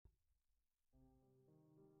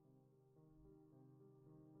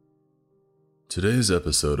Today's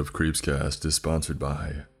episode of Creepscast is sponsored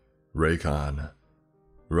by Raycon.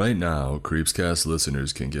 Right now, Creepscast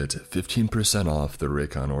listeners can get 15% off their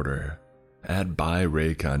Raycon order at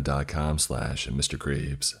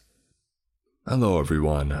buyraycon.com/MrCreeps. Hello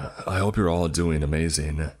everyone, I hope you're all doing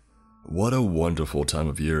amazing. What a wonderful time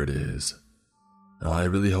of year it is. I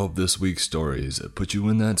really hope this week's stories put you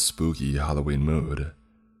in that spooky Halloween mood.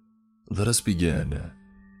 Let us begin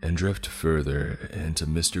and drift further into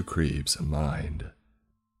Mr. Creep's mind.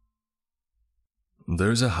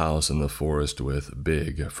 There's a house in the forest with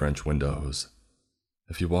big French windows.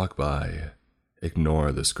 If you walk by,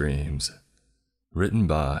 ignore the screams. Written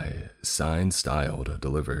by, signed, styled,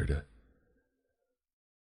 delivered.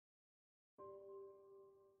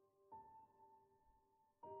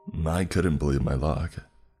 I couldn't believe my luck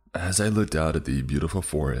as I looked out at the beautiful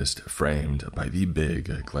forest framed by the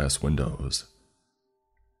big glass windows.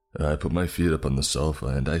 I put my feet up on the sofa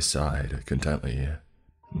and I sighed contently.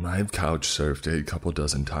 I've couch surfed a couple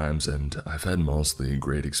dozen times and I've had mostly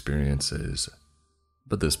great experiences.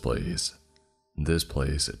 But this place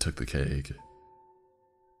took the cake.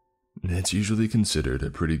 It's usually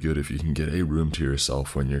considered pretty good if you can get a room to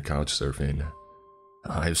yourself when you're couch surfing.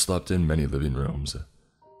 I've slept in many living rooms,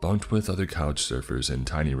 bunked with other couch surfers in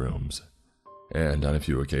tiny rooms, and on a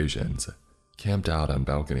few occasions, camped out on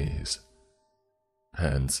balconies.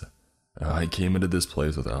 Hence, I came into this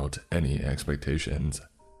place without any expectations,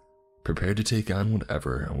 prepared to take on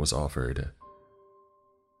whatever was offered.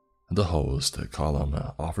 The host, Colum,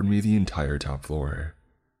 offered me the entire top floor.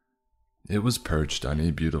 It was perched on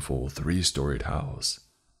a beautiful 3-storied house,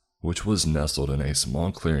 which was nestled in a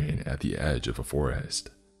small clearing at the edge of a forest.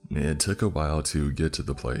 It took a while to get to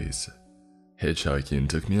the place. Hitchhiking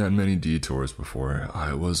took me on many detours before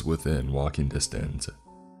I was within walking distance,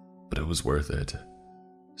 but it was worth it.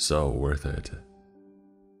 So worth it.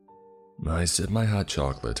 I sipped my hot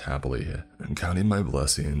chocolate happily, counting my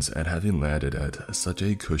blessings at having landed at such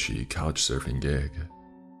a cushy couch surfing gig.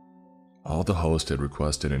 All the host had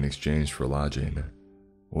requested in exchange for lodging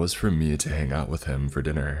was for me to hang out with him for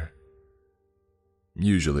dinner.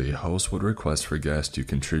 Usually, hosts would request for guests to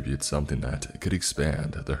contribute something that could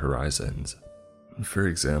expand their horizons. For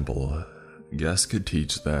example, guests could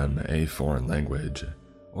teach them a foreign language,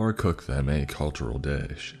 or cook them a cultural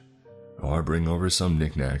dish, or bring over some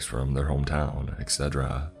knickknacks from their hometown,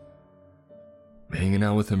 etc. Hanging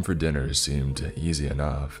out with him for dinner seemed easy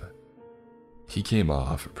enough. He came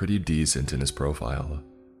off pretty decent in his profile,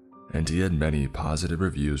 and he had many positive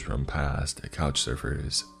reviews from past couch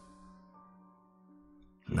surfers.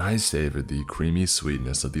 I savored the creamy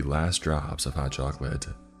sweetness of the last drops of hot chocolate,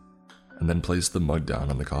 and then placed the mug down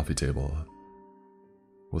on the coffee table.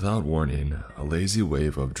 Without warning, a lazy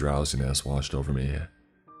wave of drowsiness washed over me.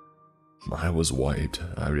 I was wiped,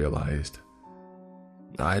 I realized.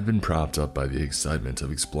 I had been propped up by the excitement of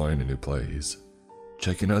exploring a new place,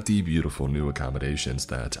 checking out the beautiful new accommodations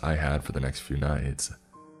that I had for the next few nights.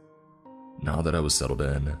 Now that I was settled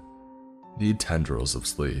in, the tendrils of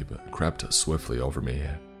sleep crept swiftly over me.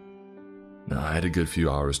 I had a good few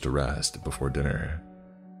hours to rest before dinner.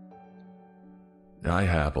 I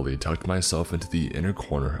happily tucked myself into the inner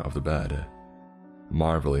corner of the bed,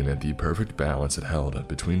 marveling at the perfect balance it held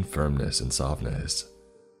between firmness and softness.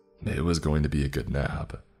 It was going to be a good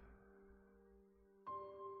nap.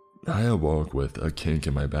 I awoke with a kink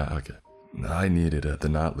in my back. I needed the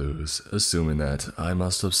knot loose, assuming that I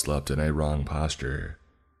must have slept in a wrong posture.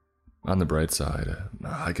 On the bright side,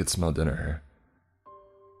 I could smell dinner.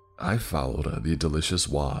 I followed the delicious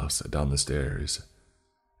wafts down the stairs,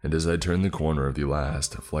 and as I turned the corner of the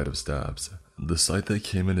last flight of steps, the sight that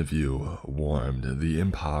came into view warmed the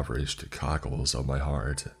impoverished cockles of my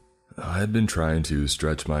heart. I had been trying to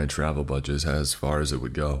stretch my travel budget as far as it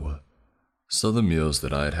would go, so the meals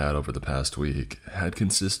that I had had over the past week had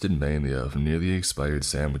consisted mainly of nearly expired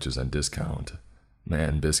sandwiches on discount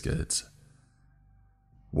and biscuits.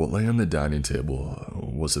 What lay on the dining table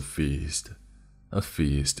was a feast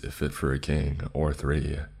fit for a king or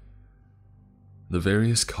three. The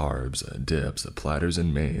various carbs, dips, platters,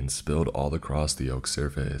 and mains spilled all across the oak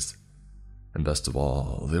surface, and best of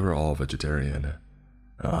all, they were all vegetarian.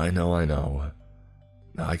 I know.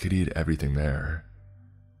 I could eat everything there.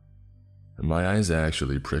 My eyes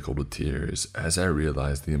actually prickled with tears as I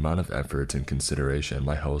realized the amount of effort and consideration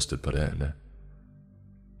my host had put in.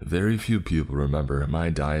 Very few people remember my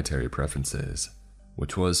dietary preferences,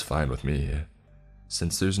 which was fine with me,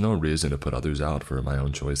 since there's no reason to put others out for my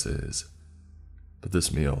own choices. But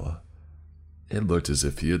this meal, it looked as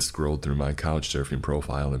if he had scrolled through my couch surfing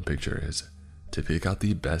profile and pictures to pick out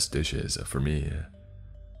the best dishes for me.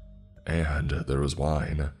 And there was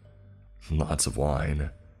wine. Lots of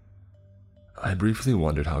wine. I briefly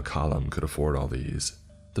wondered how Callum could afford all these.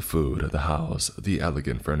 The food, the house, the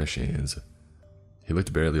elegant furnishings. He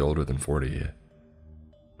looked barely older than 40.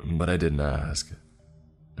 But I didn't ask.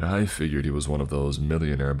 I figured he was one of those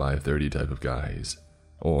millionaire by 30 type of guys.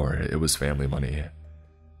 Or it was family money.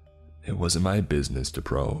 It wasn't my business to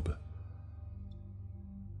probe.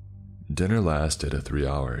 Dinner lasted 3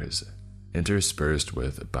 hours, interspersed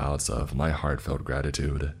with bouts of my heartfelt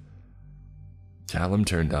gratitude. Callum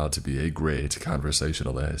turned out to be a great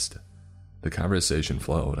conversationalist. The conversation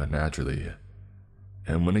flowed naturally,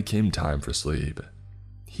 and when it came time for sleep,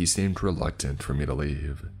 he seemed reluctant for me to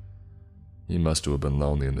leave. He must have been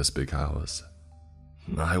lonely in this big house.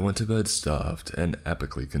 I went to bed stuffed and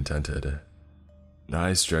epically contented.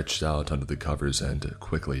 I stretched out under the covers and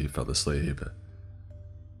quickly fell asleep.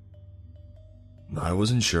 I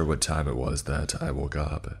wasn't sure what time it was that I woke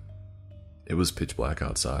up. It was pitch black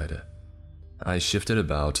outside. I shifted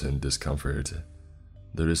about in discomfort.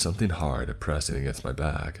 There was something hard pressing against my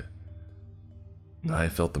back. I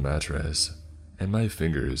felt the mattress, and my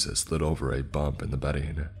fingers slid over a bump in the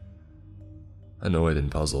bedding. Annoyed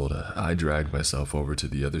and puzzled, I dragged myself over to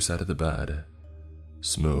the other side of the bed.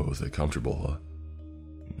 Smooth and comfortable.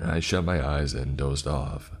 I shut my eyes and dozed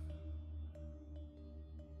off.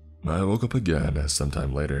 I woke up again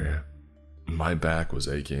sometime later. My back was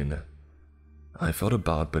aching. I felt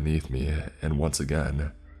about beneath me, and once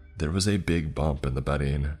again, there was a big bump in the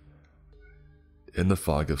bedding. In the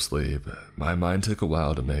fog of sleep, my mind took a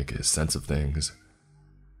while to make sense of things.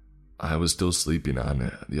 I was still sleeping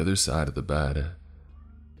on the other side of the bed.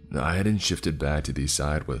 I hadn't shifted back to the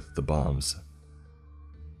side with the bumps.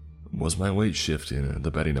 Was my weight shifting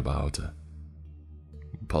the bedding about?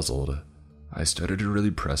 Puzzled, I started to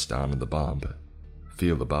really press down on the bump,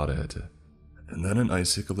 feel about it, and then an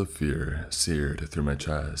icicle of fear seared through my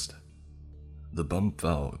chest. The bump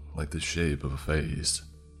felt like the shape of a face.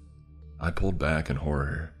 I pulled back in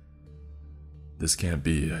horror. This can't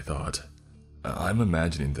be, I thought. I'm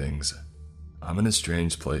imagining things. I'm in a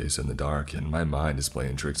strange place in the dark and my mind is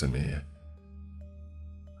playing tricks on me.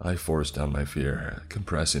 I forced down my fear,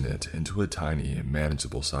 compressing it into a tiny,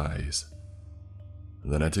 manageable size.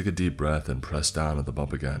 Then I took a deep breath and pressed down on the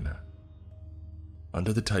bump again.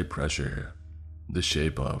 Under the tight pressure, the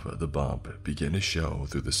shape of the bump began to show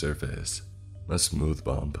through the surface. A smooth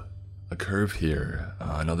bump, a curve here,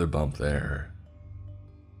 another bump there.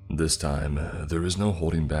 This time, there was no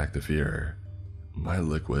holding back the fear. My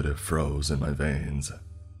liquid froze in my veins.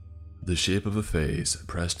 The shape of a face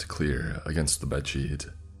pressed clear against the bedsheet.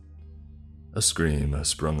 A scream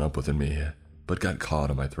sprung up within me, but got caught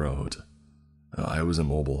in my throat. I was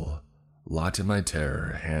immobile, locked in my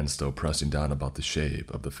terror, hands still pressing down about the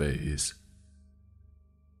shape of the face.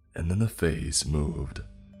 And then the face moved.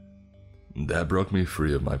 That broke me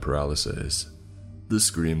free of my paralysis. The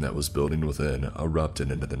scream that was building within erupted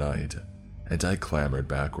into the night, and I clambered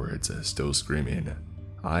backwards, still screaming,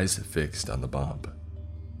 eyes fixed on the bump.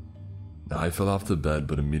 I fell off the bed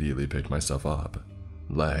but immediately picked myself up,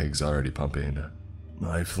 legs already pumping.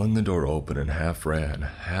 I flung the door open and half ran,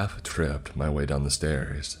 half tripped my way down the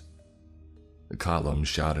stairs. Callum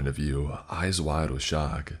shot into view, eyes wide with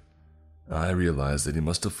shock. I realized that he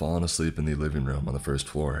must have fallen asleep in the living room on the first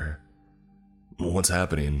floor. "What's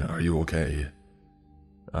happening? Are you okay?"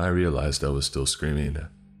 I realized I was still screaming.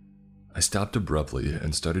 I stopped abruptly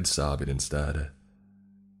and started sobbing instead.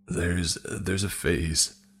 There's a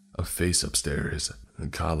face upstairs."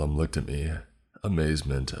 Callum looked at me,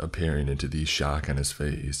 amazement appearing into the shock on his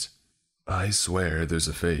face. "I swear there's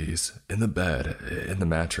a face, in the bed, in the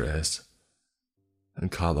mattress." And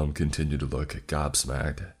Callum continued to look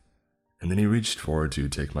gobsmacked, and then he reached forward to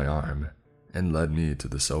take my arm and led me to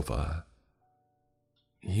the sofa.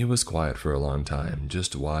 He was quiet for a long time,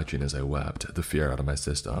 just watching as I wept the fear out of my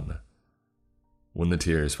system. When the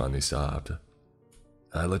tears finally stopped,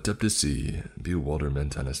 I looked up to see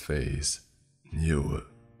bewilderment on his face. You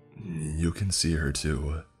can see her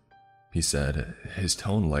too," he said, his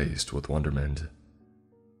tone laced with wonderment.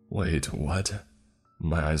 "Wait, what?"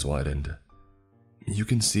 My eyes widened. "You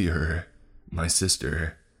can see her, my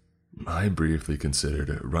sister." I briefly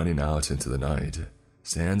considered running out into the night,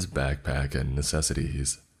 sans backpack and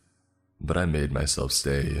necessities, but I made myself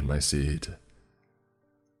stay in my seat.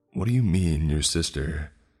 "What do you mean, your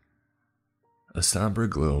sister?" A somber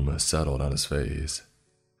gloom settled on his face.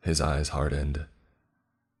 His eyes hardened.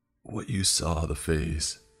 "What you saw, the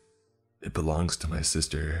face, it belongs to my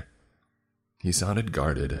sister." He sounded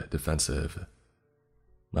guarded, defensive.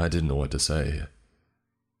 I didn't know what to say.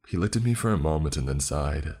 He looked at me for a moment and then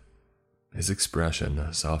sighed, his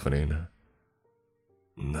expression softening.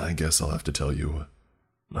 I guess I'll have to tell you.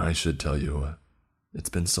 I should tell you. It's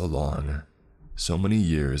been so long. So many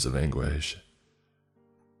years of anguish.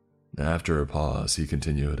 After a pause, he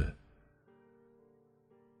continued.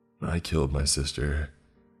 I killed my sister.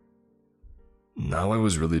 Now I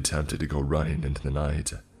was really tempted to go running into the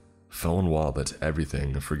night. Phone, wallet,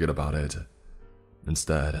 everything, forget about it.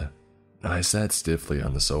 Instead, I sat stiffly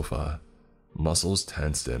on the sofa, muscles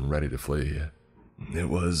tensed and ready to flee. It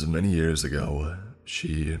was many years ago.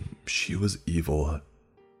 She was evil.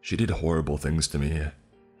 She did horrible things to me,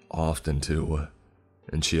 often too,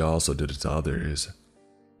 and she also did it to others.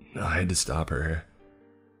 I had to stop her.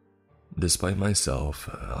 Despite myself,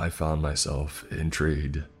 I found myself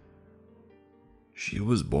intrigued. She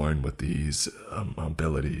was born with these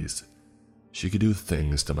abilities. She could do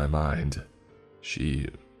things to my mind. She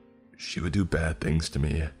would do bad things to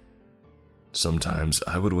me. Sometimes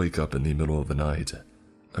I would wake up in the middle of the night,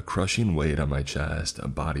 a crushing weight on my chest, a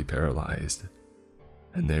body paralyzed.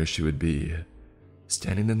 And there she would be,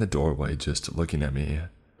 standing in the doorway just looking at me.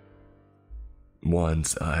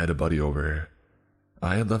 Once I had a buddy over.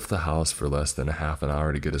 I had left the house for less than a half an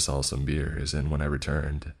hour to get us all some beers, and when I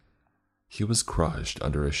returned, he was crushed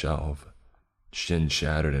under a shelf, shin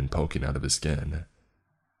shattered and poking out of his skin.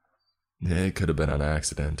 It could have been an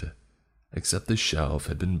accident, except the shelf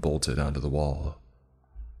had been bolted onto the wall.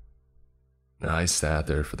 I sat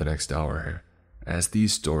there for the next hour as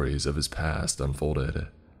these stories of his past unfolded.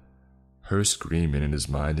 Her screaming in his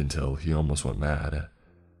mind until he almost went mad.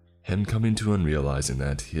 Him coming to and realizing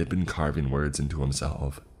that he had been carving words into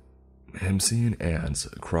himself. Him seeing ants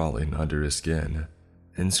crawling under his skin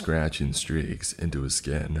and scratching streaks into his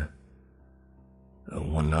skin.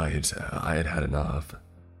 One night, I had had enough.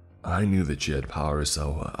 I knew that she had power,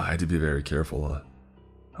 so I had to be very careful.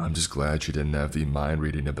 I'm just glad she didn't have the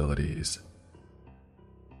mind-reading abilities.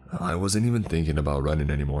 I wasn't even thinking about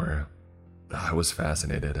running anymore. I was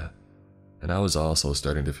fascinated, and I was also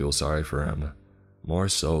starting to feel sorry for him, more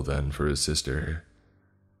so than for his sister.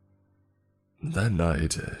 That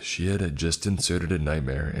night, she had just inserted a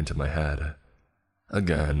nightmare into my head.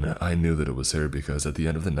 Again, I knew that it was her because at the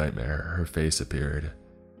end of the nightmare, her face appeared.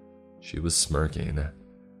 She was smirking.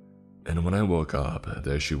 And when I woke up,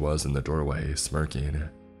 there she was in the doorway, smirking.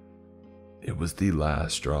 It was the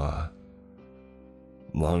last straw.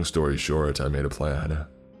 Long story short, I made a plan.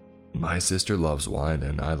 My sister loves wine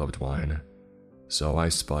and I loved wine, so I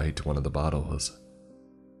spiked one of the bottles.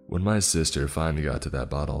 When my sister finally got to that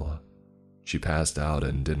bottle, she passed out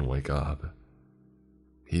and didn't wake up.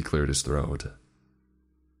 He cleared his throat.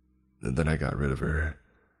 Then I got rid of her.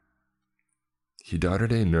 He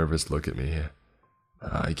darted a nervous look at me.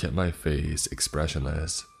 I kept my face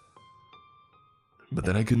expressionless. But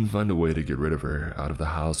then I couldn't find a way to get rid of her out of the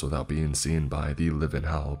house without being seen by the live-in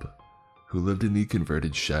help, who lived in the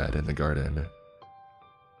converted shed in the garden.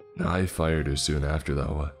 I fired her soon after,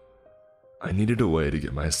 though. I needed a way to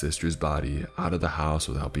get my sister's body out of the house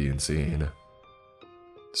without being seen.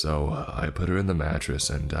 So I put her in the mattress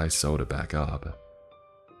and I sewed it back up.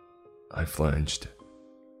 I flinched.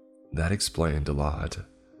 That explained a lot.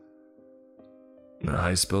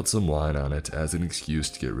 I spilled some wine on it as an excuse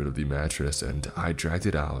to get rid of the mattress, and I dragged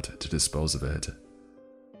it out to dispose of it.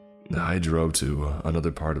 I drove to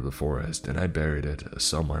another part of the forest and I buried it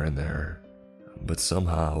somewhere in there. But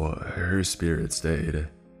somehow, her spirit stayed.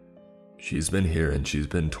 She's been here and she's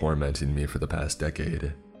been tormenting me for the past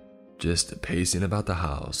decade. Just pacing about the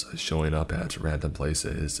house, showing up at random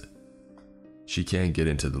places. She can't get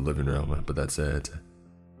into the living room, but that's it.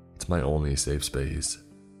 It's my only safe space.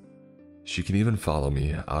 She can even follow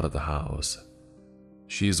me out of the house.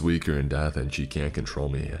 She's weaker in death and she can't control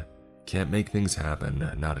me. Can't make things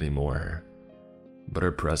happen, not anymore. But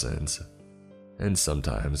her presence, and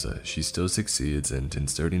sometimes she still succeeds in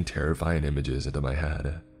inserting terrifying images into my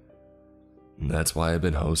head. That's why I've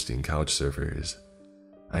been hosting couch surfers.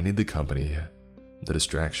 I need the company, the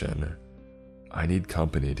distraction. I need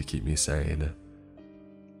company to keep me sane.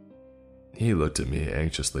 He looked at me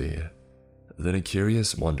anxiously. Then a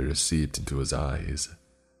curious wonder seeped into his eyes.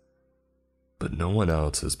 But no one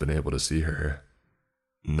else has been able to see her.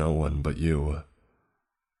 No one but you.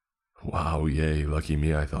 Wow, yay, lucky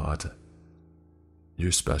me, I thought.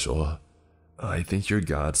 You're special. I think you're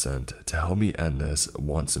God sent to help me end this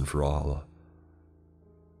once and for all.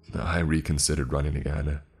 I reconsidered running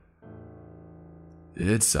again.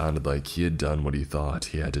 It sounded like he had done what he thought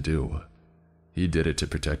he had to do. He did it to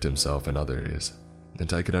protect himself and others,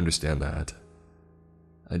 and I could understand that.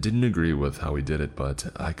 I didn't agree with how he did it, but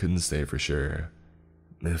I couldn't say for sure.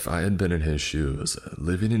 If I had been in his shoes,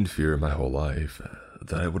 living in fear my whole life,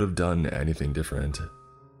 that I would have done anything different.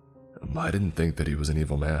 I didn't think that he was an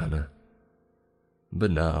evil man.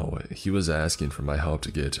 But now, he was asking for my help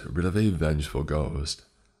to get rid of a vengeful ghost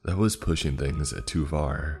that was pushing things too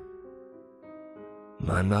far.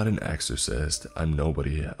 I'm not an exorcist, I'm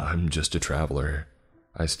nobody, I'm just a traveler,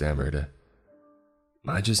 I stammered.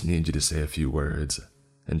 I just need you to say a few words,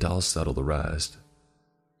 and I'll settle the rest.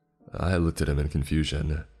 I looked at him in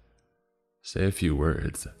confusion. Say a few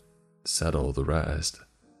words, settle the rest.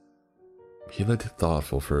 He looked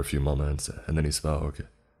thoughtful for a few moments, and then he spoke.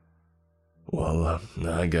 Well,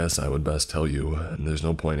 I guess I would best tell you, and there's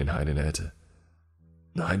no point in hiding it.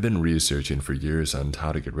 I've been researching for years on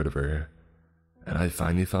how to get rid of her, and I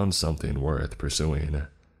finally found something worth pursuing.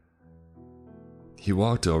 He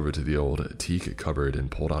walked over to the old teak cupboard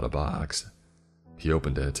and pulled out a box. He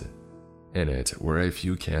opened it. In it were a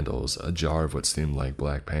few candles, a jar of what seemed like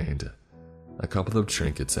black paint, a couple of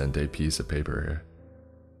trinkets, and a piece of paper.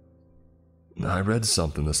 I read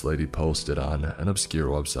something this lady posted on an obscure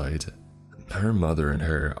website. Her mother and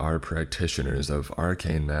her are practitioners of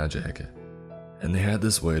arcane magic, and they had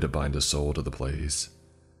this way to bind a soul to the place.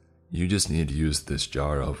 You just need to use this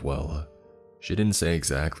jar of, well, she didn't say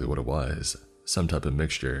exactly what it was, some type of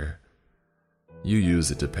mixture. You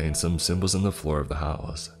use it to paint some symbols on the floor of the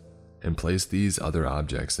house, and place these other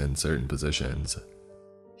objects in certain positions.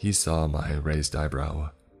 He saw my raised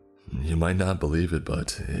eyebrow. You might not believe it,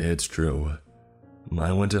 but it's true.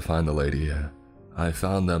 I went to find the lady. I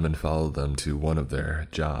found them and followed them to one of their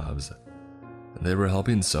jobs. They were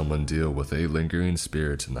helping someone deal with a lingering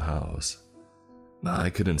spirit in the house. I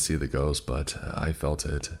couldn't see the ghost, but I felt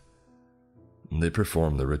it. They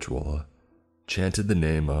performed the ritual, chanted the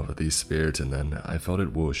name of the spirit, and then I felt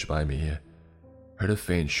it whoosh by me, heard a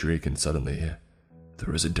faint shriek, and suddenly,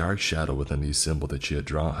 there was a dark shadow within the symbol that she had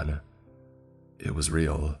drawn. It was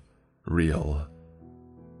real.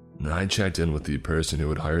 I checked in with the person who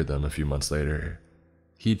had hired them a few months later.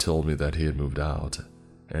 He told me that he had moved out,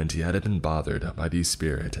 and he hadn't been bothered by the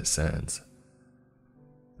spirit since.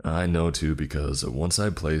 I know too because once I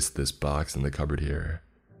placed this box in the cupboard here,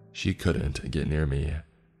 she couldn't get near me.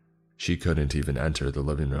 She couldn't even enter the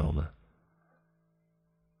living room.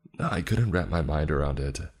 I couldn't wrap my mind around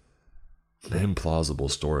it. Implausible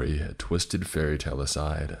story, twisted fairy tale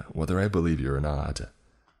aside, whether I believe you or not,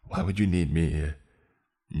 why would you need me?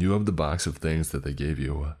 You have the box of things that they gave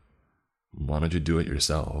you. Why don't you do it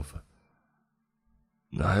yourself?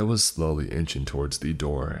 I was slowly inching towards the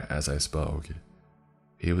door as I spoke.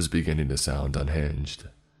 He was beginning to sound unhinged.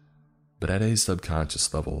 But at a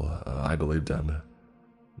subconscious level, I believed him.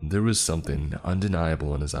 There was something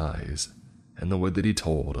undeniable in his eyes, and the way that he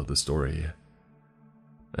told of the story.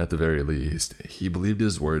 At the very least, he believed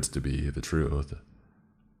his words to be the truth.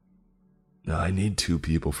 I need 2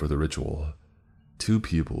 people for the ritual. 2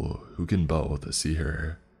 people who can both see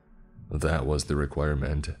her. That was the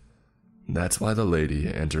requirement. That's why the lady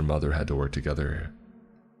and her mother had to work together.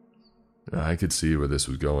 I could see where this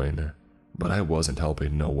was going, but I wasn't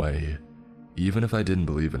helping, no way. Even if I didn't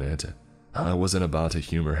believe in it, I wasn't about to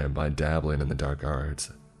humor him by dabbling in the dark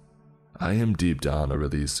arts. I am deep down a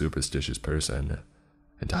really superstitious person,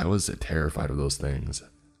 and I was terrified of those things.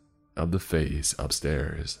 Of the face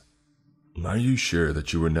upstairs. Are you sure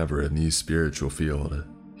that you were never in the spiritual field?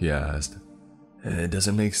 He asked. It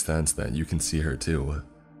doesn't make sense that you can see her too.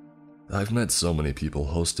 I've met so many people,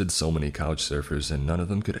 hosted so many couch surfers, and none of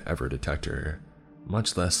them could ever detect her,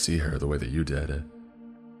 much less see her the way that you did.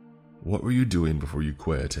 What were you doing before you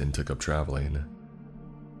quit and took up traveling?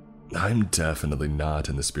 I'm definitely not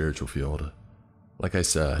in the spiritual field. Like I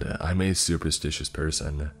said, I'm a superstitious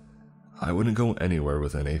person. I wouldn't go anywhere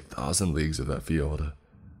within 1,000 leagues of that field.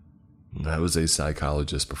 I was a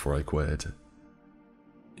psychologist before I quit.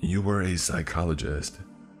 You were a psychologist.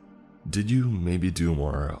 Did you maybe do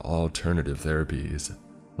more alternative therapies,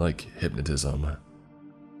 like hypnotism?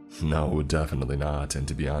 No, definitely not, and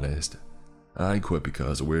to be honest, I quit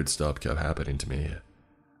because weird stuff kept happening to me.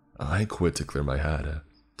 I quit to clear my head,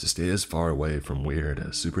 to stay as far away from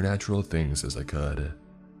weird, supernatural things as I could.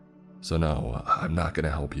 So no, I'm not gonna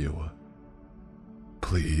help you.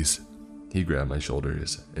 Please. He grabbed my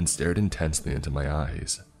shoulders and stared intensely into my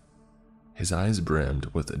eyes. His eyes brimmed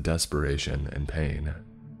with desperation and pain.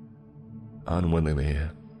 Unwillingly,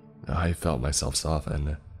 I felt myself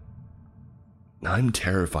soften. I'm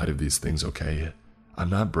terrified of these things, okay? I'm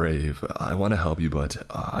not brave. I want to help you, but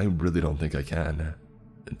I really don't think I can.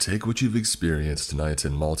 Take what you've experienced tonight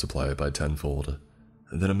and multiply it by 10-fold.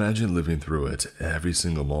 Then imagine living through it every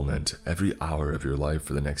single moment, every hour of your life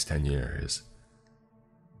for the next 10 years.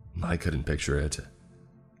 I couldn't picture it.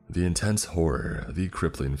 The intense horror, the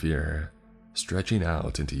crippling fear, stretching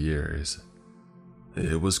out into years.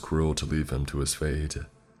 It was cruel to leave him to his fate.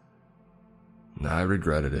 I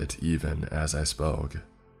regretted it even as I spoke.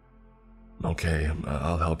 Okay,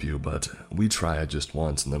 I'll help you, but we try it just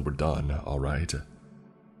once and then we're done, alright?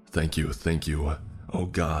 Thank you, thank you. Oh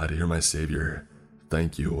God, you're my savior.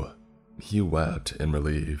 Thank you. He wept in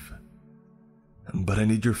relief. But I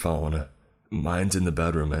need your phone. Mine's in the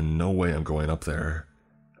bedroom and no way I'm going up there.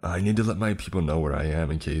 I need to let my people know where I am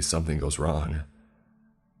in case something goes wrong.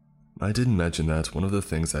 I didn't mention that one of the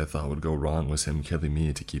things I thought would go wrong was him killing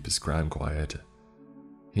me to keep his crime quiet.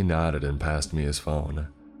 He nodded and passed me his phone.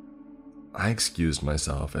 I excused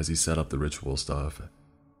myself as he set up the ritual stuff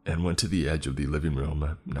and went to the edge of the living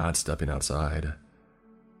room, not stepping outside.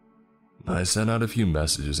 I sent out a few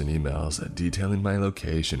messages and emails detailing my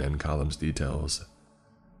location and Column's details,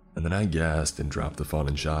 and then I gasped and dropped the phone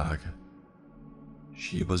in shock.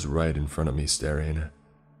 She was right in front of me staring,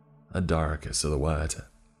 a dark silhouette,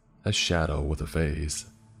 a shadow with a face.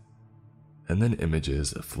 And then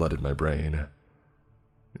images flooded my brain.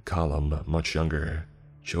 Column, much younger,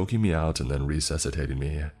 choking me out and then resuscitating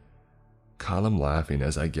me. Column laughing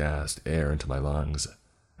as I gasped air into my lungs,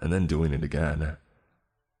 and then doing it again.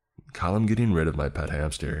 Column getting rid of my pet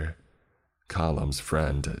hamster. Column's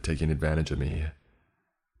friend taking advantage of me.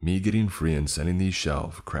 Me getting free and sending the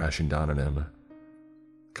shelf crashing down on him.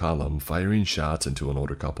 Column firing shots into an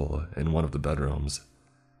older couple in one of the bedrooms.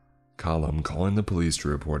 Column calling the police to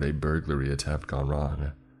report a burglary attempt gone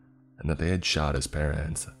wrong, and that they had shot his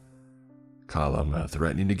parents. Column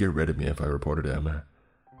threatening to get rid of me if I reported him,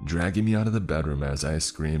 dragging me out of the bedroom as I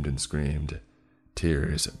screamed and screamed,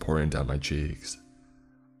 tears pouring down my cheeks.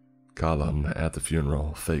 Column at the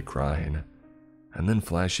funeral, fake crying, and then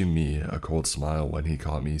flashing me a cold smile when he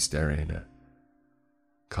caught me staring.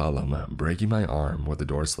 Column breaking my arm with a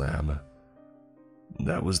door slam.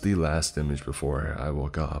 That was the last image before I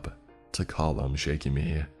woke up to Column shaking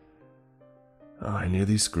me. I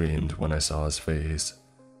nearly screamed when I saw his face.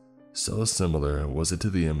 So similar was it to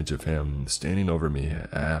the image of him standing over me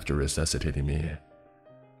after resuscitating me.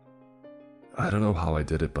 I don't know how I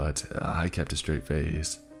did it, but I kept a straight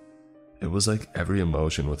face. It was like every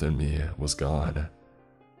emotion within me was gone.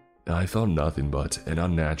 I felt nothing but an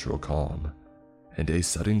unnatural calm and a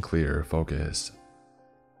sudden clear focus.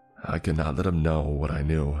 I could not let him know what I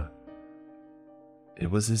knew.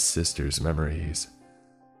 It was his sister's memories.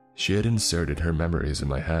 She had inserted her memories in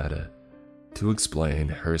my head to explain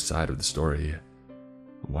her side of the story,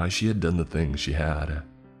 why she had done the things she had.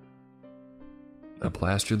 A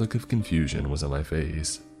plastered look of confusion was on my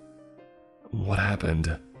face. What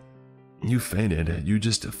happened? You fainted, you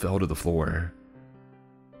just fell to the floor.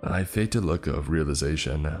 I faked a look of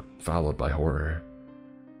realization, followed by horror.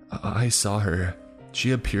 I saw her.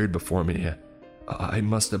 She appeared before me. I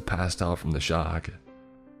must have passed out from the shock.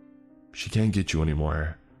 She can't get you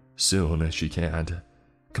anymore. Soon, she can't.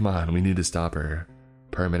 Come on, we need to stop her.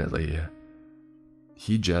 Permanently.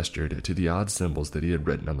 He gestured to the odd symbols that he had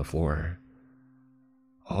written on the floor.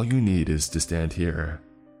 All you need is to stand here.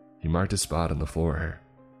 He marked a spot on the floor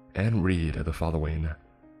and read the following.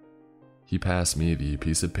 He passed me the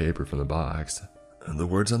piece of paper from the box. The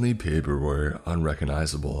words on the paper were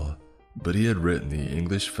unrecognizable, but he had written the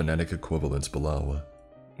English phonetic equivalents below.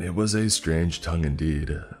 It was a strange tongue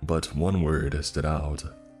indeed, but one word stood out.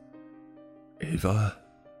 Ava?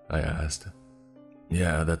 I asked.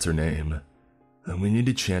 Yeah, that's her name. We need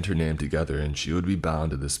to chant her name together and she would be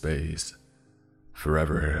bound to this space.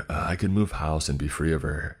 Forever, I could move house and be free of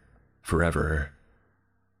her. Forever.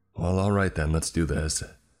 Well, alright then, let's do this.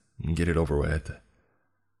 Get it over with.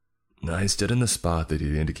 I stood in the spot that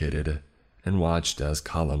he indicated and watched as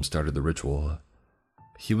Column started the ritual.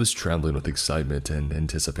 He was trembling with excitement and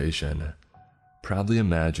anticipation, proudly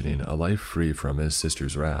imagining a life free from his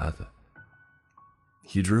sister's wrath.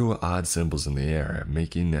 He drew odd symbols in the air,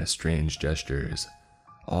 making strange gestures,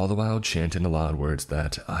 all the while chanting aloud words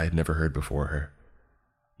that I had never heard before,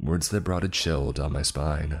 words that brought a chill down my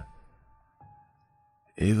spine.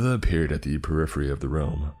 Ava appeared at the periphery of the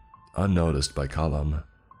room, unnoticed by Column.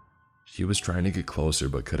 She was trying to get closer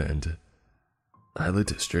but couldn't. I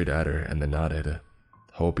looked straight at her and then nodded,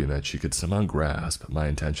 hoping that she could somehow grasp my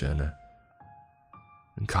intention.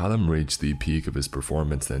 Column reached the peak of his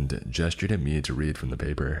performance and gestured at me to read from the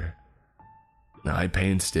paper. I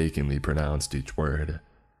painstakingly pronounced each word,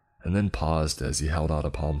 and then paused as he held out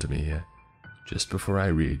a palm to me, just before I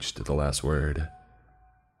reached the last word.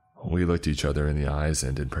 We looked each other in the eyes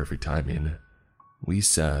and in perfect timing, we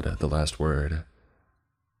said the last word.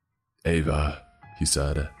 Ava, he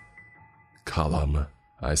said. Column,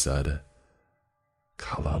 I said.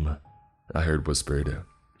 Column, I heard whispered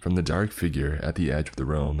from the dark figure at the edge of the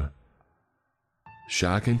room.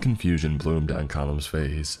 Shock and confusion bloomed on Callum's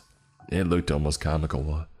face. It looked almost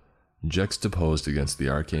comical, juxtaposed against the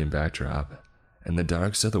arcane backdrop and the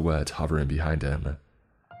dark silhouette hovering behind him.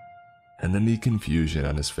 And then the confusion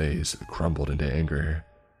on his face crumbled into anger.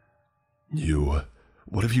 "You,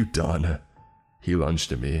 what have you done?" He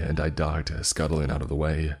lunged at me and I ducked, scuttling out of the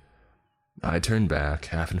way. I turned back,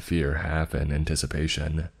 half in fear, half in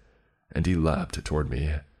anticipation, and he leapt toward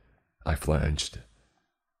me. I flinched.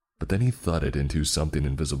 But then he thudded into something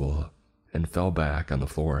invisible and fell back on the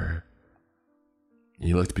floor.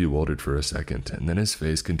 He looked bewildered for a second, and then his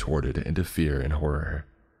face contorted into fear and horror.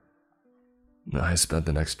 I spent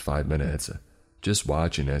the next 5 minutes just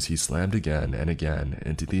watching as he slammed again and again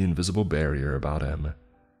into the invisible barrier about him,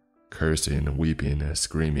 cursing, weeping,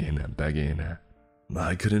 screaming, begging.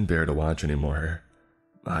 I couldn't bear to watch anymore.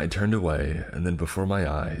 I turned away, and then before my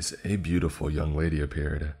eyes, a beautiful young lady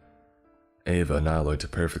appeared. Ava now looked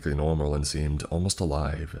perfectly normal and seemed almost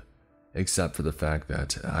alive, except for the fact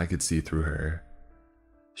that I could see through her.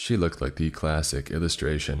 She looked like the classic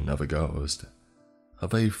illustration of a ghost.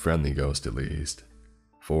 Of a friendly ghost, at least,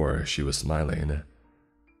 for she was smiling.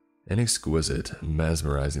 An exquisite,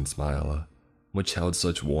 mesmerizing smile, which held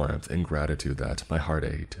such warmth and gratitude that my heart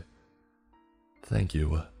ached. "Thank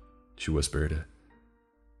you," she whispered.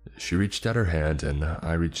 She reached out her hand and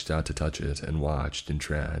I reached out to touch it and watched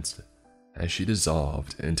entranced as she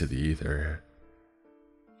dissolved into the ether.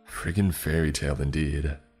 Friggin' fairy tale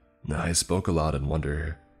indeed. I spoke aloud in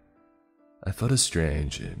wonder. I felt a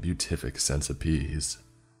strange, beatific sense of peace.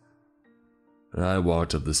 I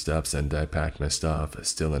walked up the steps and I packed my stuff,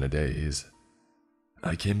 still in a daze.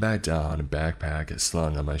 I came back down, backpack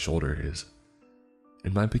slung on my shoulders.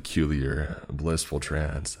 In my peculiar, blissful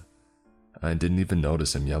trance, I didn't even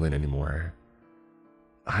notice him yelling anymore.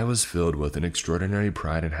 I was filled with an extraordinary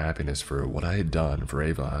pride and happiness for what I had done for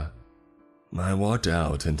Ava. I walked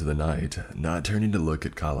out into the night, not turning to look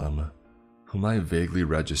at Callum, whom I vaguely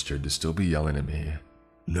registered to still be yelling at me.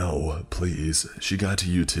 "No, please, she got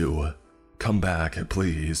to you too. Come back,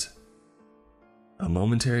 please." A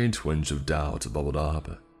momentary twinge of doubt bubbled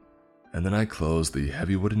up, and then I closed the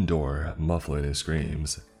heavy wooden door, muffling his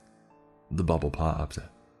screams. The bubble popped.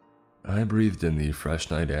 I breathed in the fresh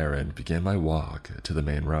night air and began my walk to the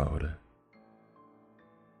main road.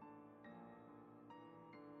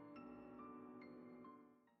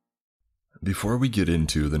 Before we get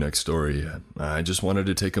into the next story, I just wanted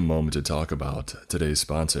to take a moment to talk about today's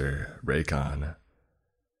sponsor, Raycon.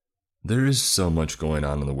 There is so much going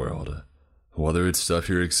on in the world, whether it's stuff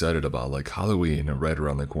you're excited about like Halloween right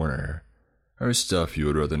around the corner, or stuff you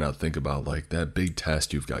would rather not think about like that big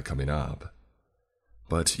test you've got coming up.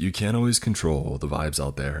 But you can't always control the vibes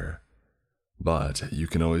out there. But you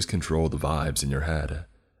can always control the vibes in your head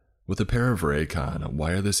with a pair of Raycon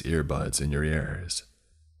wireless earbuds in your ears.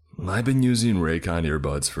 I've been using Raycon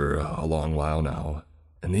earbuds for a long while now,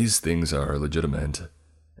 and these things are legitimate,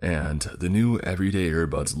 and the new everyday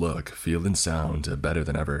earbuds look, feel, and sound better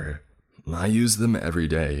than ever. I use them every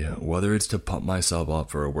day, whether it's to pump myself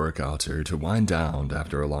up for a workout or to wind down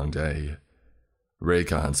after a long day.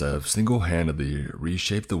 Raycons have single-handedly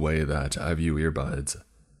reshaped the way that I view earbuds.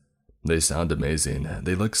 They sound amazing,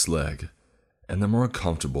 they look slick, and they're more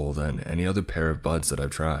comfortable than any other pair of buds that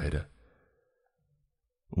I've tried.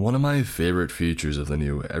 One of my favorite features of the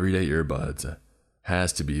new everyday earbuds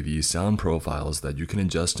has to be the sound profiles that you can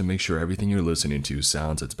adjust to make sure everything you're listening to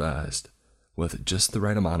sounds its best, with just the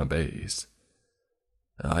right amount of bass.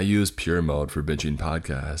 I use pure mode for binging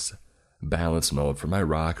podcasts, balance mode for my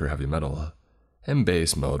rock or heavy metal, and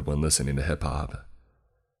bass mode when listening to hip-hop.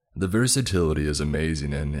 The versatility is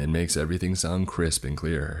amazing and it makes everything sound crisp and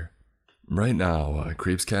clear. Right now,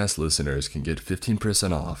 Creepscast listeners can get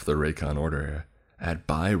 15% off their Raycon order at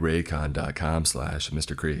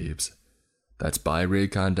buyraycon.com/MrCreeps. That's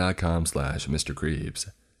buyraycon.com/MrCreeps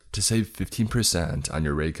to save 15% on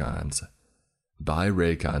your Raycons.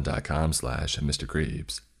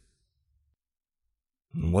 buyraycon.com/MrCreeps.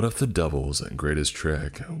 What if the devil's greatest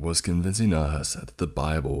trick was convincing us that the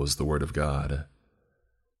Bible was the Word of God?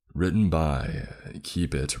 Written by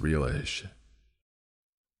Keep It Realish.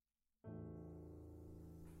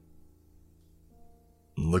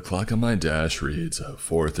 The clock on my dash reads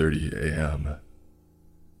 4:30 a.m.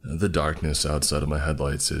 The darkness outside of my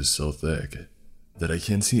headlights is so thick that I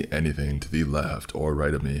can't see anything to the left or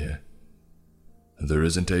right of me. There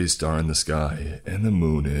isn't a star in the sky, and the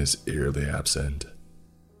moon is eerily absent.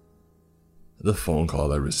 The phone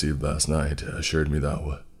call I received last night assured me,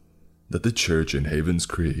 though, that the church in Havens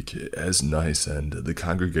Creek is nice and the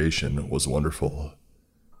congregation was wonderful.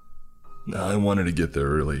 I wanted to get there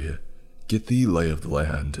early, get the lay of the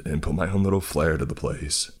land and put my own little flair to the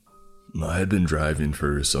place. I had been driving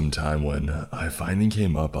for some time when I finally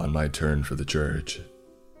came up on my turn for the church.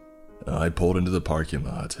 I pulled into the parking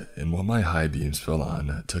lot, and what my high beams fell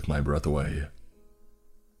on took my breath away.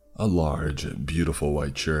 A large, beautiful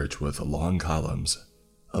white church with long columns,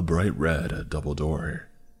 a bright red double door,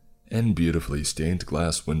 and beautifully stained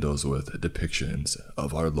glass windows with depictions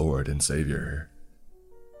of our Lord and Savior.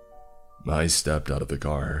 I stepped out of the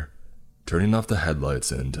car, turning off the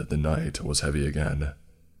headlights, and the night was heavy again.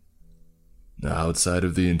 Outside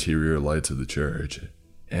of the interior lights of the church,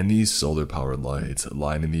 and these solar-powered lights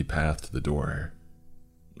lining the path to the door,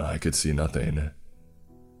 I could see nothing.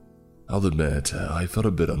 I'll admit, I felt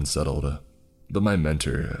a bit unsettled, but my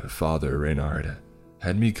mentor, Father Reynard,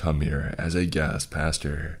 had me come here as a guest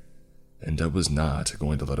pastor, and I was not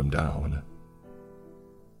going to let him down.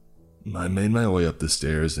 I made my way up the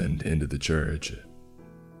stairs and into the church.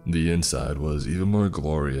 The inside was even more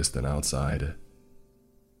glorious than outside.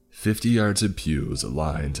 50 yards of pews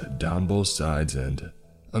lined down both sides and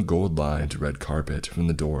a gold-lined red carpet from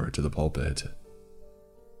the door to the pulpit.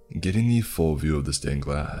 Getting the full view of the stained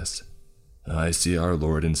glass, I see our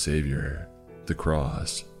Lord and Savior, the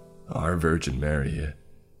cross, our Virgin Mary,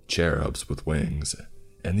 cherubs with wings,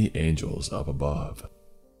 and the angels up above.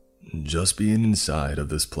 Just being inside of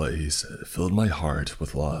this place filled my heart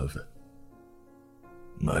with love.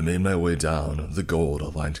 I made my way down the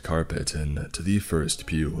gold-lined carpet and to the first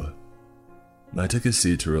pew. I took a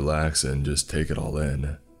seat to relax and just take it all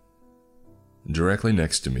in. Directly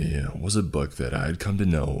next to me was a book that I had come to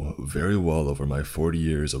know very well over my 40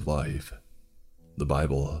 years of life, the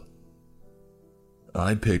Bible.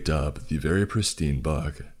 I picked up the very pristine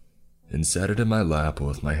book and sat it in my lap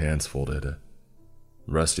with my hands folded,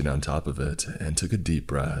 resting on top of it, and took a deep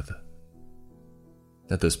breath.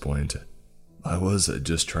 At this point, I was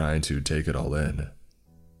just trying to take it all in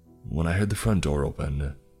when I heard the front door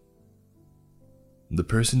open. The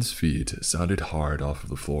person's feet sounded hard off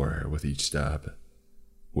of the floor with each step,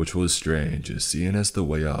 which was strange seeing as the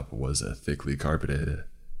way up was thickly carpeted.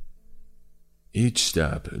 Each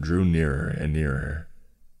step drew nearer and nearer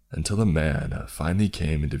until the man finally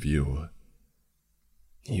came into view.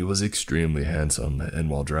 He was extremely handsome and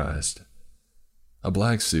well-dressed. A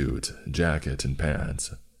black suit, jacket, and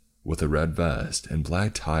pants, with a red vest and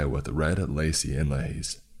black tie with red lacy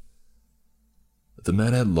inlays. The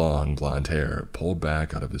man had long blonde hair pulled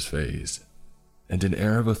back out of his face, and an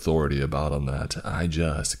air of authority about him that I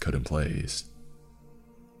just couldn't place.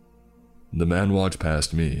 The man walked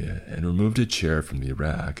past me and removed a chair from the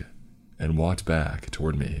rack and walked back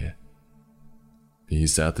toward me. He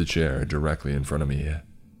sat the chair directly in front of me,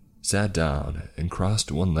 sat down, and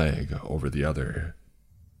crossed one leg over the other.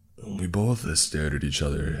 We both stared at each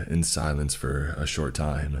other in silence for a short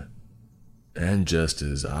time, and just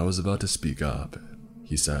as I was about to speak up,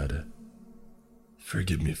 he said,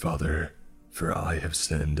 "Forgive me, Father, for I have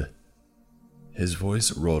sinned." His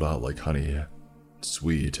voice rolled out like honey,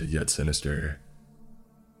 sweet yet sinister.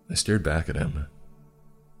 I stared back at him.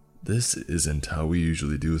 This isn't how we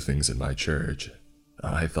usually do things in my church,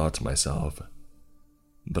 I thought to myself.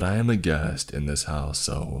 But I am a guest in this house,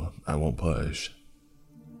 so I won't push.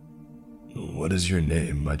 "What is your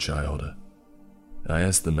name, my child?" I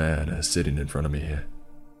asked the man sitting in front of me.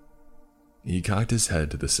 He cocked his head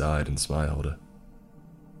to the side and smiled.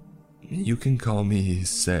 "You can call me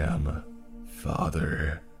Sam,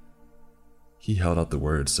 Father." He held out the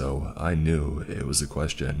word, so I knew it was a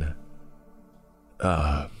question.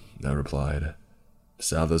 "Ah," I replied.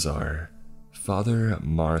 "Salazar. Father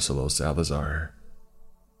Marcelo Salazar."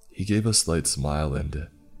 He gave a slight smile and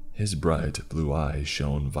his bright blue eyes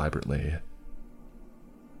shone vibrantly.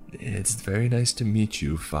 "It's very nice to meet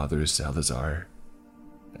you, Father Salazar.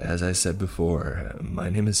 As I said before, my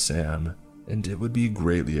name is Sam, and it would be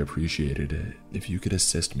greatly appreciated if you could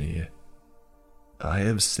assist me. I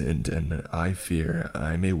have sinned, and I fear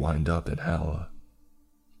I may wind up in hell."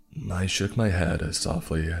 I shook my head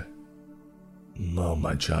softly. "Oh,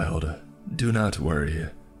 my child, do not worry.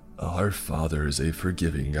 Our Father is a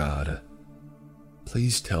forgiving God.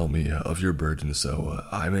 Please tell me of your burden so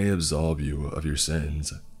I may absolve you of your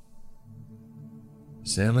sins."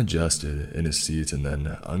 Sam adjusted in his seat and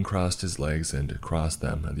then uncrossed his legs and crossed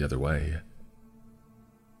them the other way.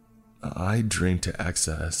 "I drink to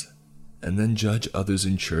excess, and then judge others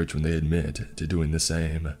in church when they admit to doing the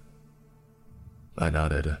same." I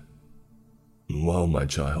nodded. "Well, my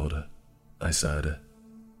child," I said.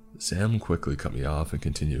 Sam quickly cut me off and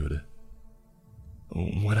continued.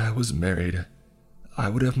 "When I was married, I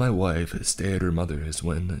would have my wife stay at her mother's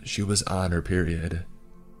when she was on her period."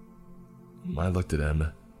 I looked at him.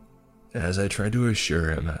 as I tried to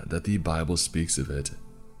assure him that the Bible speaks of it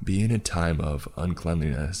being a time of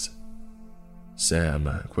uncleanliness.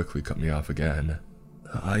 Sam quickly cut me off again.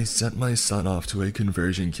 I sent my son off to a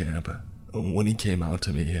conversion camp when he came out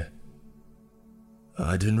to me.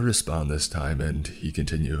 I didn't respond this time, and he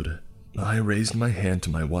continued. I raised my hand to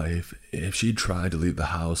my wife if she tried to leave the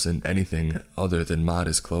house in anything other than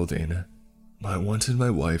modest clothing. I wanted my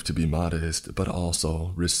wife to be modest, but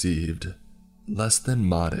also received less than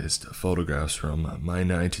modest photographs from my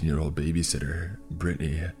 19-year-old babysitter,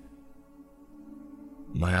 Brittany.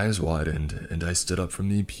 My eyes widened, and I stood up from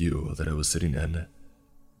the pew that I was sitting in.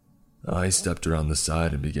 I stepped around the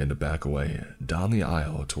side and began to back away down the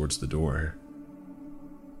aisle towards the door.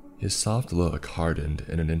 His soft look hardened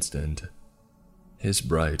in an instant. His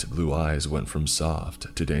bright blue eyes went from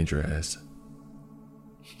soft to dangerous.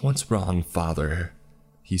 "What's wrong, Father?"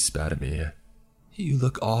 He spat at me. "You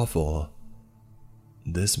look awful."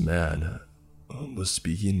 This man was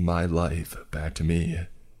speaking my life back to me.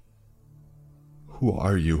 "Who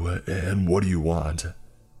are you, and what do you want?"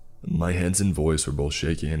 My hands and voice were both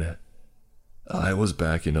shaking. I was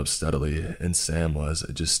backing up steadily, and Sam was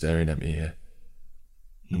just staring at me.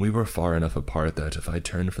 We were far enough apart that if I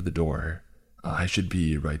turned for the door, I should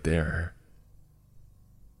be right there.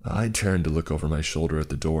 I turned to look over my shoulder at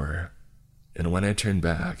the door, and when I turned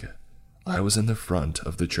back, I was in the front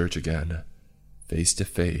of the church again, face to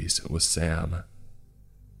face with Sam.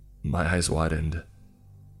 My eyes widened.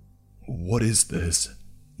 "What is this?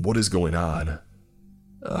 What is going on?"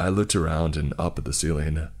 I looked around and up at the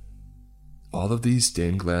ceiling. All of these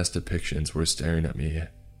stained glass depictions were staring at me,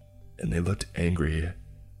 and they looked angry.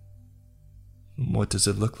 "What does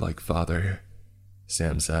it look like, Father?"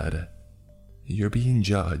 Sam said. "You're being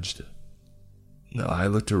judged." I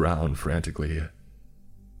looked around frantically.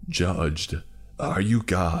 "Judged? Are you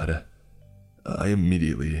God?" I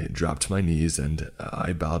immediately dropped to my knees and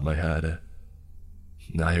I bowed my head.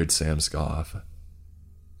 I heard Sam scoff.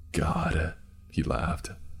 "God," he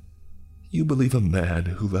laughed. "You believe a man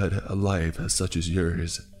who led a life such as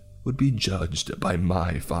yours would be judged by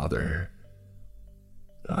my Father?"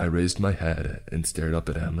 I raised my head and stared up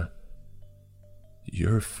at him.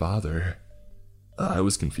 "Your father?" I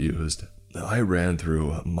was confused. I ran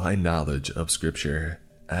through my knowledge of Scripture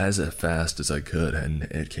as fast as I could, and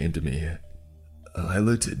it came to me. I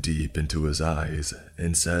looked deep into his eyes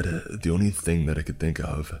and said the only thing that I could think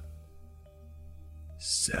of.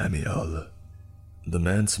 "Samuel." The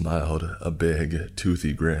man smiled a big,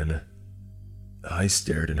 toothy grin. I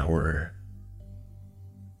stared in horror.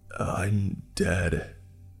 "I'm dead."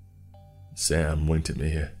 Sam winked at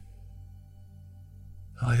me.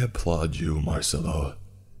 "I applaud you, Marcelo.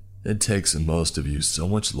 It takes most of you so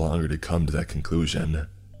much longer to come to that conclusion."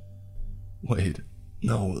 "Wait,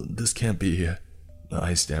 no, this can't be,"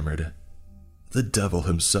 I stammered. "The devil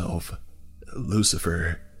himself,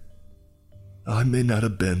 Lucifer. I may not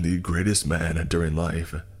have been the greatest man during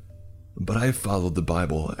life, but I followed the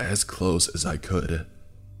Bible as close as I could.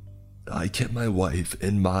 I kept my wife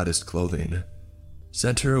in modest clothing,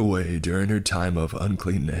 sent her away during her time of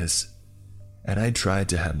uncleanness, and I tried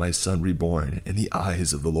to have my son reborn in the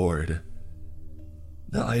eyes of the Lord.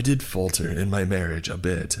 I did falter in my marriage a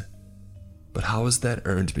bit, but how has that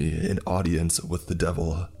earned me an audience with the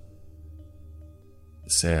devil?"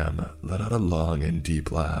 Sam let out a long and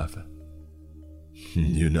deep laugh.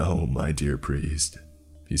 "You know, my dear priest,"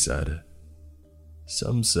 he said,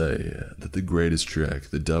 "some say that the greatest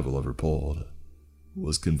trick the devil ever pulled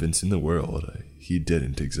was convincing the world he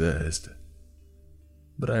didn't exist.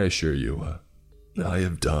 But I assure you, I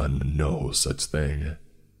have done no such thing.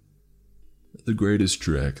 The greatest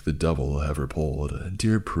trick the devil ever pulled,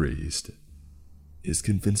 dear priest, is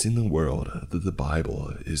convincing the world that the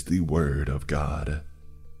Bible is the Word of God."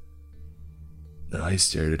 I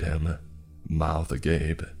stared at him, mouth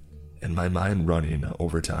agape, and my mind running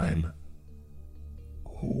overtime.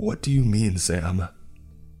 "What do you mean, Sam?"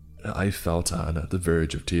 I felt on the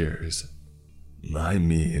verge of tears. "I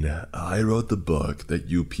mean, I wrote the book that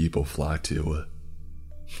you people flock to.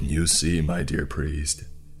 You see, my dear priest,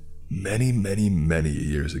 many, many, many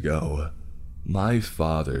years ago, my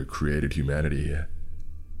Father created humanity.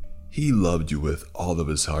 He loved you with all of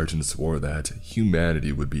his heart and swore that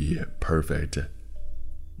humanity would be perfect.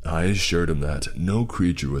 I assured him that no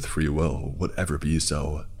creature with free will would ever be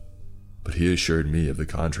so, but he assured me of the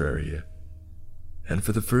contrary. And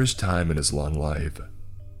for the first time in his long life,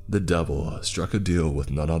 the devil struck a deal with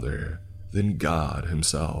none other than God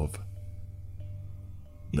himself.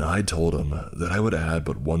 I told him that I would add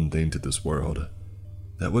but one thing to this world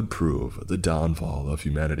that would prove the downfall of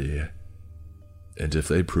humanity, and if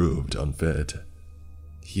they proved unfit,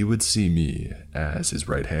 he would see me as his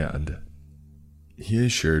right hand. He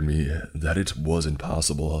assured me that it wasn't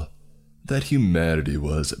possible, that humanity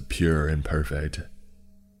was pure and perfect.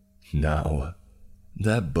 Now,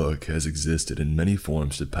 that book has existed in many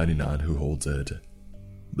forms depending on who holds it,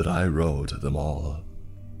 but I wrote them all.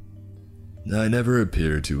 I never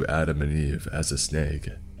appeared to Adam and Eve as a snake,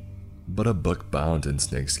 but a book bound in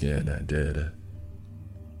snakeskin did.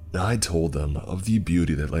 I told them of the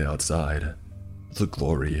beauty that lay outside, the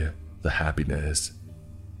glory, the happiness.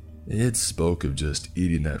 It spoke of just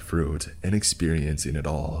eating that fruit and experiencing it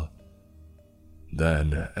all.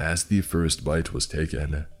 Then, as the first bite was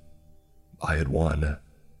taken, I had won.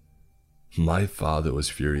 My father was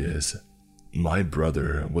furious. My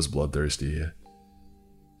brother was bloodthirsty.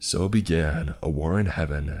 So began a war in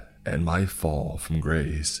heaven and my fall from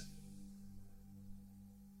grace.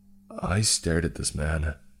 I stared at this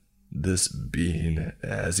man, this being,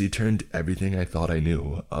 as he turned everything I thought I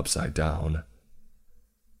knew upside down.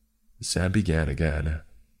 Sam began again.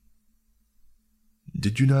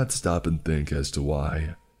 Did you not stop and think as to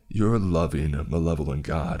why your loving, malevolent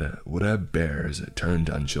God would have bears turned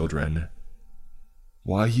on children?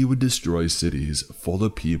 Why he would destroy cities full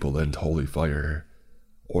of people and holy fire,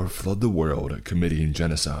 or flood the world committing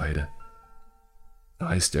genocide?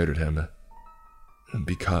 I stared at him.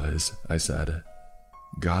 Because, I said,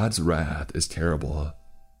 God's wrath is terrible,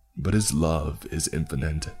 but his love is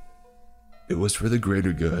infinite. It was for the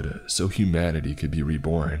greater good, so humanity could be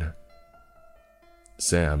reborn.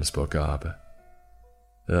 Sam spoke up.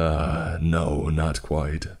 No, not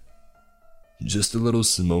quite. Just a little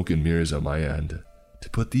smoke and mirrors on my end, to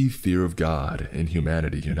put the fear of God in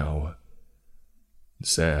humanity, you know.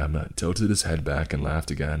 Sam tilted his head back and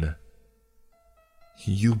laughed again.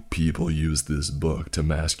 You people use this book to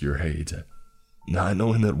mask your hate, not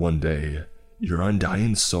knowing that one day your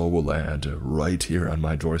undying soul will land right here on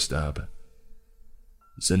my doorstep.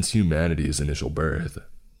 Since humanity's initial birth,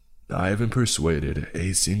 I haven't persuaded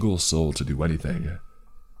a single soul to do anything.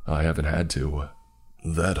 I haven't had to.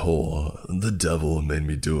 That whole "the devil made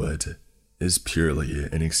me do it" is purely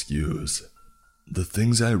an excuse. The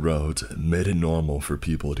things I wrote made it normal for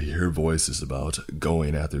people to hear voices about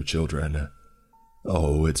going at their children.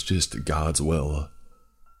 Oh, it's just God's will.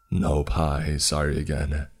 Nope, hi, sorry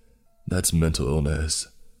again. That's mental illness.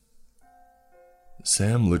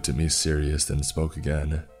 Sam looked at me serious, then spoke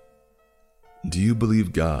again. Do you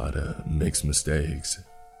believe God makes mistakes?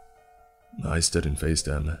 I stood and faced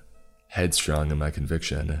him, headstrong in my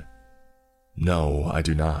conviction. No, I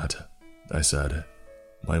do not, I said,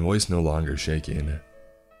 my voice no longer shaking.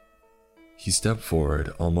 He stepped forward,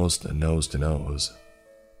 almost nose to nose.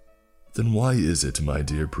 Then why is it, my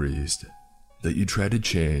dear priest, that you try to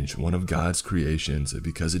change one of God's creations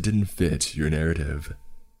because it didn't fit your narrative?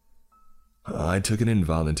 I took an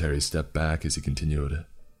involuntary step back as he continued.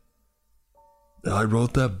 I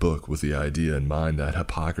wrote that book with the idea in mind that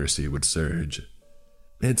hypocrisy would surge.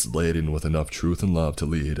 It's laden with enough truth and love to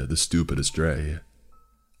lead the stupid astray.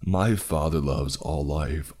 My Father loves all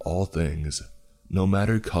life, all things, no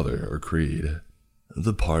matter color or creed.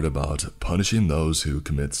 The part about punishing those who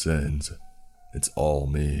commit sins, it's all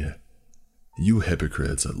me. You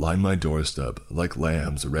hypocrites line my doorstep like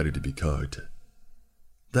lambs ready to be cooked.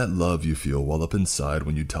 That love you feel well up inside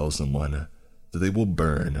when you tell someone that they will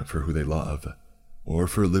burn for who they love, or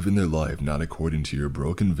for living their life not according to your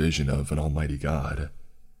broken vision of an almighty God.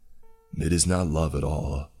 It is not love at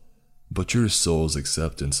all, but your soul's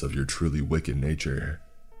acceptance of your truly wicked nature.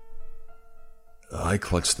 I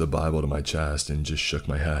clutched the Bible to my chest and just shook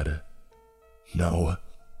my head. No,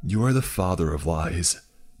 you are the father of lies.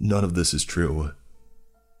 None of this is true.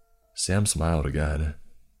 Sam smiled again.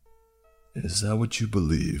 Is that what you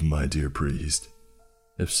believe, my dear priest?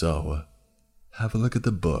 If so, have a look at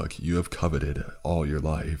the book you have coveted all your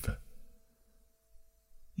life.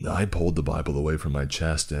 I pulled the Bible away from my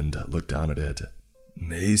chest and looked down at it.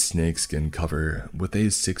 A snakeskin cover with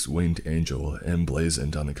a six-winged angel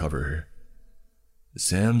emblazoned on the cover.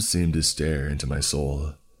 Sam seemed to stare into my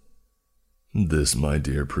soul. This, my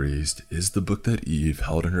dear priest, is the book that Eve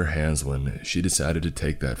held in her hands when she decided to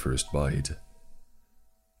take that first bite.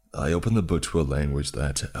 I opened the book to a language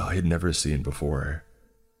that I had never seen before.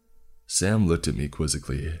 Sam looked at me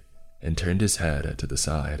quizzically and turned his head to the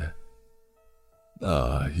side.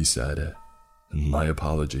 He said, my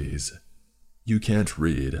apologies. You can't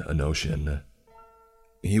read a notion.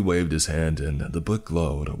 He waved his hand and the book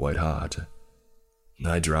glowed white hot.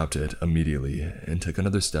 I dropped it immediately and took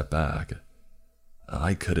another step back.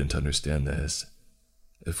 I couldn't understand this.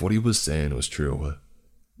 If what he was saying was true,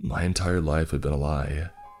 my entire life had been a lie.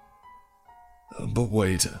 But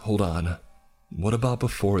wait, hold on. What about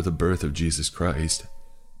before the birth of Jesus Christ?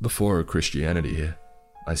 Before Christianity?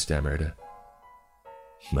 I stammered.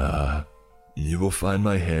 You will find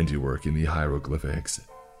my handiwork in the hieroglyphics,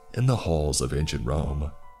 in the halls of ancient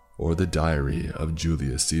Rome, or the diary of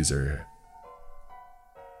Julius Caesar.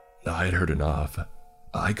 I had heard enough.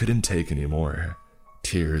 I couldn't take any more.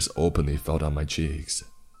 Tears openly fell down my cheeks.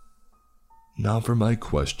 Now for my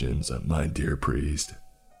questions, my dear priest.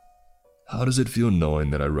 How does it feel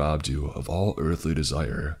knowing that I robbed you of all earthly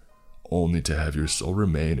desire, only to have your soul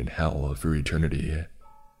remain in hell for eternity?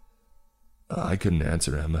 I couldn't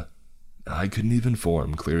answer him. I couldn't even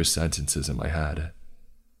form clear sentences in my head.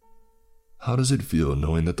 How does it feel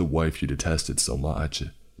knowing that the wife you detested so much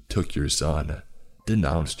took your son,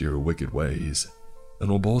 denounced your wicked ways, and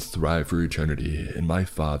will both thrive for eternity in my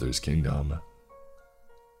Father's kingdom?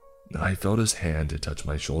 I felt his hand touch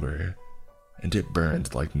my shoulder, and it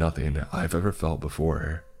burned like nothing I've ever felt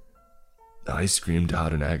before. I screamed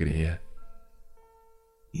out in agony.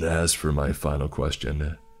 As for my final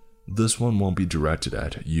question, this one won't be directed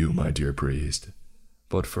at you, my dear priest,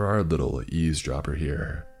 but for our little eavesdropper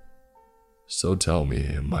here. So tell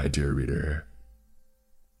me, my dear reader,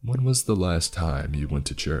 when was the last time you went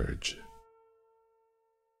to church?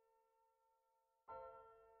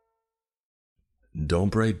 Don't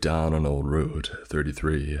Break Down on Old Route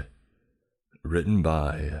 33. Written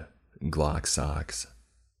by Glock Socks.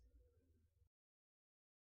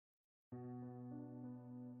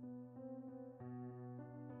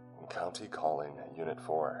 County calling, Unit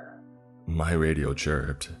 4. My radio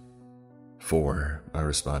chirped. 4, I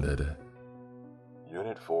responded.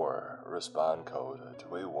 Unit 4, respond code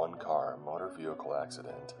to a one-car motor vehicle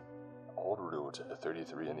accident. Old Route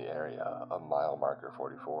 33 in the area of mile marker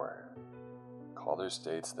 44. Caller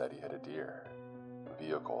states that he hit a deer.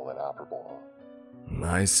 Vehicle inoperable.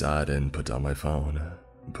 I sighed and put down my phone,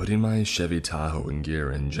 putting my Chevy Tahoe in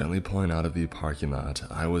gear and gently pulling out of the parking lot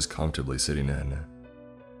I was comfortably sitting in.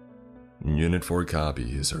 Unit 4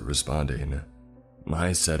 copies are responding.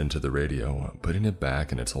 I said into the radio, putting it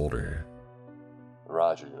back in its holder.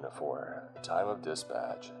 Roger, Unit 4. Time of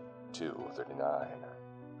dispatch,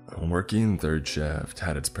 2:39. Working third shift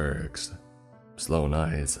had its perks. Slow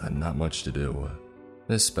nights and not much to do,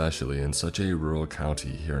 especially in such a rural county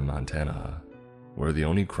here in Montana, where the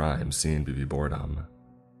only crime seemed to be boredom.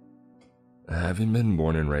 Having been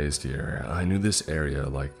born and raised here, I knew this area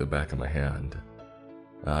like the back of my hand.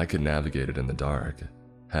 I could navigate it in the dark,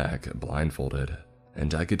 heck, blindfolded,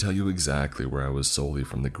 and I could tell you exactly where I was solely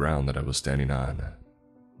from the ground that I was standing on.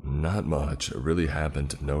 Not much really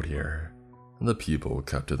happened of note here. The people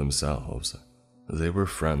kept to themselves. They were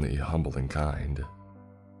friendly, humble, and kind.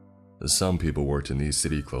 Some people worked in the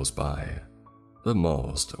city close by, but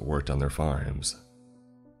most worked on their farms.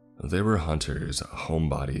 They were hunters,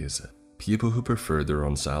 homebodies, people who preferred their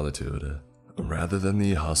own solitude, rather than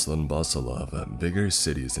the hustle and bustle of bigger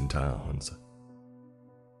cities and towns.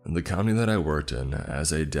 The county that I worked in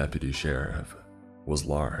as a deputy sheriff was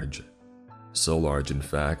large. So large, in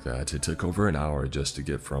fact, that it took over an hour just to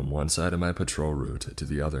get from one side of my patrol route to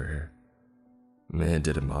the other. It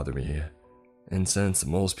didn't bother me, and since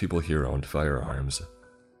most people here owned firearms,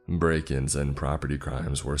 break-ins and property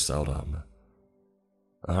crimes were seldom.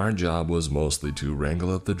 Our job was mostly to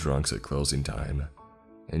wrangle up the drunks at closing time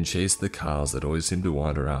and chase the cows that always seemed to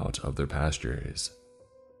wander out of their pastures.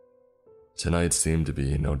 Tonight seemed to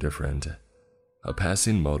be no different. A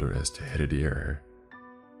passing motorist hit a deer.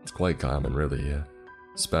 It's quite common, really,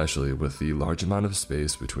 especially with the large amount of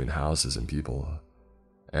space between houses and people.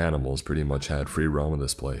 Animals pretty much had free roam in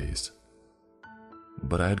this place.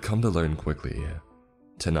 But I had come to learn quickly,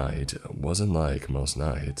 tonight wasn't like most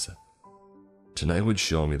nights. Tonight would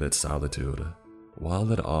show me that solitude,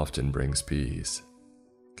 while it often brings peace,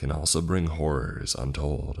 can also bring horrors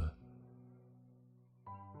untold.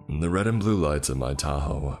 The red and blue lights of my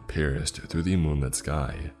Tahoe pierced through the moonlit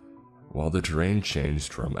sky, while the terrain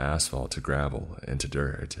changed from asphalt to gravel and to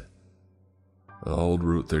dirt. Old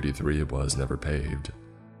Route 33 was never paved.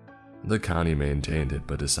 The county maintained it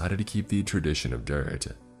but decided to keep the tradition of dirt,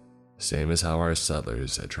 same as how our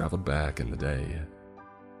settlers had traveled back in the day.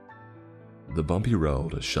 The bumpy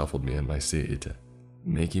road shuffled me in my seat,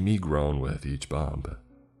 making me groan with each bump.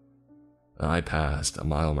 I passed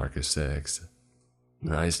mile marker 6.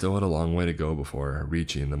 I still had a long way to go before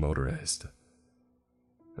reaching the motorist.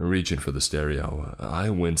 Reaching for the stereo, I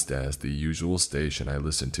winced as the usual station I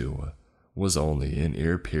listened to was only in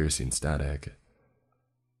ear-piercing static.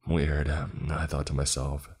 Weird, I thought to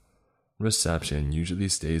myself. Reception usually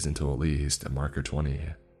stays until at least marker 20.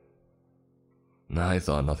 I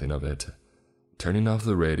thought nothing of it. turning off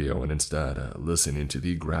the radio and instead listening to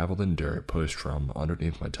the gravel and dirt pushed from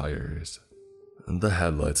underneath my tires. The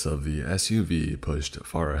headlights of the SUV pushed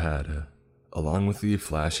far ahead, along with the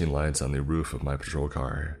flashing lights on the roof of my patrol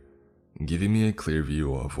car, giving me a clear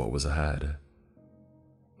view of what was ahead.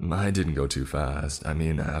 I didn't go too fast. I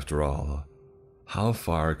mean, after all, how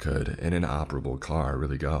far could an inoperable car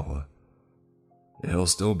really go? It'll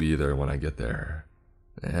still be there when I get there.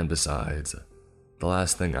 And besides, the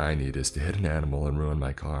last thing I need is to hit an animal and ruin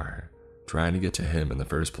my car, trying to get to him in the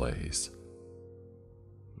first place.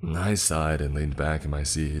 I sighed and leaned back in my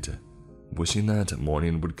seat, wishing that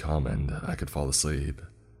morning would come and I could fall asleep.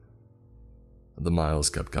 The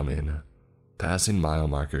miles kept coming, passing mile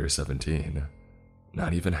marker 17,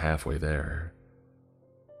 not even halfway there.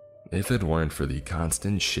 If it weren't for the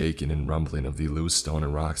constant shaking and rumbling of the loose stone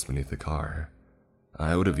and rocks beneath the car,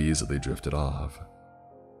 I would have easily drifted off.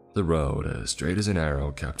 The road, straight as an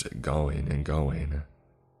arrow, kept going and going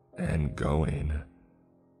and going.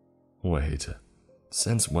 Wait,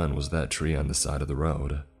 since when was that tree on the side of the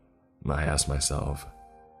road? I asked myself.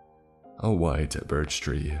 A white birch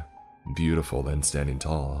tree, beautiful and standing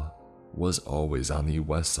tall, was always on the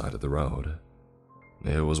west side of the road.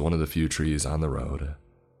 It was one of the few trees on the road.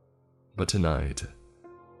 But tonight,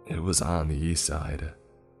 it was on the east side.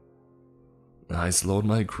 I slowed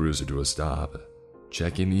my cruiser to a stop,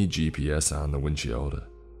 checking the GPS on the windshield.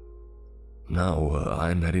 No,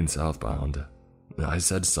 I'm heading southbound, I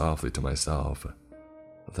said softly to myself.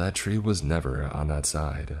 That tree was never on that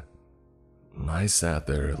side. I sat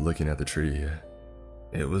there looking at the tree.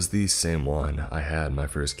 It was the same one I had my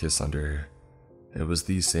first kiss under. It was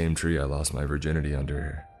the same tree I lost my virginity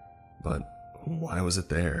under. But why was it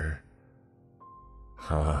there?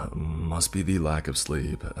 Must be the lack of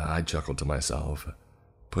sleep, I chuckled to myself,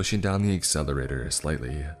 pushing down the accelerator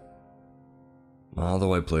slightly.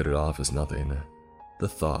 Although I played it off as nothing, the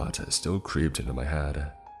thought still creeped into my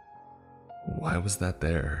head. Why was that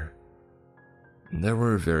there? There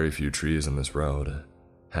were very few trees on this road.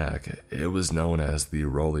 Heck, it was known as the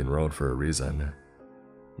Rolling Road for a reason.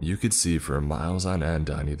 You could see for miles on end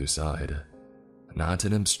on either side, not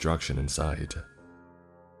an obstruction in sight.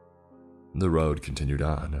 The road continued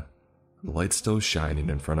on, the light still shining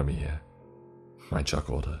in front of me. I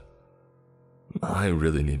chuckled. I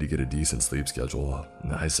really need to get a decent sleep schedule,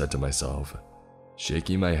 I said to myself,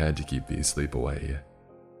 shaking my head to keep the sleep away.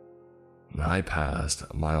 I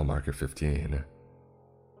passed mile marker 15.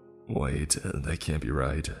 Wait, that can't be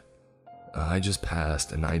right. I just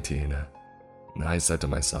passed 19. I said to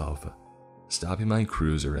myself, stopping my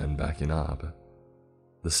cruiser and backing up.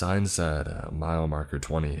 The sign said mile marker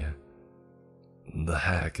 20. The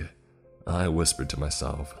heck, I whispered to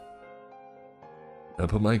myself. I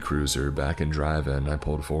put my cruiser back in drive and I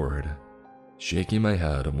pulled forward, shaking my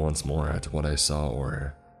head once more at what I saw,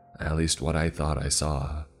 or at least what I thought I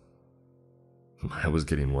saw. I was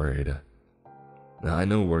getting worried. I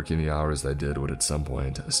know working the hours I did would at some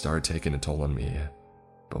point start taking a toll on me,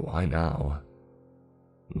 but why now?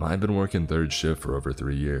 I've been working third shift for over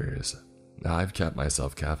 3 years. I've kept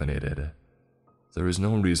myself caffeinated. There is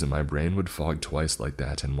no reason my brain would fog twice like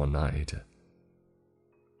that in one night.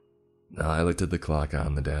 I looked at the clock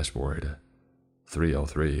on the dashboard.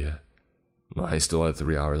 3:03. I still had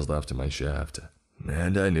 3 hours left in my shift,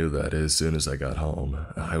 and I knew that as soon as I got home,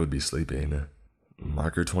 I would be sleeping.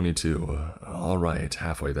 Marker 22, all right,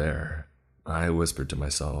 halfway there, I whispered to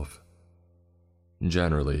myself.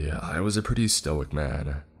 Generally, I was a pretty stoic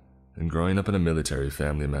man, and growing up in a military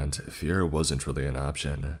family meant fear wasn't really an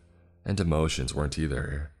option, and emotions weren't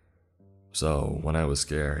either. So when I was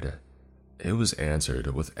scared, it was answered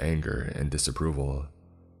with anger and disapproval.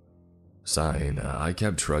 Sighing, I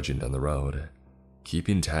kept trudging down the road,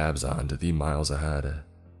 keeping tabs on to the miles ahead,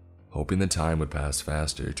 hoping the time would pass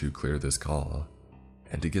faster to clear this call,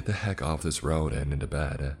 and to get the heck off this road and into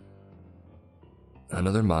bed.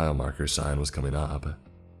 Another mile marker sign was coming up.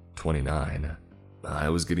 29. I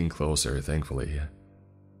was getting closer, thankfully.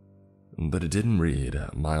 But it didn't read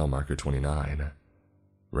mile marker 29.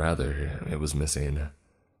 Rather, it was missing.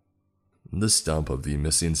 The stump of the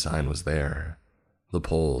missing sign was there. The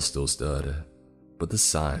pole still stood, but the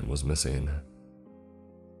sign was missing.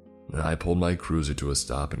 I pulled my cruiser to a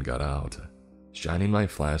stop and got out, shining my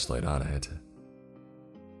flashlight on it.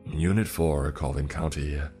 Unit 4, Colvin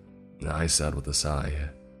County, I said with a sigh.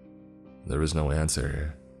 There was no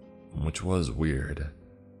answer, which was weird.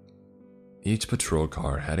 Each patrol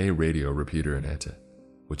car had a radio repeater in it,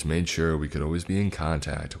 which made sure we could always be in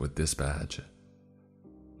contact with dispatch.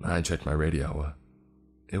 I checked my radio.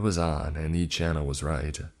 It was on and the channel was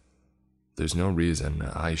right. There's no reason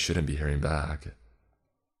I shouldn't be hearing back.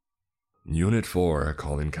 Unit 4,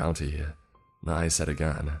 Collin County, I said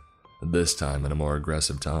again, this time in a more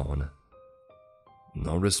aggressive tone.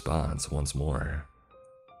 No response once more.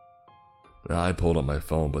 I pulled up my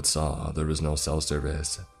phone but saw there was no cell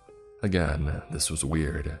service. Again, this was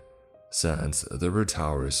weird, since there were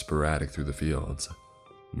towers sporadic through the fields,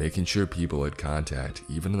 making sure people had contact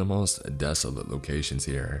even in the most desolate locations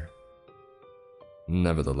here.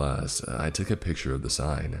 Nevertheless, I took a picture of the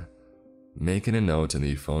sign, making a note in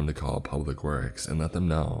the phone to call Public Works and let them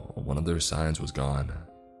know one of their signs was gone.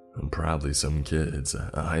 Probably some kids,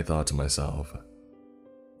 I thought to myself.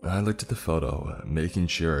 I looked at the photo, making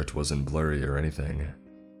sure it wasn't blurry or anything,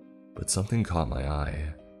 but something caught my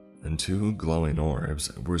eye, and two glowing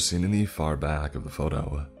orbs were seen in the far back of the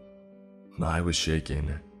photo. I was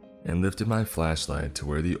shaking and lifted my flashlight to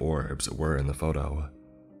where the orbs were in the photo.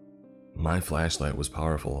 My flashlight was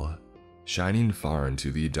powerful, shining far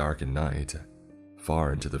into the darkened night,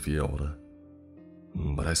 far into the field.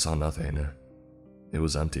 But I saw nothing. It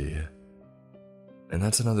was empty. And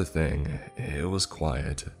that's another thing, it was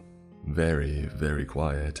quiet. Very, very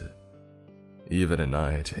quiet. Even at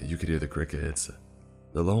night, you could hear the crickets,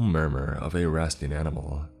 the low murmur of a resting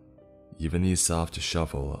animal, even the soft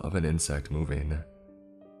shuffle of an insect moving.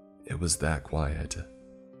 It was that quiet.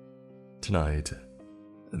 Tonight,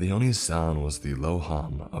 the only sound was the low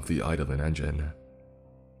hum of the idling engine.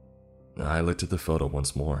 I looked at the photo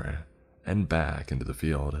once more, and back into the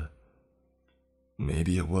field.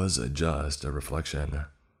 Maybe it was just a reflection.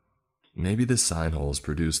 Maybe the sign holes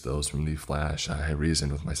produced those from the flash, I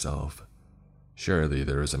reasoned with myself. Surely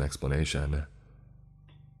there is an explanation.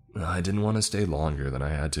 I didn't want to stay longer than I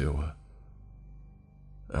had to.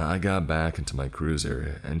 I got back into my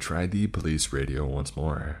cruiser and tried the police radio once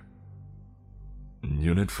more.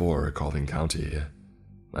 Unit 4, Collin County,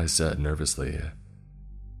 I said nervously.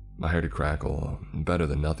 I heard a crackle, better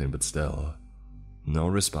than nothing, but still. No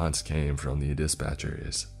response came from the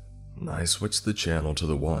dispatchers. I switched the channel to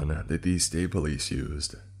the one that the state police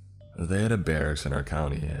used. They had a barracks in our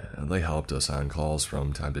county, and they helped us on calls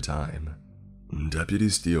from time to time. Deputy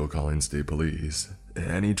Steele calling state police.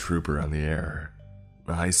 Any trooper on the air.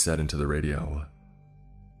 I said into the radio.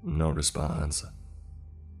 No response.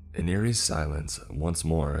 An eerie silence once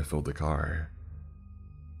more filled the car.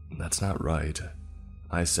 That's not right,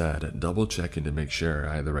 I said, double checking to make sure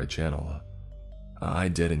I had the right channel. I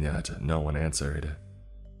did, and yet no one answered.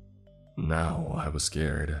 Now I was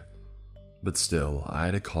scared, but still I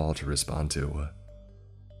had a call to respond to.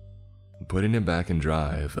 Putting it back in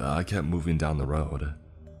drive, I kept moving down the road,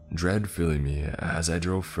 dread filling me as I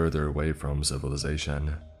drove further away from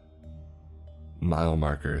civilization. Mile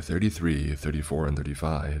marker 33, 34, and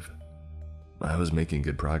 35. I was making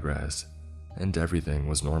good progress, and everything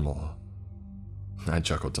was normal. I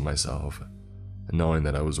chuckled to myself, knowing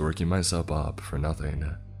that I was working myself up for nothing.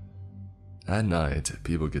 At night,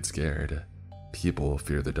 people get scared. People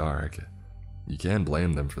fear the dark. You can't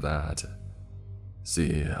blame them for that.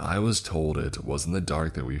 See, I was told it wasn't the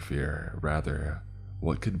dark that we fear, rather,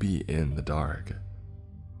 what could be in the dark.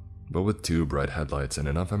 But with two bright headlights and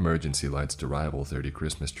enough emergency lights to rival 30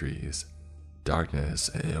 Christmas trees, darkness,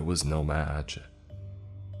 it was no match.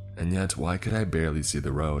 And yet, why could I barely see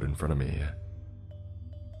the road in front of me?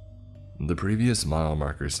 The previous mile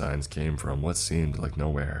marker signs came from what seemed like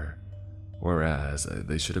nowhere, whereas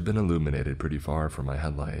they should have been illuminated pretty far from my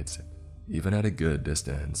headlights, even at a good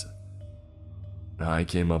distance. I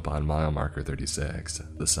came up on mile marker 36,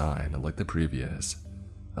 the sign, like the previous,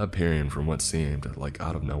 appearing from what seemed like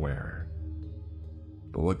out of nowhere.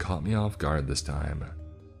 But what caught me off guard this time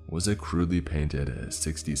was a crudely painted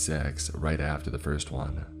 66 right after the first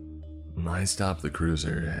one. I stopped the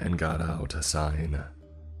cruiser and got out a sign.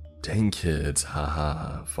 Dang kids,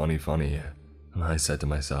 haha, funny funny, I said to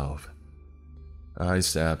myself. I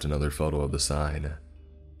snapped another photo of the sign.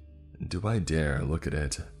 Do I dare look at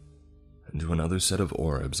it? Do another set of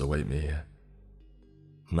orbs await me?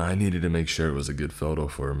 I needed to make sure it was a good photo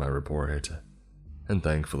for my report, and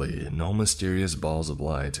thankfully, no mysterious balls of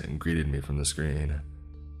light greeted me from the screen.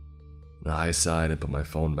 I sighed and put my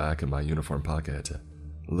phone back in my uniform pocket,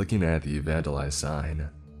 looking at the vandalized sign.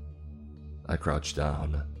 I crouched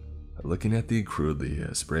down, looking at the crudely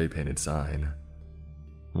spray-painted sign.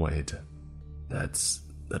 Wait, that's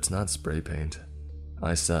not spray paint,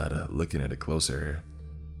 I said, looking at it closer.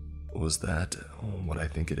 Was that what I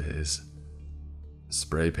think it is?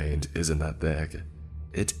 Spray paint isn't that thick.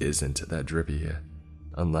 It isn't that drippy,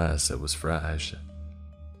 unless it was fresh.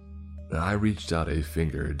 I reached out a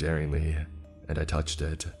finger daringly, and I touched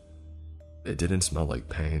it. It didn't smell like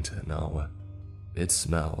paint, no. It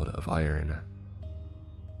smelled of iron.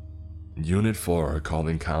 Unit 4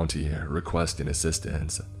 calling county, requesting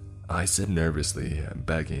assistance. I said nervously,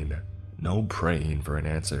 begging, no praying for an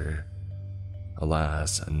answer.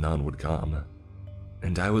 Alas, none would come,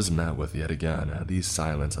 and I was met with yet again the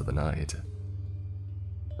silence of the night.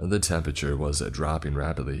 The temperature was dropping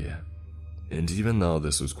rapidly, and even though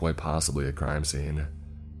this was quite possibly a crime scene,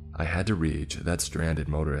 I had to reach that stranded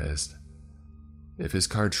motorist. If his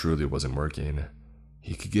car truly wasn't working,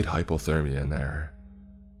 he could get hypothermia in there.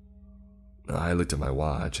 I looked at my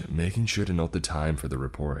watch, making sure to note the time for the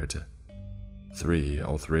report.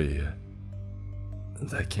 3:03.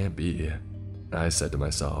 That can't be, I said to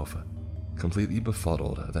myself, completely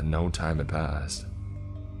befuddled that no time had passed.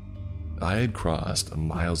 I had crossed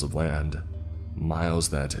miles of land, miles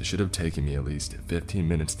that should have taken me at least 15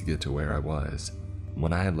 minutes to get to where I was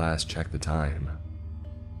when I had last checked the time.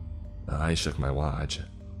 I shook my watch,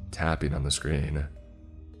 tapping on the screen.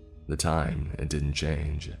 The time, it didn't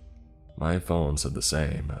change. My phone said the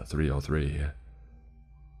same, 3:03.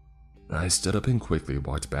 I stood up and quickly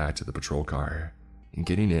walked back to the patrol car,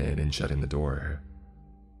 getting in and shutting the door.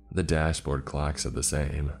 The dashboard clock said the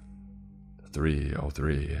same,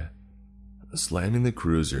 3:03. Slamming the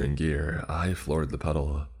cruiser in gear, I floored the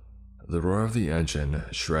pedal, the roar of the engine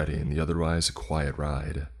shredding the otherwise quiet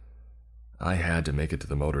ride. I had to make it to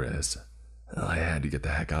the motorist. I had to get the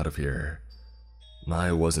heck out of here.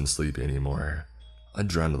 I wasn't sleepy anymore.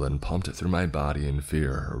 Adrenaline pumped through my body and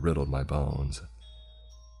fear riddled my bones.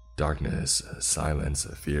 Darkness, silence,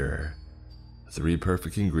 fear. 3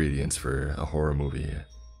 perfect ingredients for a horror movie.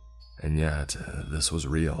 And yet, this was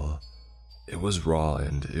real. It was raw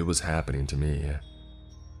and it was happening to me.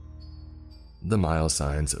 The mile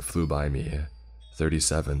signs flew by me.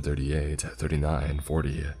 37, 38, 39,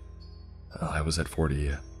 40. I was at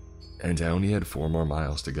 40, and I only had 4 more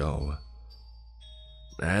miles to go.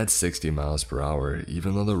 At 60 miles per hour,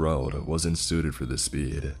 even though the road wasn't suited for this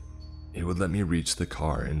speed, it would let me reach the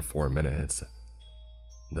car in 4 minutes.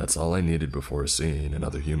 That's all I needed before seeing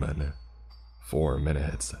another human. 4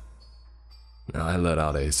 minutes. I let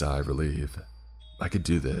out a sigh of relief. I could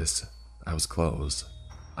do this. I was close.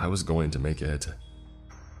 I was going to make it.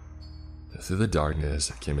 Through the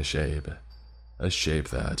darkness came a shape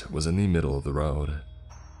that was in the middle of the road.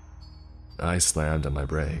 I slammed on my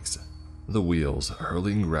brakes, the wheels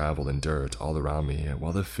hurling gravel and dirt all around me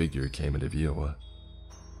while the figure came into view.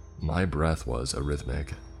 My breath was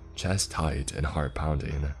arrhythmic, chest tight and heart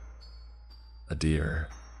pounding. A deer.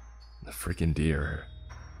 A freaking deer.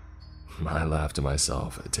 I laughed to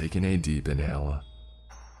myself, taking a deep inhale.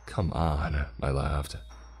 Come on, I laughed,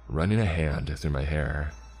 running a hand through my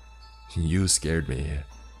hair. You scared me.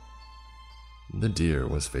 The deer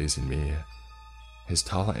was facing me, his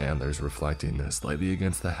tall antlers reflecting slightly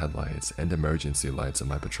against the headlights and emergency lights of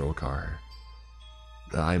my patrol car.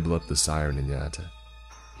 I blew up the siren and yet,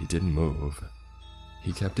 he didn't move.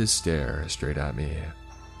 He kept his stare straight at me,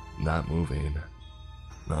 not moving.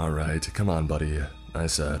 Alright, come on buddy, I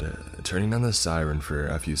said, turning on the siren for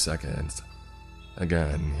a few seconds.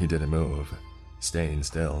 Again, he didn't move, staying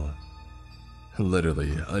still.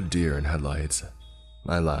 Literally a deer in headlights.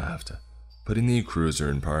 I laughed, putting the cruiser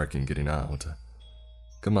in park and getting out.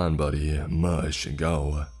 Come on buddy, mush,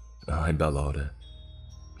 go, I bellowed.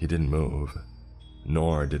 He didn't move,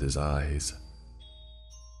 nor did his eyes.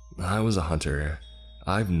 I was a hunter.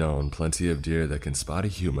 I've known plenty of deer that can spot a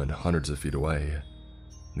human hundreds of feet away.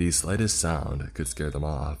 The slightest sound could scare them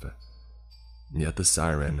off. Yet the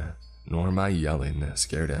siren, nor my yelling,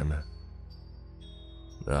 scared him.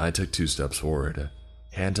 I took 2 steps forward,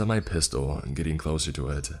 hand on my pistol, getting closer to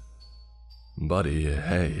it. Buddy,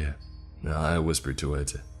 hey, I whispered to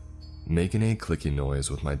it, making a clicking noise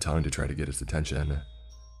with my tongue to try to get its attention.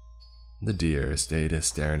 The deer stayed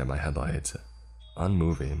staring at my headlights,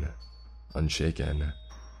 unmoving, unshaken.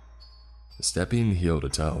 Stepping heel to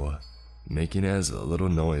toe, making as little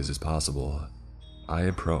noise as possible, I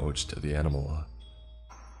approached the animal.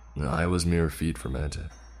 I was mere feet from it,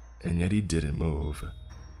 and yet he didn't move.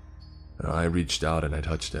 I reached out and I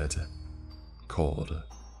touched it. Cold,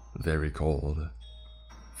 very cold.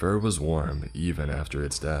 Fur was warm even after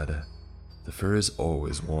it's dead. The fur is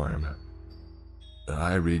always warm.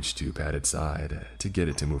 I reached to pat its side to get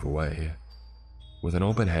it to move away. With an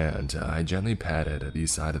open hand, I gently patted the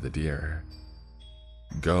side of the deer.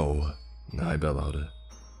 Go, I bellowed.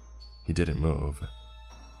 He didn't move.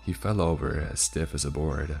 He fell over as stiff as a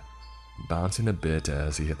board, bouncing a bit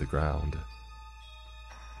as he hit the ground.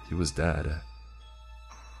 He was dead.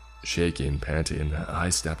 Shaking, panting, I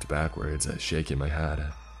stepped backwards, shaking my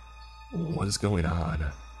head. What is going on?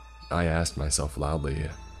 I asked myself loudly,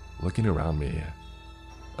 looking around me.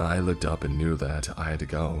 I looked up and knew that I had to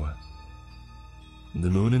go. The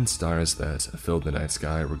moon and stars that filled the night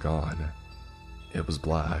sky were gone. It was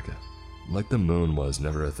black, like the moon was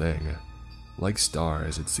never a thing, like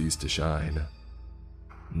stars had ceased to shine.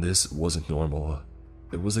 This wasn't normal.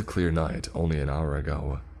 It was a clear night only an hour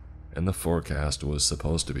ago, and the forecast was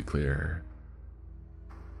supposed to be clear.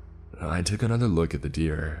 I took another look at the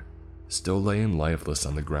deer, still laying lifeless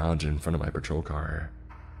on the ground in front of my patrol car.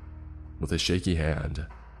 With a shaky hand,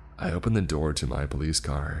 I opened the door to my police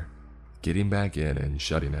car, getting back in and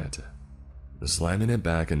shutting it. Slamming it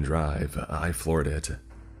back in drive, I floored it,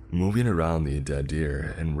 moving around the dead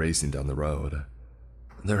deer and racing down the road.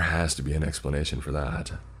 There has to be an explanation for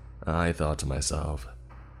that, I thought to myself.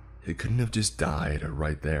 It couldn't have just died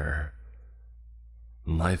right there.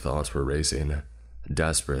 My thoughts were racing,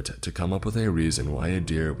 desperate to come up with a reason why a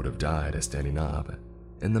deer would have died standing up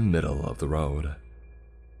in the middle of the road.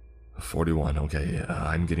 41, okay,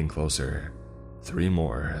 I'm getting closer. 3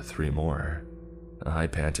 more, 3 more. I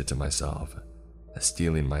panted to myself,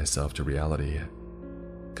 steeling myself to reality.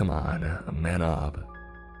 Come on, man up.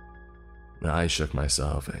 I shook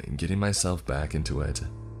myself, getting myself back into it,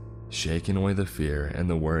 shaking away the fear and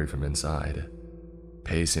the worry from inside,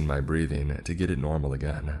 pacing my breathing to get it normal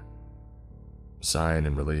again. Sighing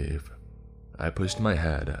in relief, I pushed my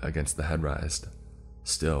head against the headrest,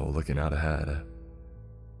 still looking out ahead.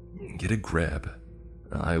 Get a grip,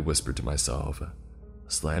 I whispered to myself,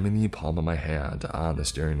 slamming the palm of my hand on the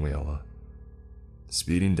steering wheel.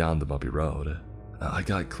 Speeding down the bumpy road, I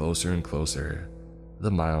got closer and closer,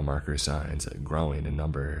 the mile marker signs growing in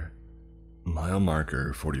number. Mile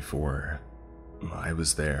marker 44. I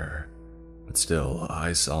was there, but still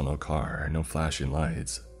I saw no car, no flashing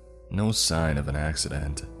lights, no sign of an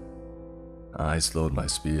accident. I slowed my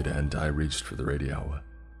speed and I reached for the radio.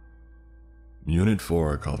 Unit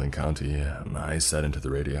 4 Colvin County, I said into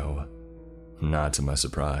the radio. Not to my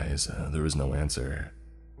surprise, there was no answer.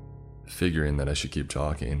 Figuring that I should keep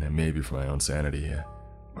talking, maybe for my own sanity,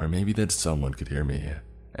 or maybe that someone could hear me,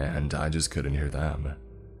 and I just couldn't hear them.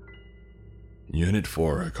 Unit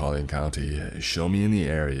 4 Colvin County, show me in the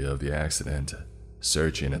area of the accident,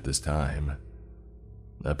 searching at this time.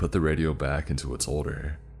 I put the radio back into its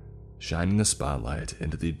holder, shining the spotlight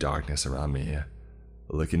into the darkness around me,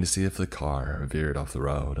 looking to see if the car veered off the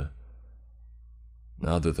road.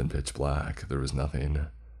 Other than pitch black, there was nothing.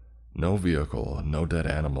 No vehicle, no dead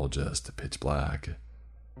animal, just pitch black.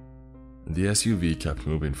 The SUV kept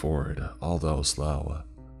moving forward, although slow,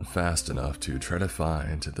 fast enough to try to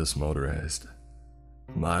find this motorist.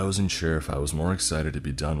 I wasn't sure if I was more excited to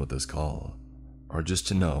be done with this call, or just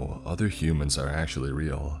to know other humans are actually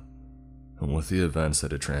real. And with the events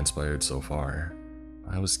that had transpired so far,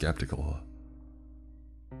 I was skeptical.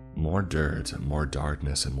 More dirt, more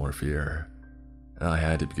darkness, and more fear. I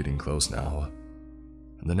had to be getting close now.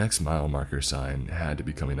 The next mile marker sign had to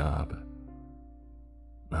be coming up.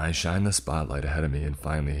 I shined the spotlight ahead of me and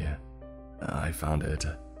finally, I found it.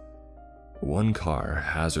 One car,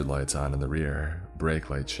 hazard lights on in the rear, brake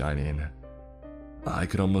lights shining. I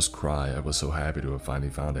could almost cry, I was so happy to have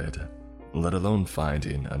finally found it, let alone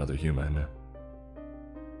finding another human.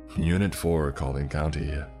 Unit 4 Colvin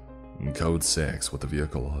County, Code 6 with the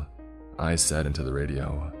vehicle, I said into the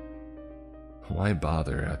radio. Why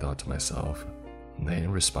bother, I thought to myself. They ain't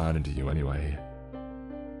responding to you anyway.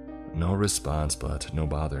 No response, but no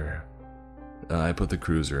bother. I put the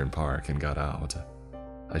cruiser in park and got out.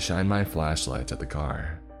 I shined my flashlight at the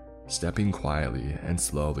car, stepping quietly and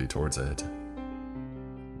slowly towards it.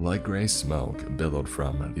 Light gray smoke billowed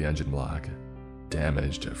from the engine block,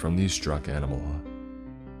 damaged from the struck animal.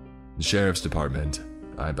 Sheriff's Department,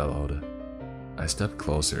 I bellowed. I stepped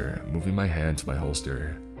closer, moving my hand to my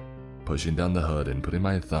holster, pushing down the hood and putting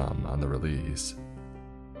my thumb on the release.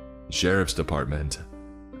 Sheriff's Department,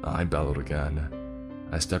 I bellowed again.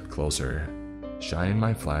 I stepped closer, shining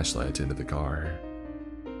my flashlight into the car.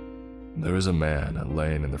 There was a man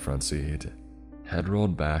laying in the front seat, head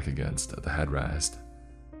rolled back against the headrest.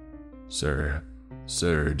 Sir,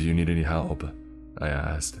 do you need any help? I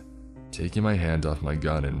asked, taking my hand off my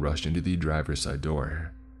gun and rushed into the driver's side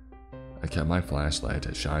door. I kept my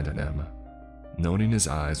flashlight shined on him, noting his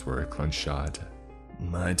eyes were clenched shut.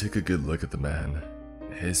 I took a good look at the man.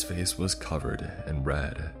 His face was covered in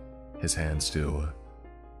red, his hands too.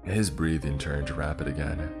 His breathing turned rapid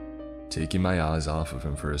again, taking my eyes off of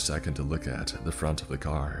him for a second to look at the front of the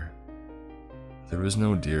car. There was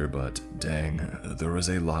no deer, but dang, there was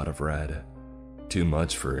a lot of red. Too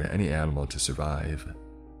much for any animal to survive.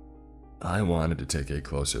 I wanted to take a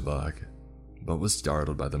closer look, but was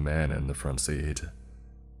startled by the man in the front seat.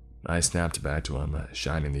 I snapped back to him,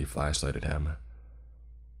 shining the flashlight at him.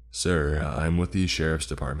 Sir, I'm with the Sheriff's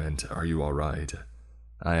Department. Are you all right?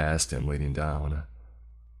 I asked him, leaning down.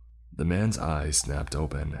 The man's eyes snapped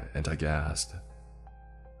open, and I gasped.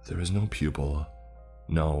 There was no pupil,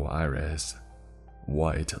 no iris,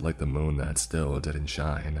 white like the moon that still didn't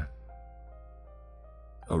shine.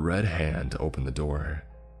 A red hand opened the door,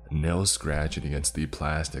 nails scratching against the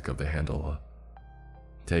plastic of the handle.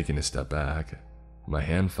 Taking a step back, my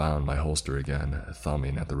hand found my holster again,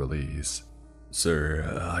 thumbing at the release.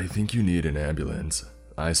 Sir, I think you need an ambulance,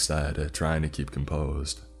 I said, trying to keep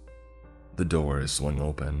composed. The door swung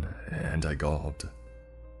open, and I gulped.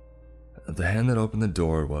 The hand that opened the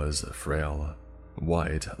door was frail,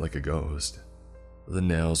 white like a ghost. The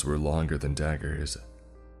nails were longer than daggers,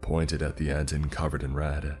 pointed at the end and covered in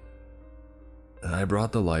red. I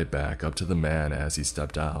brought the light back up to the man as he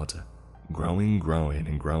stepped out, growing.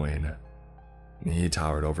 He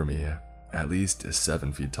towered over me, at least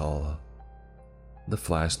 7 feet tall. The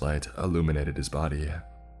flashlight illuminated his body.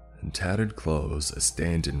 Tattered clothes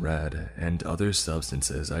stained in red and other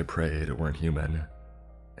substances I prayed weren't human.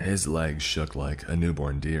 His legs shook like a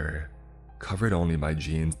newborn deer, covered only by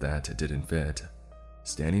jeans that didn't fit,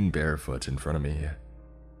 standing barefoot in front of me.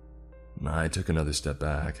 I took another step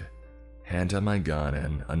back, hand on my gun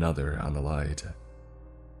and another on the light.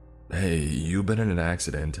 Hey, you've been in an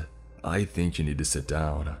accident. I think you need to sit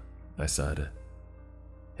down, I said.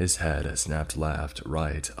 His head snapped left,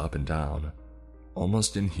 right, up and down,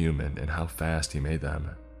 almost inhuman in how fast he made them.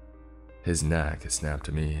 His neck snapped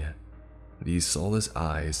to me. These soulless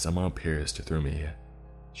eyes somehow pierced through me,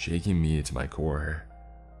 shaking me to my core.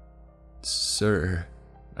 Sir,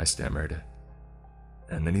 I stammered.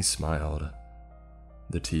 And then he smiled.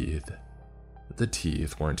 The teeth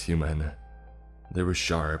weren't human. They were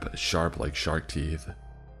sharp like shark teeth.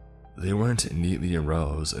 They weren't neatly in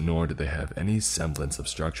rows, nor did they have any semblance of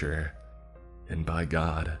structure. And by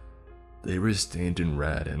God, they were stained in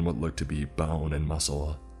red and what looked to be bone and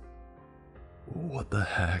muscle. What the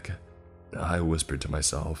heck? I whispered to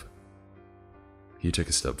myself. He took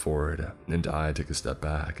a step forward, and I took a step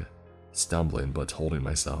back, stumbling but holding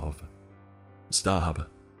myself. Stop,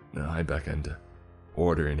 I beckoned,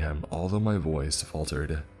 ordering him, although my voice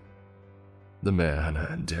faltered. The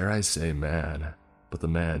man, dare I say man, but the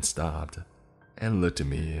man stopped and looked at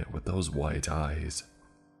me with those white eyes.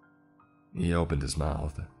 He opened his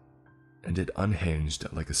mouth, and it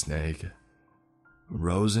unhinged like a snake.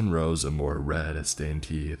 Rows and rows of more red-stained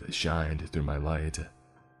teeth shined through my light,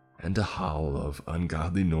 and a howl of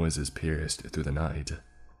ungodly noises pierced through the night.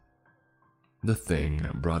 The thing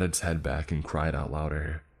brought its head back and cried out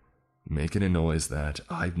louder, making a noise that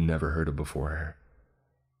I'd never heard of before.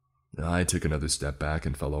 I took another step back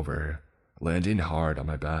and fell over, landing hard on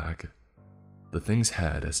my back. The thing's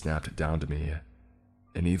head snapped down to me,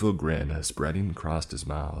 an evil grin spreading across his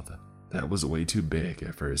mouth that was way too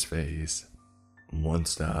big for his face. 1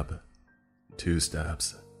 step, 2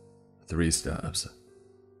 steps, 3 steps.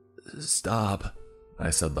 Stop, I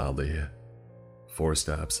said loudly. 4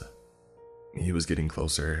 steps. He was getting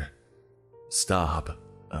closer. Stop,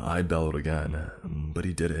 I bellowed again, but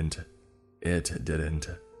he didn't. It didn't.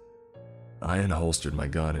 I unholstered my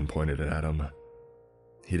gun and pointed it at him.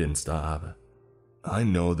 He didn't stop. I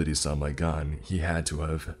know that he saw my gun, he had to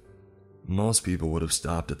have. Most people would have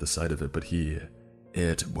stopped at the sight of it, but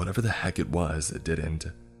whatever the heck it was, it didn't.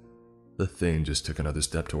 The thing just took another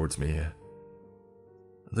step towards me.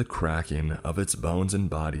 The cracking of its bones and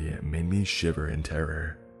body made me shiver in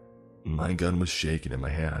terror. My gun was shaking in my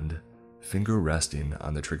hand, finger resting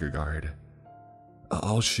on the trigger guard.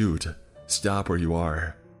 I'll shoot. Stop where you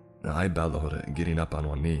are, I bellowed, getting up on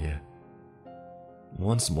one knee.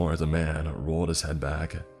 Once more the man rolled his head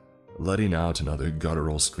back, letting out another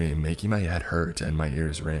guttural scream, making my head hurt and my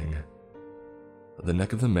ears ring. The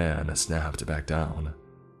neck of the man snapped back down.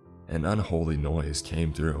 An unholy noise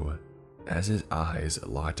came through as his eyes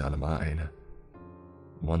locked onto mine.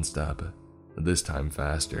 1 step, this time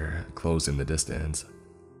faster, closing the distance.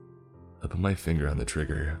 I put my finger on the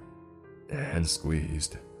trigger and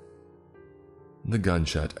squeezed. The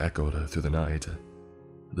gunshot echoed through the night,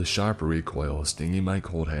 the sharp recoil stinging my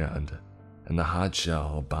cold hand, and the hot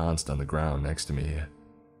shell bounced on the ground next to me.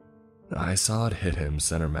 I saw it hit him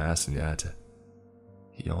center mass, and yet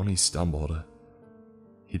he only stumbled.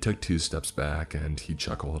 He took 2 steps back and he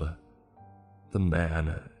chuckled. The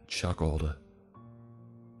man chuckled.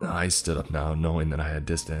 I stood up now, knowing that I had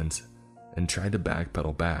distance, and tried to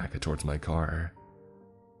backpedal back towards my car.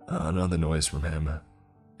 Another noise from him,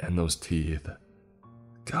 and those teeth.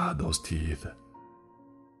 God, those teeth.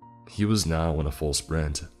 He was now in a full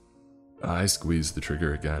sprint. I squeezed the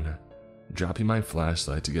trigger again, dropping my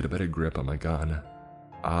flashlight to get a better grip on my gun,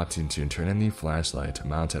 opting to turn on the flashlight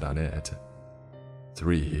mounted on it.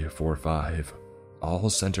 3, 4, 5, all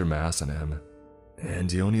center mass on him,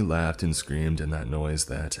 and he only laughed and screamed in that noise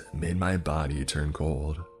that made my body turn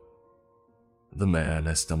cold. The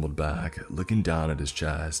man stumbled back, looking down at his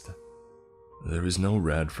chest. There was no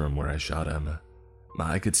red from where I shot him.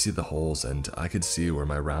 I could see the holes and I could see where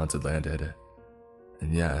my rounds had landed,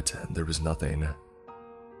 and yet there was nothing.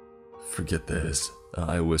 Forget this,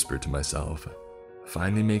 I whispered to myself,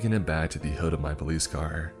 finally making it back to the hood of my police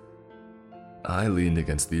car. I leaned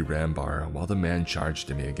against the ram bar while the man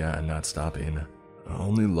charged at me again, not stopping,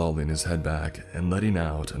 only lolling his head back and letting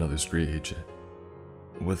out another screech.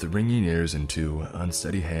 With ringing ears and 2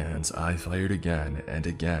 unsteady hands, I fired again and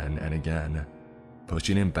again and again,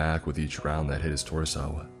 pushing him back with each round that hit his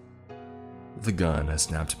torso. The gun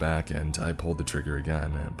snapped back and I pulled the trigger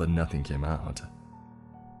again, but nothing came out.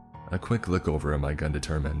 A quick look over at my gun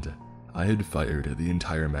determined I had fired the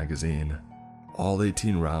entire magazine, all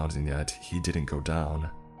 18 rounds, and yet he didn't go down.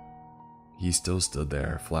 He still stood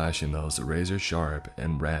there, flashing those razor-sharp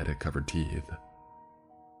and red-covered teeth.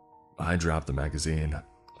 I dropped the magazine,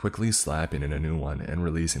 quickly slapping in a new one and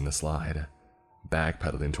releasing the slide,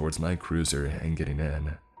 backpedaling towards my cruiser and getting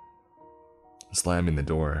in. Slamming the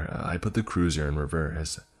door, I put the cruiser in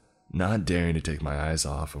reverse, not daring to take my eyes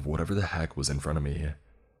off of whatever the heck was in front of me.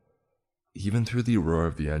 Even through the roar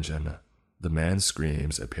of the engine, the man's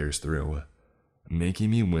screams pierced through, making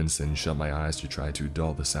me wince and shut my eyes to try to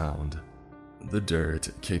dull the sound. The dirt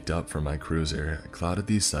kicked up from my cruiser clouded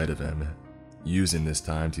the sight of him, using this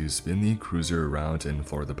time to spin the cruiser around and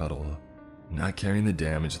floor the pedal, not caring the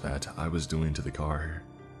damage that I was doing to the car.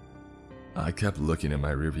 I kept looking at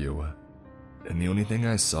my rearview, and the only thing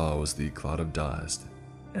I saw was the cloud of dust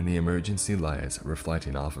and the emergency lights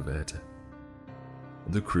reflecting off of it.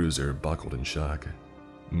 The cruiser buckled and shook,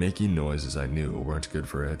 making noises I knew weren't good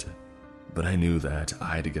for it, but I knew that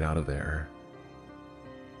I had to get out of there.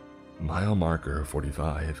 Mile marker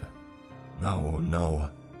 45. No,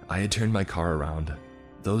 I had turned my car around.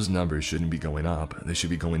 Those numbers shouldn't be going up, they should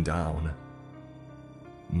be going down.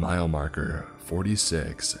 Mile marker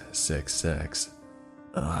 4666.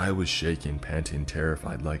 I was shaking, panting,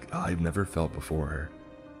 terrified like I've never felt before,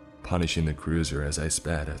 punishing the cruiser as I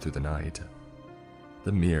sped through the night.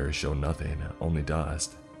 The mirror showed nothing, only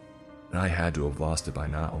dust. I had to have lost it by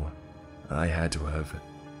now. I had to have.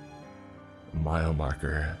 Mile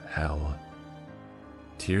marker, hell.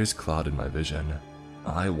 Tears clouded my vision.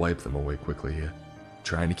 I wiped them away quickly,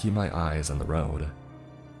 trying to keep my eyes on the road.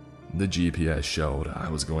 The GPS showed I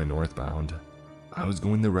was going northbound. I was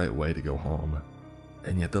going the right way to go home,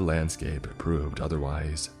 and yet the landscape proved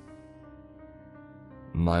otherwise.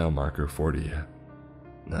 Mile marker 40.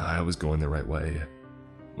 I was going the right way.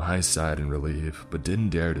 I sighed in relief, but didn't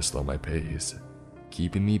dare to slow my pace,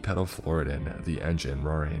 keeping me pedal floored in, the engine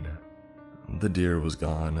roaring. The deer was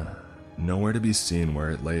gone, nowhere to be seen where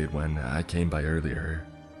it laid when I came by earlier.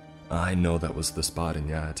 I know that was the spot, and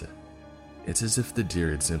yet it's as if the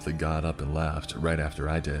deer had simply got up and left right after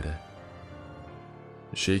I did.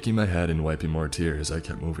 Shaking my head and wiping more tears, I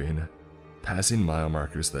kept moving, passing mile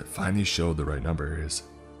markers that finally showed the right numbers.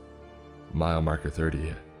 Mile marker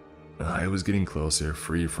 30. I was getting closer,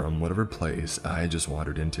 free from whatever place I had just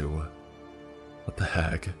wandered into. What the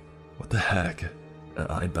heck? What the heck?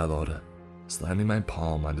 I bellowed, slamming my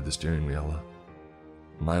palm onto the steering wheel.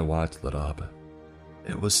 My watch lit up.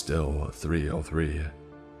 It was still 3:03.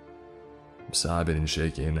 Sobbing and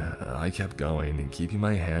shaking, I kept going and keeping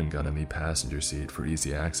my handgun in the passenger seat for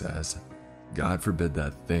easy access. God forbid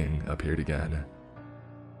that thing appeared again.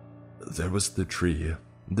 There was the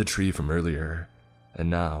tree from earlier, and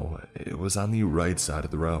now it was on the right side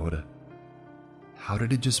of the road. How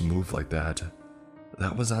did it just move like that?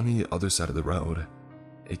 That was on the other side of the road.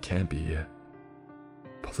 It can't be.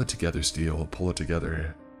 Pull it together, Steele, pull it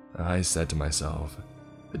together, I said to myself,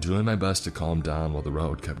 doing my best to calm down while the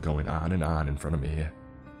road kept going on and on in front of me.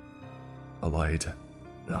 A light.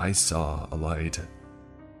 I saw a light.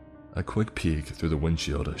 A quick peek through the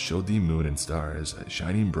windshield showed the moon and stars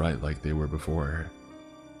shining bright like they were before.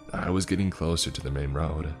 I was getting closer to the main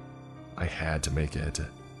road. I had to make it.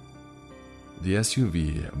 The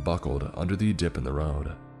SUV buckled under the dip in the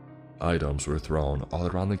road. Items were thrown all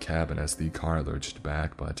around the cabin as the car lurched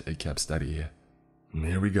back, but it kept steady.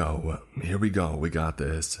 Here we go, we got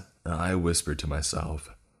this, I whispered to myself,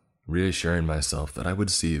 reassuring myself that I would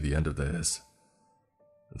see the end of this.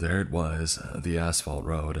 There it was, the asphalt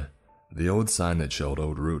road, the old sign that showed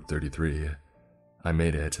old Route 33. I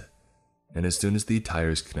made it, and as soon as the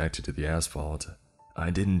tires connected to the asphalt,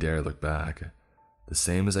 I didn't dare look back, the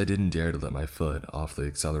same as I didn't dare to let my foot off the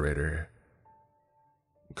accelerator.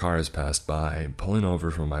 Cars passed by, pulling over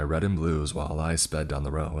from my red and blues while I sped down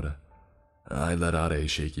the road. I let out a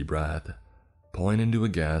shaky breath, pulling into a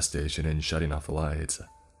gas station and shutting off the lights.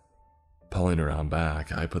 Pulling around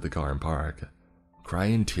back, I put the car in park,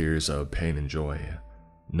 crying tears of pain and joy,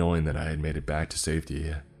 knowing that I had made it back to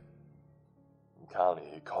safety.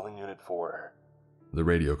 "County, calling Unit 4. The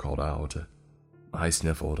radio called out. I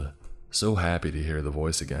sniffled, so happy to hear the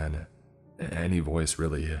voice again. Any voice,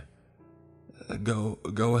 really. Go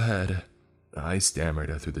ahead," I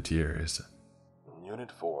stammered through the tears.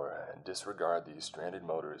 "Unit 4, disregard the stranded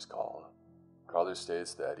motorist call. Caller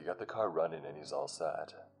states that he got the car running and he's all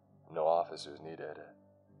set. No officers needed."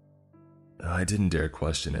 I didn't dare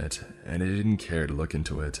question it, and I didn't care to look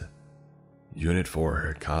into it. "Unit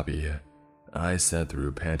 4, copy," I said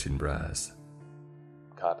through panting breaths.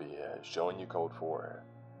 "Copy, showing you code 4.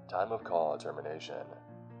 Time of call termination,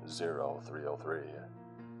 0303.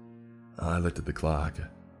 I looked at the clock.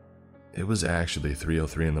 It was actually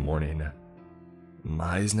 3:03 in the morning.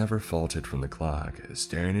 My eyes never faltered from the clock,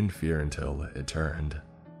 staring in fear until it turned.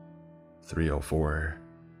 3:04.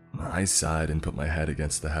 I sighed and put my head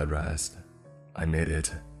against the headrest. I made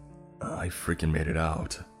it. I freaking made it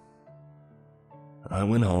out. I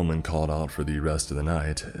went home and called out for the rest of the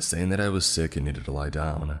night, saying that I was sick and needed to lie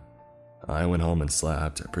down. I went home and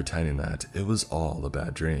slept, pretending that it was all a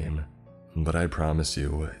bad dream. But I promise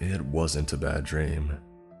you, it wasn't a bad dream.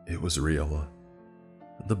 It was real.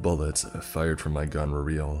 The bullets fired from my gun were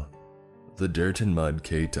real. The dirt and mud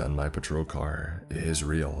caked on my patrol car is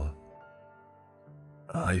real.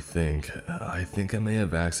 I think I may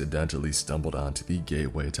have accidentally stumbled onto the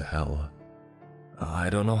gateway to hell. I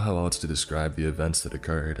don't know how else to describe the events that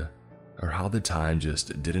occurred, or how the time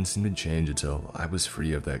just didn't seem to change until I was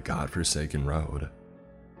free of that godforsaken road.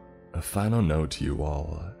 A final note to you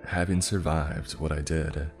all, having survived what I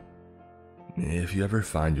did. If you ever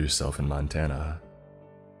find yourself in Montana,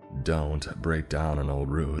 don't break down on old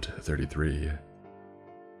Route 33.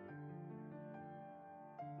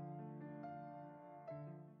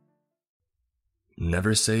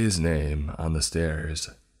 Never Say His Name on the Stairs.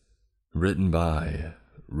 Written by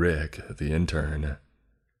Rick the Intern.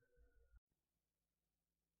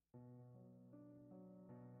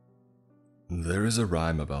 There is a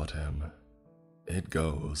rhyme about him. It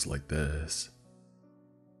goes like this.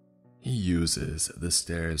 He uses the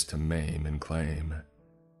stairs to maim and claim,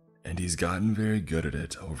 and he's gotten very good at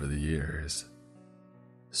it over the years.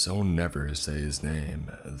 So never say his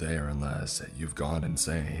name there unless you've gone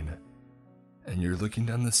insane, and you're looking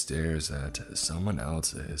down the stairs at someone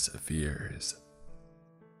else's fears.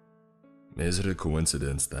 Is it a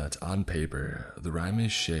coincidence that on paper the rhyme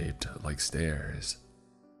is shaped like stairs?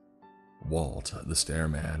 Walt the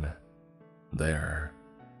Stairman. There,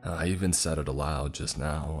 I even said it aloud just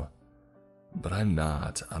now, but I'm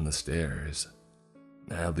not on the stairs.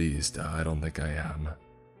 At least, I don't think I am.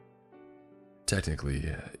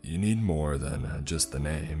 Technically, you need more than just the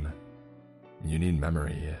name. You need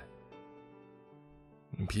memory.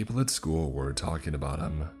 People at school were talking about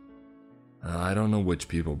him. I don't know which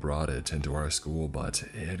people brought it into our school, but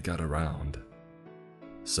it got around.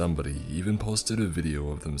 Somebody even posted a video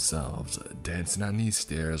of themselves dancing on these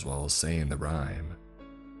stairs while saying the rhyme.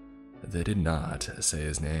 They did not say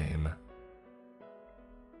his name.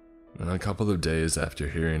 A couple of days after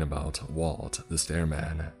hearing about Walt the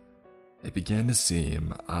Stairman, it began to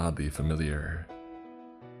seem oddly familiar.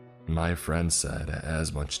 My friend said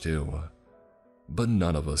as much too, but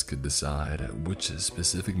none of us could decide which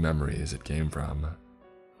specific memories it came from.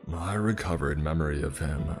 My recovered memory of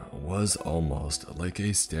him was almost like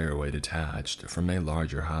a stairway detached from a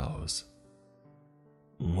larger house.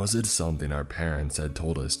 Was it something our parents had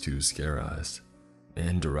told us to scare us,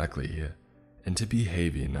 indirectly, into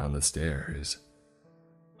behaving on the stairs?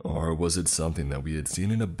 Or was it something that we had seen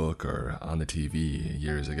in a book or on the TV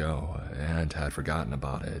years ago and had forgotten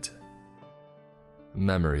about it?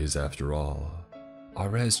 Memories, after all,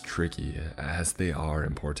 are as tricky as they are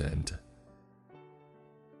important.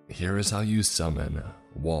 Here is how you summon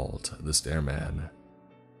Walt the Stairman.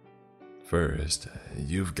 First,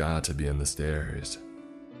 you've got to be in the stairs.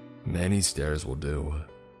 Many stairs will do.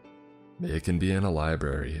 It can be in a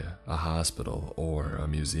library, a hospital, or a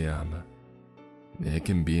museum. It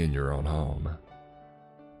can be in your own home.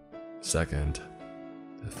 Second,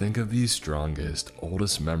 think of the strongest,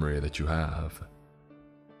 oldest memory that you have.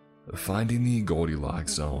 Finding the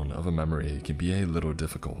Goldilocks zone of a memory can be a little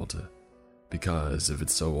difficult, because if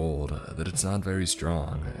it's so old that it's not very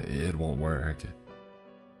strong, it won't work.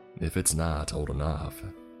 If it's not old enough,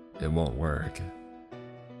 it won't work.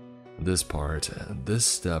 This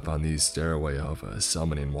step on the stairway of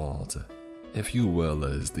summoning Walt, if you will,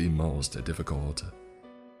 is the most difficult.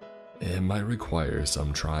 It might require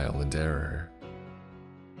some trial and error.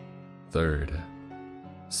 Third,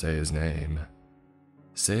 say his name.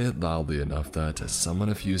 Say it loudly enough that someone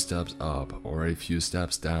a few steps up or a few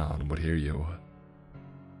steps down would hear you.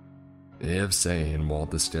 If saying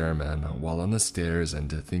Walt the Stairman while on the stairs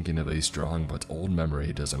and thinking of a strong but old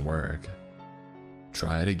memory doesn't work,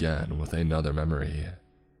 try it again with another memory.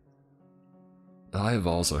 I've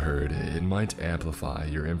also heard it might amplify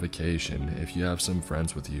your invocation if you have some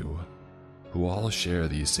friends with you who all share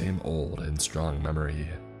the same old and strong memory.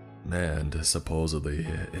 And supposedly,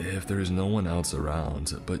 if there's no one else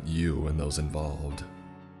around but you and those involved,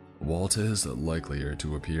 Walt is likelier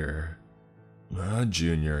to appear. A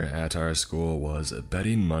junior at our school was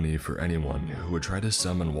betting money for anyone who would try to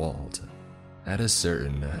summon Walt at a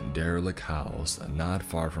certain derelict house not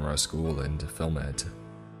far from our school and film it.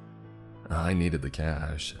 I needed the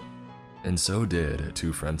cash, and so did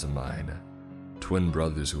two friends of mine, twin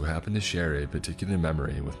brothers who happened to share a particular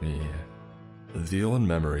memory with me. The old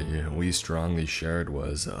memory we strongly shared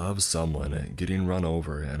was of someone getting run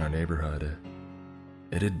over in our neighborhood.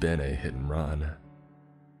 It had been a hit and run.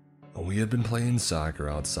 We had been playing soccer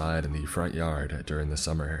outside in the front yard during the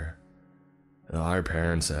summer. Our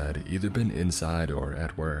parents had either been inside or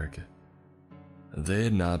at work. They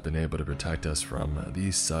had not been able to protect us from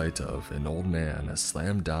the sight of an old man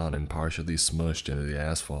slammed down and partially smushed into the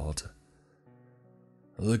asphalt.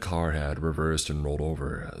 The car had reversed and rolled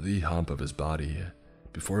over the hump of his body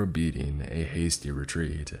before beating a hasty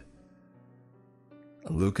retreat.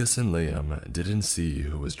 Lucas and Liam didn't see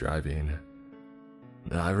who was driving.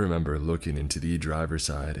 I remember looking into the driver's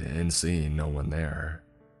side and seeing no one there.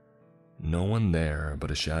 No one there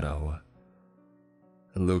but a shadow.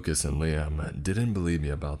 Lucas and Liam didn't believe me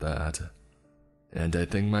about that, and I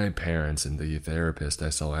think my parents and the therapist I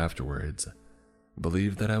saw afterwards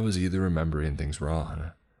believed that I was either remembering things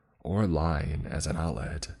wrong or lying as an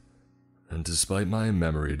outlet. And despite my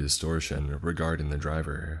memory distortion regarding the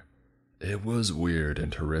driver, it was weird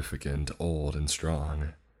and horrific and old and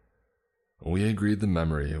strong. We agreed the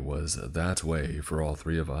memory was that way for all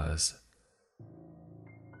three of us.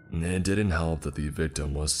 It didn't help that the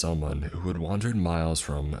victim was someone who had wandered miles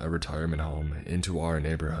from a retirement home into our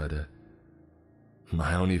neighborhood.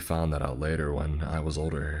 I only found that out later when I was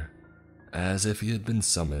older, as if he had been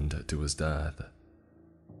summoned to his death.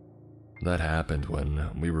 That happened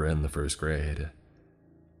when we were in the first grade.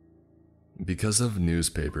 Because of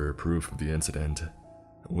newspaper proof of the incident,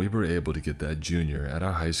 we were able to get that junior at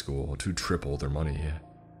our high school to triple their money.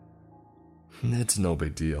 It's no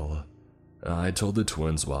big deal. I told the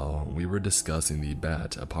twins while we were discussing the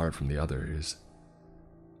bet apart from the others.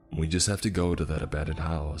 We just have to go to that abandoned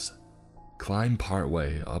house, climb part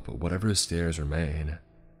way up whatever stairs remain,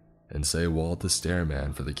 and say Walt the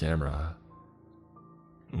Stairman for the camera.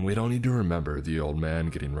 We don't need to remember the old man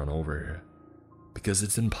getting run over, because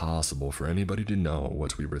it's impossible for anybody to know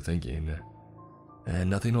what we were thinking, and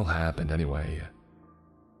nothing will happen anyway.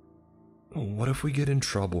 What if we get in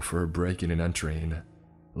trouble for breaking and entering?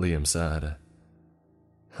 Liam said.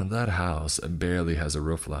 That house barely has a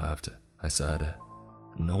roof left, I said.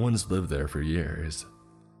 No one's lived there for years.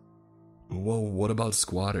 Well, what about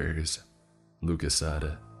squatters? Lucas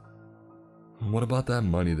said. What about that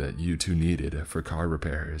money that you two needed for car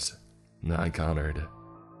repairs? I countered.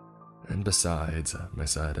 And besides, I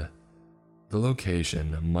said, the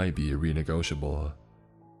location might be renegotiable.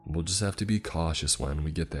 We'll just have to be cautious when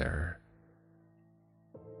we get there.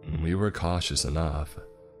 We were cautious enough.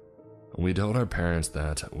 We told our parents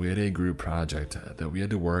that we had a group project that we had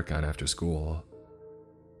to work on after school.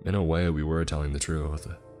 In a way, we were telling the truth.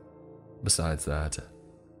 Besides that,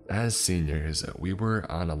 as seniors, we were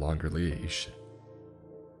on a longer leash.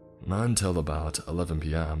 Until about 11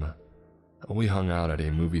 p.m., we hung out at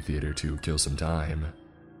a movie theater to kill some time.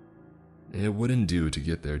 It wouldn't do to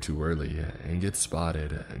get there too early and get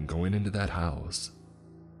spotted going into that house.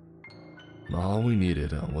 All we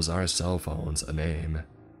needed was our cell phones, a name,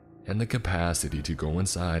 and the capacity to go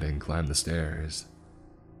inside and climb the stairs.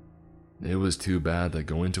 It was too bad that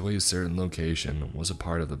going to a certain location was a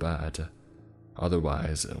part of the bet.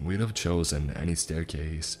 Otherwise, we'd have chosen any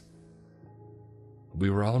staircase. We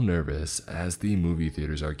were all nervous as the movie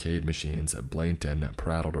theater's arcade machines blinked and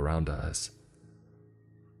prattled around us.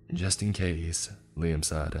 Just in case, Liam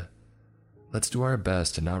said. Let's do our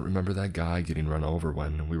best to not remember that guy getting run over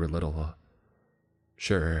when we were little.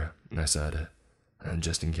 Sure, I said. And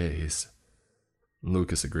just in case.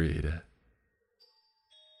 Lucas agreed.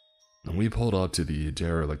 We pulled up to the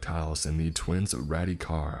derelict house in the twins' ratty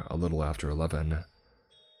car a little after 11.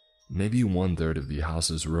 Maybe 1/3 of the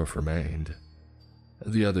house's roof remained.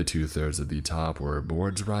 The other 2/3 of the top were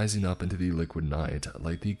boards rising up into the liquid night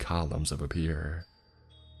like the columns of a pier.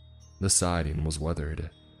 The siding was weathered.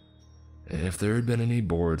 If there had been any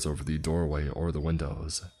boards over the doorway or the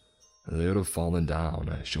windows, they would have fallen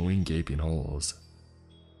down, showing gaping holes.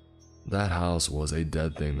 That house was a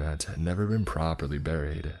dead thing that had never been properly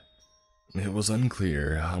buried. It was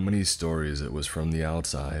unclear how many stories it was from the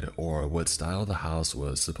outside or what style the house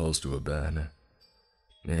was supposed to have been.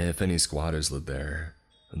 If any squatters lived there,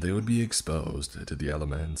 they would be exposed to the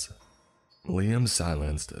elements. Liam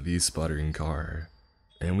silenced the sputtering car,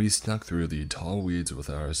 and we snuck through the tall weeds with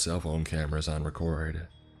our cell phone cameras on record.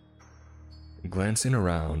 Glancing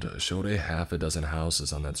around showed a half a dozen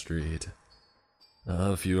houses on that street.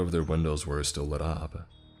 A few of their windows were still lit up.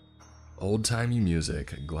 Old-timey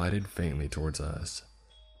music glided faintly towards us.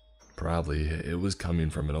 Probably it was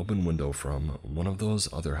coming from an open window from one of those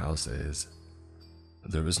other houses.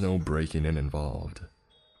 There was no breaking in involved.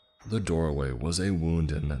 The doorway was a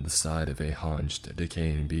wound in the side of a hunched,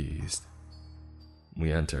 decaying beast.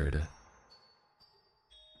 We entered.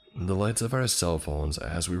 The lights of our cell phones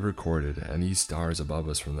as we recorded and the stars above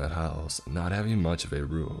us from that house, not having much of a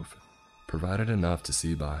roof, provided enough to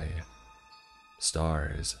see by.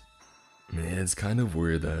 Stars. It's kind of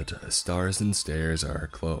weird that stars and stairs are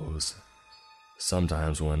close.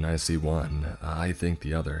 Sometimes when I see one, I think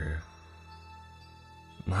the other.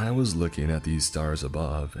 I was looking at these stars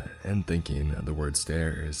above and thinking the word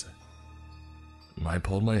stairs. I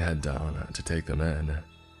pulled my head down to take them in.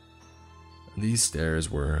 These stairs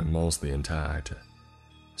were mostly intact.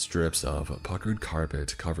 Strips of puckered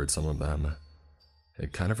carpet covered some of them.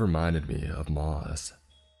 It kind of reminded me of moss.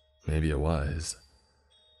 Maybe it was.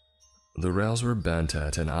 The rails were bent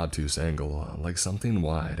at an obtuse angle, like something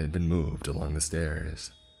wide had been moved along the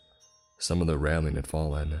stairs. Some of the railing had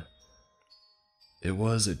fallen. It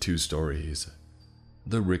was 2 stories.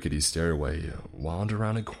 The rickety stairway wound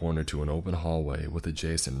around a corner to an open hallway with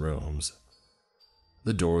adjacent rooms.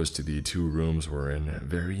 The doors to the 2 rooms were in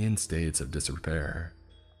varying states of disrepair,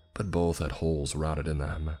 but both had holes routed in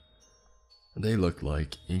them. They looked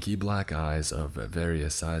like inky black eyes of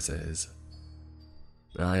various sizes.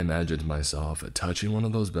 I imagined myself touching one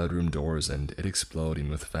of those bedroom doors and it exploding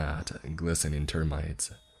with fat, glistening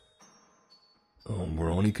termites.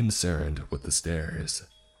 We're only concerned with the stairs,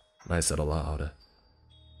 I said aloud.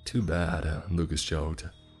 Too bad, Lucas joked.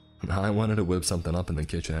 I wanted to whip something up in the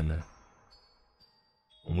kitchen.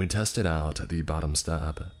 We tested out the bottom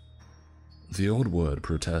step. The old wood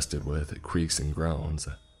protested with creaks and groans,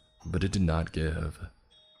 but it did not give.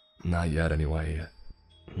 Not yet, anyway.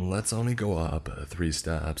 Let's only go up 3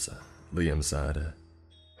 steps, Liam said.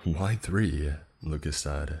 Why 3? Lucas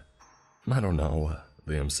said. I don't know,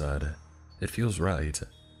 Liam said. It feels right.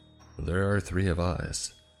 There are 3 of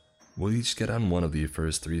us. We'll each get on one of the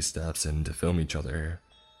first 3 steps and film each other.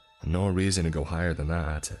 No reason to go higher than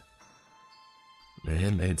that.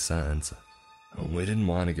 It made sense. We didn't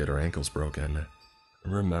want to get our ankles broken.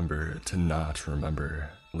 Remember to not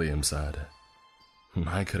remember, Liam said.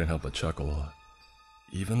 I couldn't help but chuckle,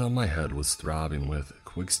 even though my head was throbbing with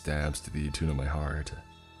quick stabs to the tune of my heart.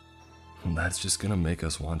 That's just gonna make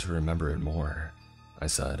us want to remember it more, I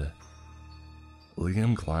said.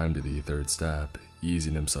 Liam climbed to the 3rd step,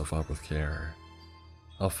 easing himself up with care.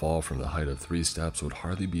 A fall from the height of 3 steps would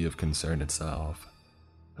hardly be of concern itself,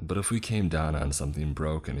 but if we came down on something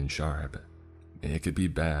broken and sharp, it could be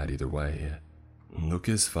bad either way.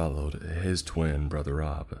 Lucas followed his twin brother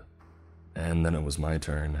up, and then it was my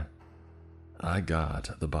turn. I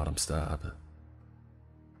got the bottom step.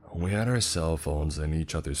 We had our cell phones in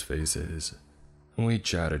each other's faces. We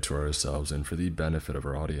chatted to ourselves and for the benefit of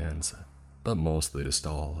our audience, but mostly to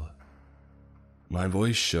stall. My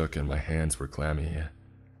voice shook and my hands were clammy.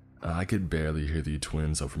 I could barely hear the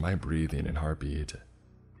twins over my breathing and heartbeat,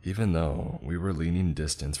 even though we were leaning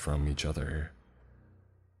distance from each other.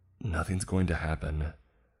 Nothing's going to happen.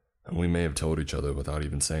 We may have told each other without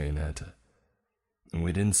even saying it.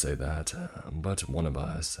 We didn't say that, but one of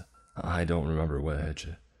us, I don't remember which,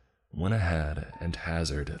 went ahead and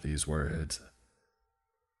hazarded these words.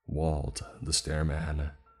 Walt, the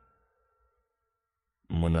stairman.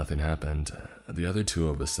 When nothing happened, the other 2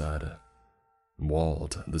 of us said,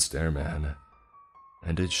 Walt, the stairman.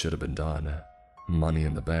 And it should have been done. Money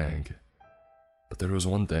in the bank. But there was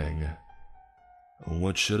one thing.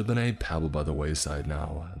 What should have been a pebble by the wayside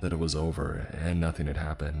now that it was over and nothing had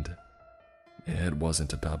happened. It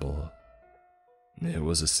wasn't a pebble. It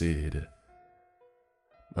was a seed.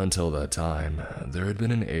 Until that time, there had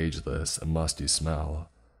been an ageless, musty smell,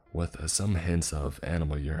 with some hints of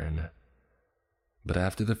animal urine. But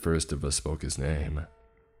after the first of us spoke his name,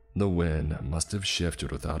 the wind must have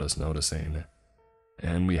shifted without us noticing,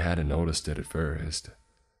 and we hadn't noticed it at first.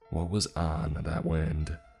 What was on that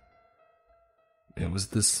wind? It was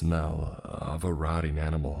the smell of a rotting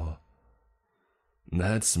animal.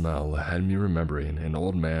 That smell had me remembering an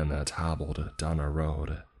old man that hobbled down our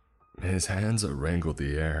road. His hands wrangled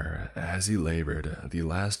the air as he labored the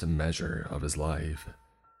last measure of his life.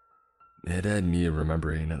 It had me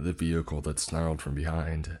remembering the vehicle that snarled from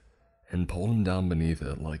behind and pulled him down beneath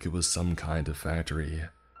it like it was some kind of factory,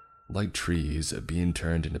 like trees being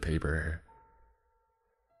turned into paper.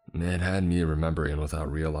 It had me remembering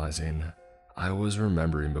without realizing I was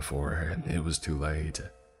remembering before it was too late.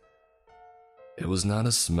 It was not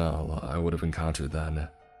a smell I would have encountered then,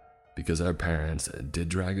 because our parents did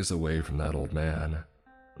drag us away from that old man.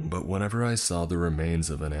 But whenever I saw the remains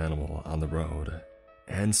of an animal on the road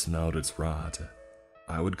and smelled its rot,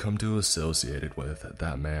 I would come to associate it with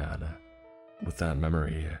that man, with that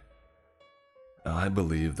memory. I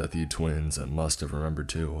believe that the twins must have remembered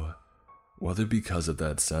too, whether because of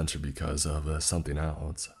that scent or because of something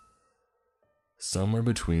else. Somewhere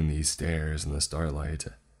between these stairs and the starlight,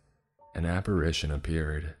 an apparition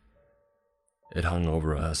appeared. It hung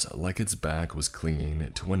over us like its back was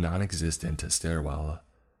clinging to a non-existent stairwell.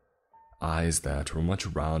 Eyes that were much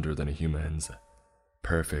rounder than a human's,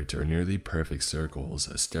 perfect or nearly perfect circles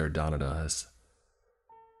stared down at us.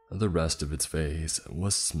 The rest of its face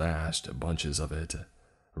was smashed, bunches of it,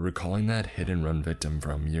 recalling that hit-and-run victim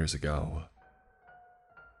from years ago.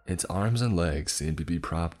 Its arms and legs seemed to be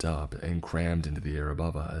propped up and crammed into the air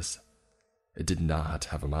above us. It did not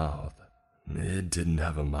have a mouth. It didn't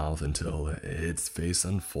have a mouth until its face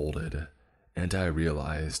unfolded, and I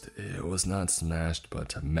realized it was not smashed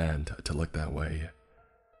but meant to look that way.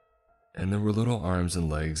 And there were little arms and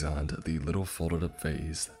legs on the little folded up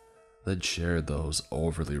face that shared those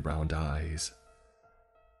overly round eyes.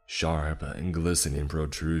 Sharp and glistening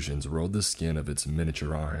protrusions rode the skin of its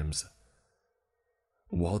miniature arms.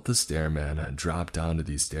 Walt the Stairman dropped onto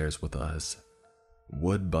these stairs with us.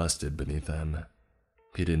 Wood busted beneath him.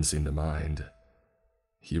 He didn't seem to mind.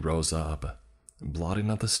 He rose up,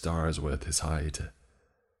 blotting out the stars with his height.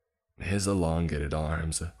 His elongated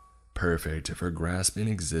arms, perfect for grasping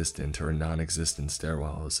existent or non-existent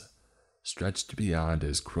stairwells, stretched beyond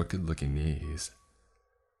his crooked-looking knees.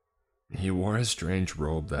 He wore a strange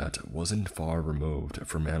robe that wasn't far removed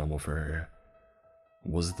from animal fur.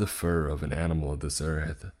 Was it the fur of an animal of this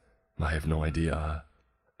earth? I have no idea.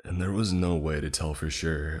 And there was no way to tell for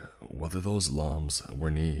sure whether those lumps were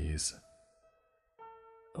knees.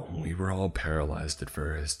 We were all paralyzed at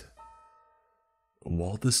first.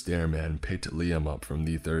 Walt the Stairman picked Liam up from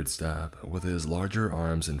the third step with his larger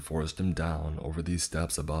arms and forced him down over these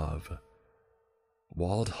steps above.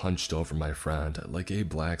 Walt hunched over my friend like a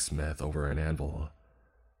blacksmith over an anvil.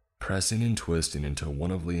 Pressing and twisting until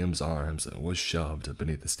one of Liam's arms was shoved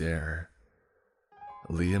beneath the stair.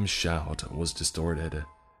 Liam's shout was distorted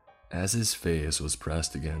as his face was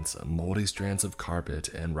pressed against moldy strands of carpet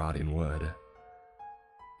and rotting wood.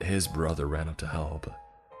 His brother ran up to help,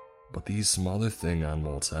 but the smaller thing on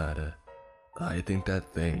Walt's head, I think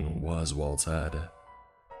that thing was Walt's head,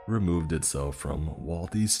 removed itself from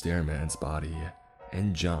Walt the Stairman's body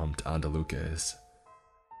and jumped onto Lucas.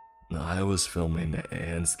 I was filming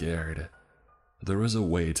and scared. There was a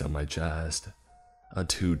weight on my chest, a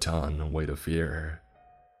 2-ton weight of fear.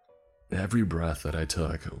 Every breath that I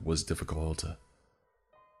took was difficult.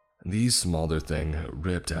 The smaller thing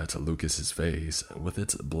ripped at Lucas's face with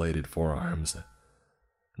its bladed forearms.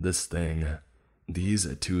 This thing, these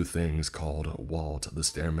two things called Walt the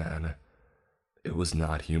Stairman, it was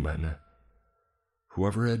not human.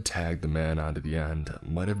 Whoever had tagged the man onto the end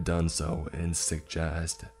might have done so in sick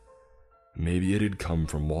jest. Maybe it had come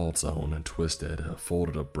from Walt's own twisted,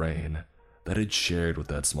 folded up brain that it shared with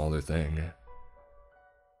that smaller thing.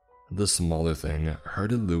 The smaller thing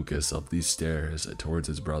herded Lucas up these stairs towards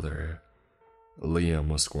his brother. Liam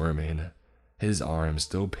was squirming, his arm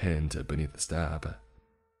still pinned beneath the step.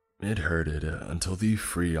 It herded until the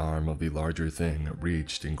free arm of the larger thing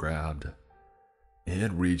reached and grabbed.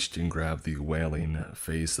 It reached and grabbed the wailing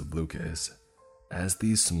face of Lucas as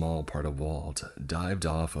the small part of Walt dived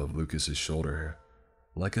off of Lucas's shoulder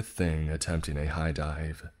like a thing attempting a high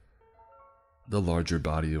dive. The larger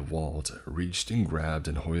body of Walt reached and grabbed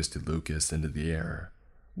and hoisted Lucas into the air,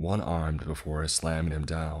 one-armed before slamming him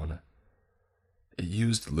down. It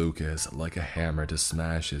used Lucas like a hammer to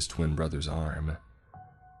smash his twin brother's arm.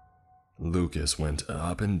 Lucas went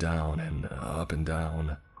up and down and up and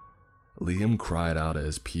down. Liam cried out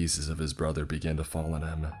as pieces of his brother began to fall on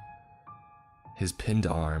him. his pinned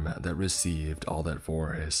arm that received all that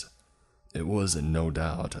force. It was no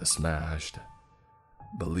doubt smashed.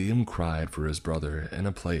 But Liam cried for his brother in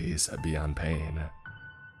a place beyond pain.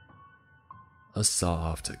 A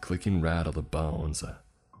soft, clicking rattle of bones,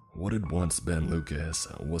 what had once been Lucas,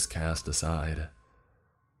 was cast aside.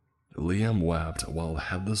 Liam wept while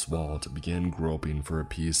headless Walt began groping for a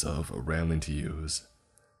piece of railing to use.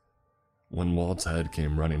 When Walt's head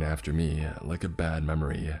came running after me like a bad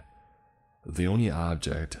memory, the only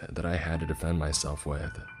object that I had to defend myself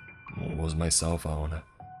with was my cell phone.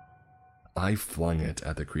 I flung it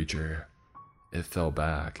at the creature. It fell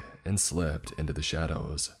back and slipped into the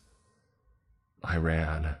shadows. I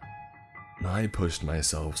ran. I pushed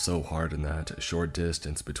myself so hard in that short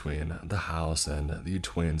distance between the house and the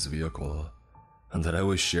twins' vehicle that I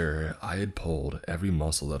was sure I had pulled every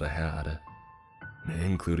muscle that I had,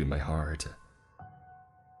 including my heart.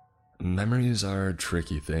 Memories are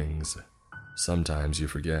tricky things. Sometimes you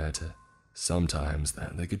forget, sometimes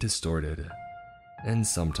they get distorted, and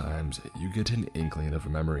sometimes you get an inkling of a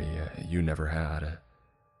memory you never had.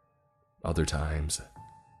 Other times,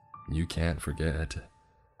 you can't forget.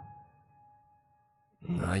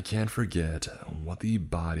 I can't forget what the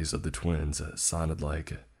bodies of the twins sounded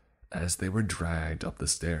like as they were dragged up the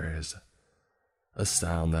stairs. A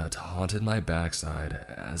sound that haunted my backside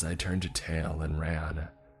as I turned tail and ran.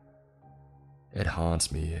 It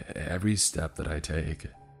haunts me every step that I take,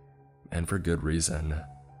 and for good reason.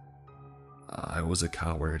 I was a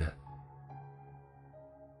coward.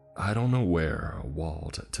 I don't know where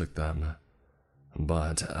Walt took them,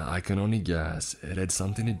 but I can only guess it had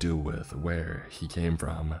something to do with where he came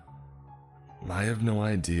from. I have no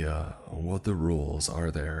idea what the rules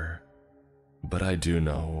are there, but I do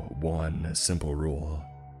know one simple rule.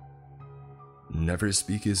 Never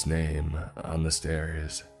speak his name on the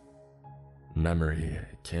stairs. Memory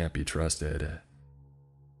can't be trusted.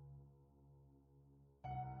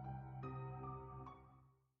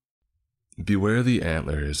 Beware the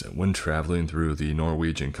Antlers when traveling through the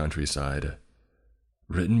Norwegian countryside.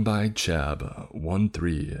 Written by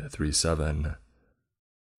Chab1337.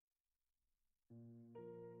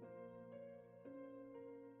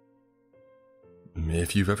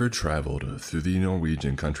 If you've ever traveled through the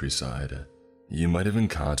Norwegian countryside, you might have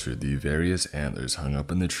encountered the various antlers hung up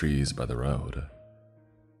in the trees by the road.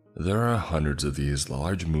 There are hundreds of these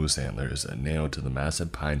large moose antlers nailed to the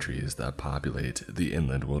massive pine trees that populate the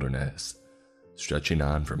inland wilderness, stretching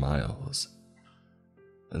on for miles.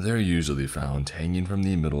 They're usually found hanging from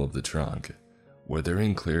the middle of the trunk, where they're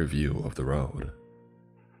in clear view of the road.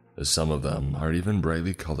 Some of them are even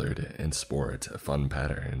brightly colored and sport fun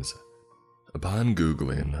patterns. Upon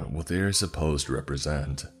Googling what they are supposed to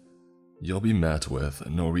represent, you'll be met with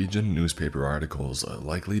Norwegian newspaper articles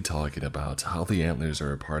likely talking about how the antlers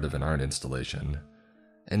are a part of an art installation,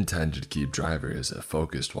 intended to keep drivers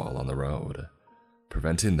focused while on the road,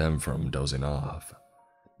 preventing them from dozing off,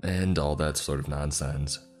 and all that sort of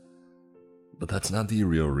nonsense. But that's not the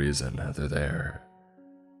real reason they're there.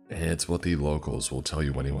 It's what the locals will tell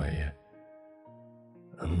you anyway.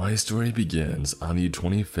 My story begins on the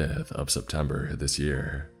 25th of September this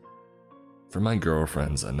year. For my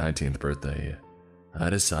girlfriend's 19th birthday, I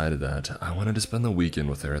decided that I wanted to spend the weekend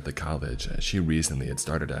with her at the college she recently had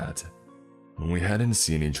started at. We hadn't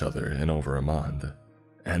seen each other in over a month,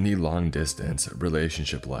 and the long-distance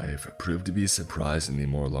relationship life proved to be surprisingly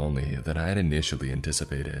more lonely than I had initially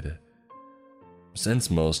anticipated.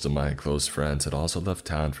 Since most of my close friends had also left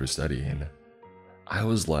town for studying, I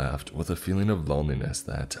was left with a feeling of loneliness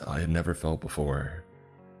that I had never felt before.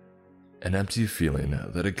 An empty feeling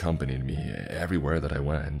that accompanied me everywhere that I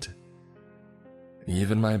went.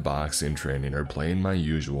 Even my boxing training or playing my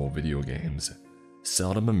usual video games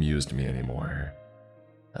seldom amused me anymore.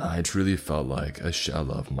 I truly felt like a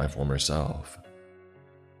shell of my former self.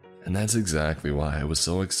 And that's exactly why I was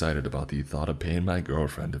so excited about the thought of paying my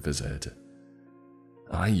girlfriend a visit.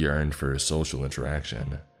 I yearned for social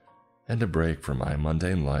interaction, and a break from my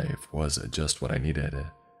mundane life was just what I needed.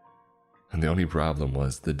 And the only problem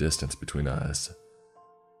was the distance between us.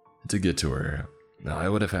 To get to her, I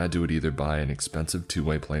would have had to either buy an expensive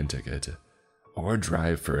two-way plane ticket or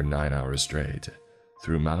drive for 9 hours straight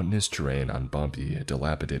through mountainous terrain on bumpy,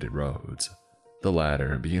 dilapidated roads, the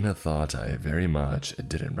latter being a thought I very much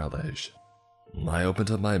didn't relish. I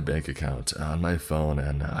opened up my bank account on my phone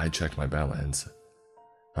and I checked my balance.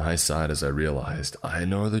 I sighed as I realized I had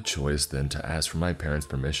no other choice than to ask for my parents'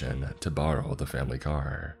 permission to borrow the family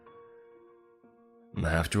car.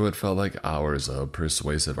 After what felt like hours of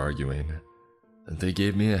persuasive arguing, they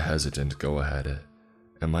gave me a hesitant go-ahead,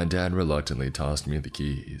 and my dad reluctantly tossed me the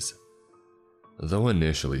keys. Though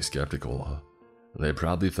initially skeptical, They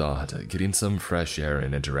probably thought getting some fresh air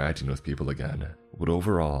and interacting with people again would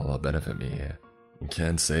overall benefit me.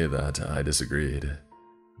 Can't say that I disagreed.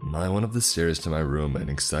 I went up the stairs to my room and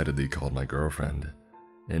excitedly called my girlfriend,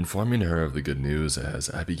 informing her of the good news as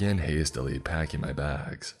I began hastily packing my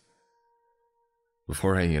bags.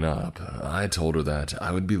 Before hanging up, I told her that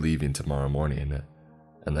I would be leaving tomorrow morning,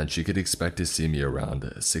 and that she could expect to see me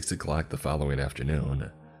around 6 o'clock the following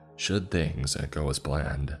afternoon, should things go as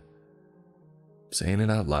planned. Saying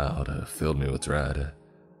it out loud filled me with dread.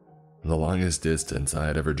 The longest distance I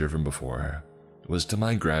had ever driven before was to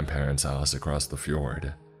my grandparents' house across the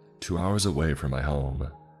fjord, 2 hours away from my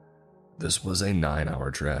home. This was a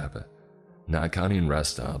 9-hour trip, not counting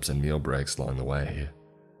rest stops and meal breaks along the way.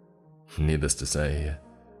 Needless to say,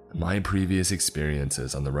 my previous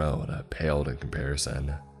experiences on the road paled in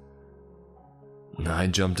comparison. I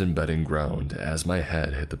jumped in bed and groaned as my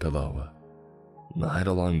head hit the pillow. I had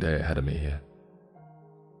a long day ahead of me.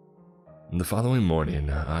 The following morning,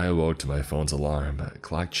 I awoke to my phone's alarm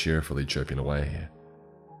clock cheerfully chirping away.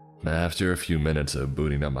 After a few minutes of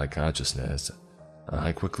booting up my consciousness,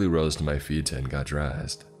 I quickly rose to my feet and got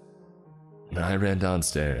dressed. I ran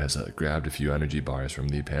downstairs, grabbed a few energy bars from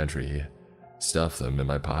the pantry, stuffed them in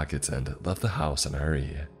my pockets, and left the house in a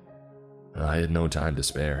hurry. I had no time to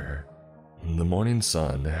spare. The morning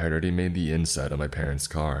sun had already made the inside of my parents'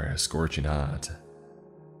 car scorching hot.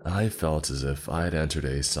 I felt as if I had entered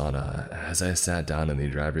a sauna as I sat down in the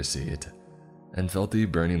driver's seat and felt the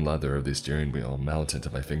burning leather of the steering wheel melt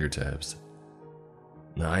into my fingertips.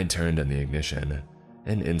 I turned on the ignition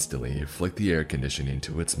and instantly flicked the air conditioning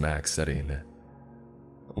to its max setting.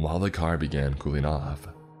 While the car began cooling off,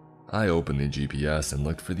 I opened the GPS and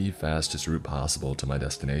looked for the fastest route possible to my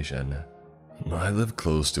destination. I live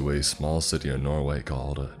close to a small city in Norway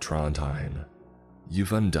called Trondheim.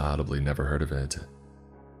 You've undoubtedly never heard of it.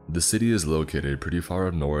 The city is located pretty far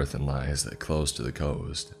up north and lies close to the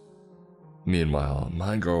coast. Meanwhile,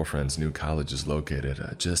 my girlfriend's new college is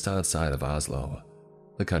located just outside of Oslo,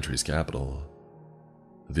 the country's capital.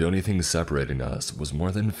 The only thing separating us was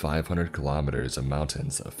more than 500 kilometers of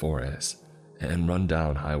mountains, forests, and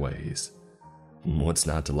run-down highways. What's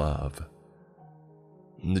not to love?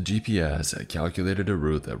 The GPS calculated a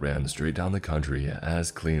route that ran straight down the country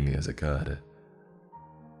as cleanly as it could.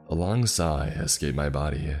 A long sigh escaped my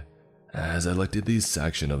body as I looked at the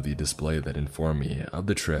section of the display that informed me of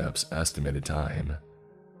the trip's estimated time.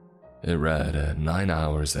 It read 9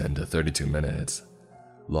 hours and 32 minutes,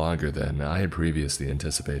 longer than I had previously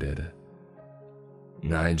anticipated.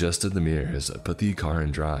 I adjusted the mirrors, put the car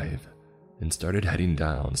in drive, and started heading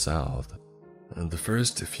down south. The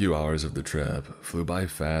first few hours of the trip flew by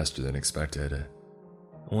faster than expected.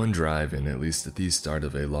 When driving, at least at the start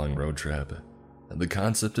of a long road trip, the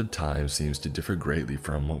concept of time seems to differ greatly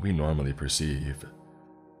from what we normally perceive.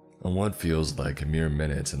 What feels like mere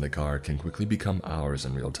minutes in the car can quickly become hours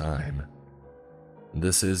in real time.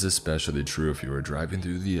 This is especially true if you are driving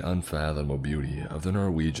through the unfathomable beauty of the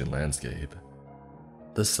Norwegian landscape.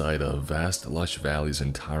 The sight of vast lush valleys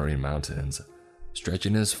and towering mountains,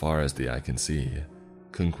 stretching as far as the eye can see,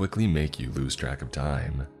 can quickly make you lose track of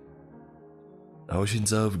time.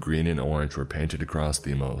 Oceans of green and orange were painted across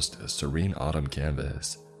the most serene autumn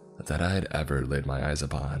canvas that I had ever laid my eyes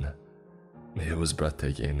upon. It was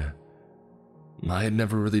breathtaking. I had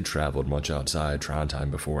never really traveled much outside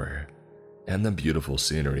Trondheim before, and the beautiful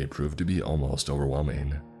scenery proved to be almost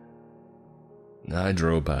overwhelming. I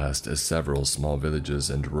drove past several small villages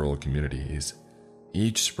and rural communities,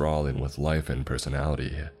 each sprawling with life and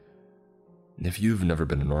personality. If you've never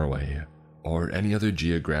been to Norway, or any other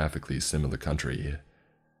geographically similar country,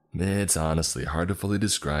 it's honestly hard to fully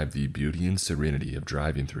describe the beauty and serenity of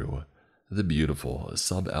driving through the beautiful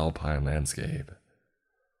subalpine landscape.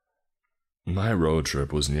 My road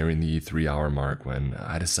trip was nearing the 3-hour mark when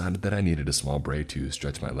I decided that I needed a small break to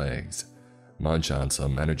stretch my legs, munch on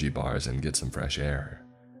some energy bars, and get some fresh air.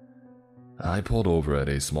 I pulled over at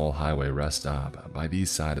a small highway rest stop by the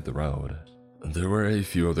side of the road. There were a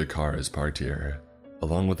few other cars parked here,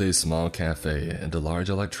 along with a small cafe and a large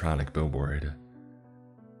electronic billboard.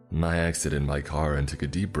 I exited my car and took a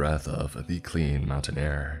deep breath of the clean mountain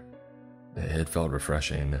air. It felt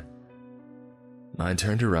refreshing. I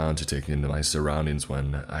turned around to take in my surroundings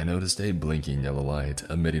when I noticed a blinking yellow light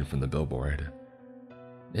emitting from the billboard.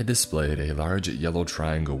 It displayed a large yellow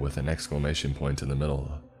triangle with an exclamation point in the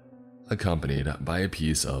middle, accompanied by a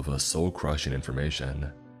piece of soul-crushing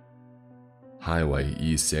information. Highway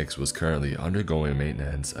E6 was currently undergoing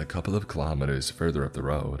maintenance a couple of kilometers further up the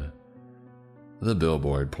road. The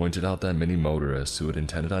billboard pointed out that many motorists who had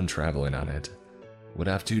intended on traveling on it would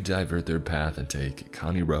have to divert their path and take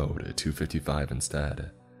County Road 255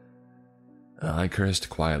 instead. I cursed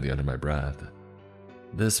quietly under my breath.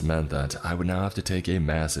 This meant that I would now have to take a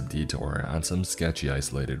massive detour on some sketchy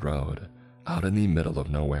isolated road out in the middle of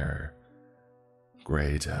nowhere.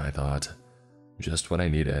 Great, I thought. Just what I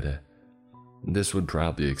needed. This would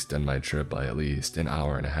probably extend my trip by at least an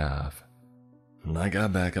hour and a half. I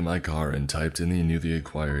got back in my car and typed in the newly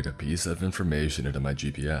acquired piece of information into my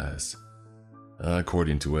GPS.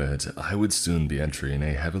 According to it, I would soon be entering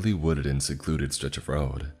a heavily wooded and secluded stretch of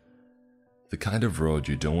road. The kind of road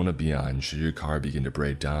you don't want to be on should your car begin to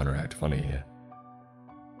break down or act funny.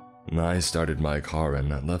 I started my car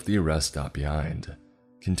and left the rest stop behind,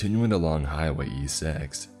 continuing along Highway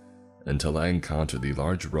E6, until I encountered the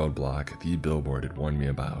large roadblock the billboard had warned me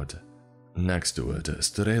about. Next to it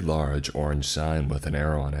stood a large orange sign with an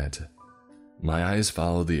arrow on it. My eyes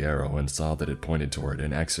followed the arrow and saw that it pointed toward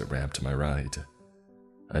an exit ramp to my right.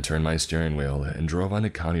 I turned my steering wheel and drove onto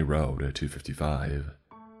County Road 255.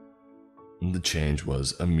 The change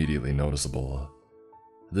was immediately noticeable.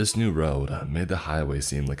 This new road made the highway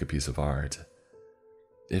seem like a piece of art.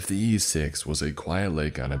 If the E6 was a quiet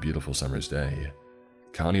lake on a beautiful summer's day,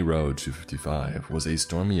 County Road 255 was a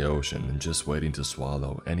stormy ocean just waiting to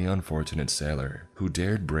swallow any unfortunate sailor who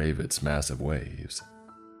dared brave its massive waves.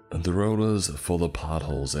 The road was full of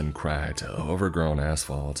potholes and cracked, overgrown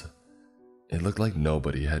asphalt. It looked like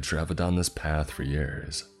nobody had traveled down this path for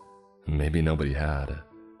years. Maybe nobody had.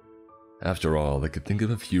 After all, I could think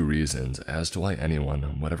of a few reasons as to why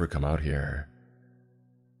anyone would ever come out here.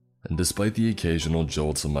 And despite the occasional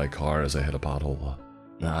jolts of my car as I hit a pothole,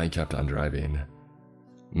 I kept on driving.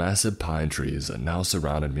 Massive pine trees now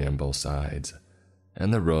surrounded me on both sides,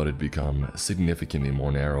 and the road had become significantly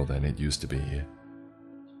more narrow than it used to be.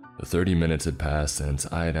 30 minutes had passed since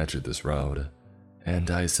I had entered this road,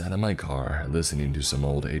 and I sat in my car listening to some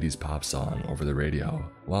old 80s pop song over the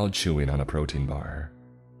radio while chewing on a protein bar.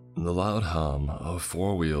 The loud hum of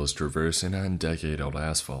four wheels traversing on decade-old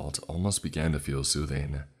asphalt almost began to feel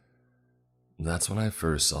soothing. That's when I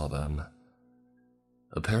first saw them.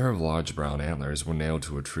 A pair of large brown antlers were nailed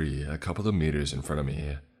to a tree a couple of meters in front of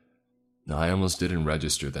me. I almost didn't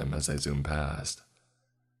register them as I zoomed past.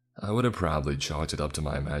 I would have probably chalked it up to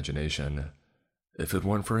my imagination if it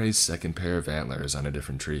weren't for a second pair of antlers on a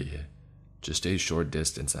different tree, just a short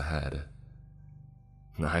distance ahead.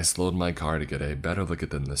 I slowed my car to get a better look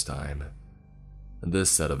at them this time.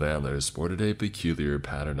 This set of antlers sported a peculiar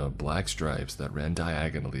pattern of black stripes that ran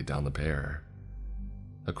diagonally down the pair.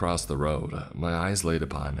 Across the road, my eyes laid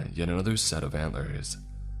upon yet another set of antlers.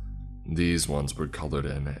 These ones were colored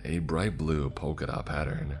in a bright blue polka dot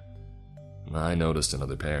pattern. I noticed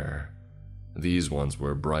another pair. These ones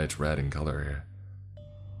were bright red in color.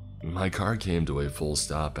 My car came to a full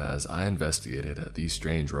stop as I investigated these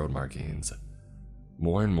strange road markings.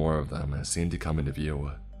 More and more of them seemed to come into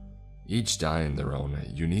view, each dyeing their own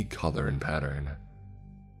unique color and pattern.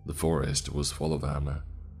 The forest was full of them.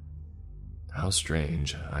 How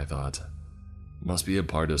strange, I thought. Must be a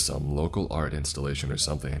part of some local art installation or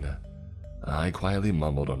something. I quietly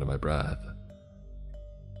mumbled under my breath.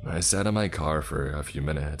 I sat in my car for a few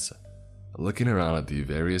minutes, looking around at the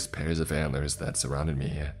various pairs of antlers that surrounded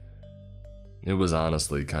me. It was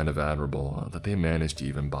honestly kind of admirable that they managed to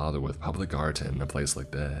even bother with public art in a place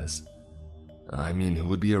like this. I mean, who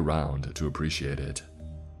would be around to appreciate it?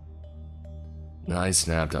 I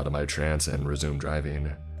snapped out of my trance and resumed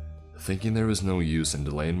driving, thinking there was no use in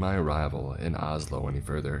delaying my arrival in Oslo any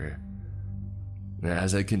further.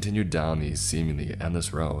 As I continued down the seemingly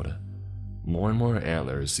endless road, more and more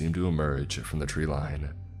antlers seemed to emerge from the tree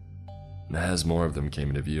line. As more of them came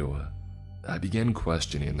into view, I began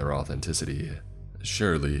questioning their authenticity.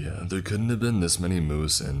 Surely, there couldn't have been this many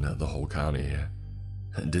moose in the whole county.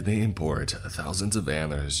 Did they import thousands of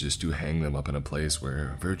antlers just to hang them up in a place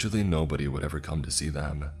where virtually nobody would ever come to see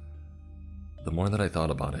them? The more that I thought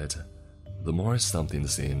about it, the more something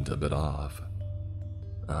seemed a bit off.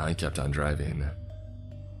 I kept on driving.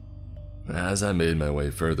 As I made my way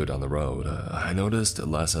further down the road, I noticed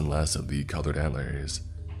less and less of the colored antlers.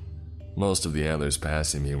 Most of the antlers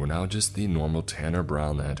passing me were now just the normal tan or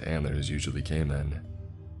brown that antlers usually came in.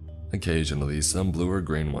 Occasionally, some blue or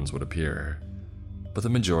green ones would appear, but the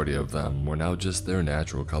majority of them were now just their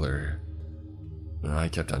natural color. I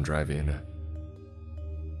kept on driving.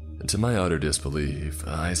 To my utter disbelief,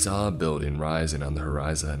 I saw a building rising on the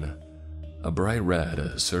horizon. A bright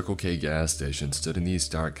red Circle K gas station stood in the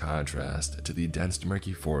stark contrast to the dense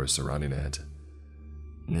murky forest surrounding it.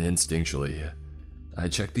 Instinctually, I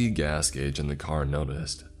checked the gas gauge in the car and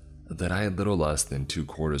noticed that I had little less than 2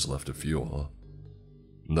 quarters left of fuel.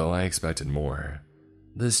 Though I expected more,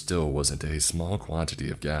 This still wasn't a small quantity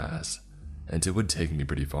of gas, and it would take me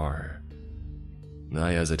pretty far.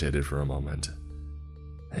 I hesitated for a moment.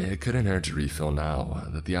 It couldn't hurt to refill now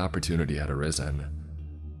that the opportunity had arisen.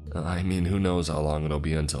 I mean, who knows how long it'll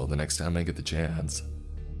be until the next time I get the chance.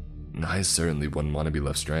 I certainly wouldn't want to be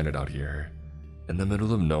left stranded out here, in the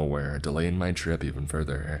middle of nowhere, delaying my trip even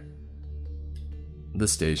further. The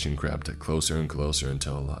station crept closer and closer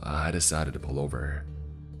until I decided to pull over.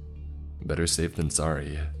 Better safe than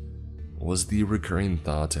sorry, was the recurring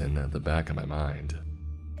thought in the back of my mind.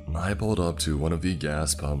 I pulled up to one of the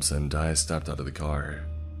gas pumps and I stepped out of the car.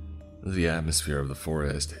 The atmosphere of the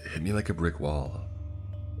forest hit me like a brick wall.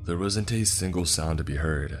 There wasn't a single sound to be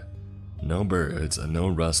heard. No birds, no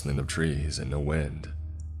rustling of trees, and no wind.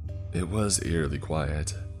 It was eerily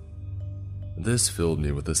quiet. This filled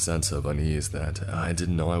me with a sense of unease that I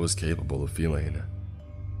didn't know I was capable of feeling.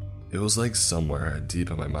 It was like somewhere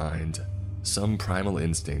deep in my mind, some primal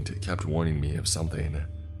instinct kept warning me of something.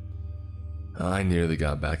 I nearly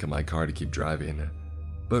got back in my car to keep driving,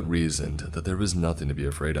 but reasoned that there was nothing to be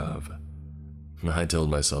afraid of. I told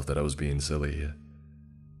myself that I was being silly.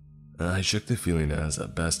 I shook the feeling as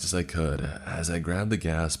best as I could as I grabbed the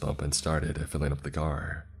gas pump and started filling up the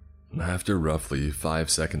car. After roughly 5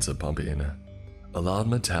 seconds of pumping, a loud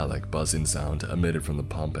metallic buzzing sound emitted from the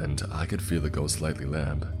pump and I could feel it go slightly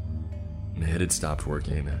limp. It had stopped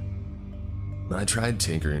working. I tried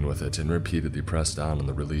tinkering with it and repeatedly pressed down on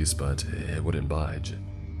the release, but it wouldn't budge.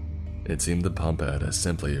 It seemed the pump had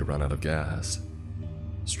simply run out of gas.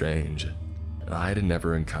 Strange. I had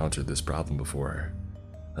never encountered this problem before.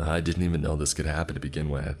 I didn't even know this could happen to begin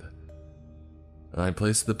with. I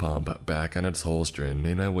placed the pump back on its holster and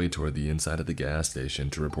made my way toward the inside of the gas station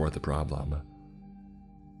to report the problem.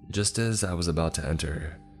 Just as I was about to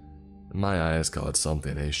enter, my eyes caught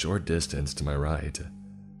something a short distance to my right.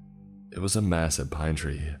 It was a massive pine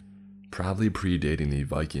tree, probably predating the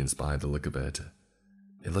Vikings by the look of it.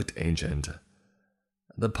 It looked ancient.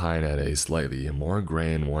 The pine had a slightly more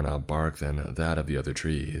gray and worn-out bark than that of the other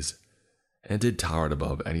trees, and it towered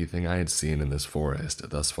above anything I had seen in this forest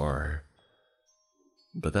thus far.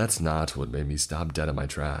 But that's not what made me stop dead in my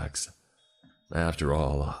tracks. After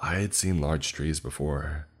all, I had seen large trees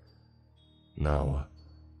before. No,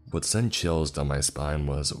 what sent chills down my spine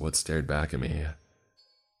was what stared back at me.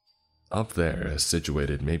 Up there,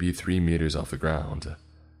 situated maybe 3 meters off the ground,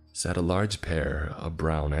 sat a large pair of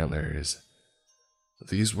brown antlers.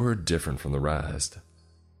 These were different from the rest.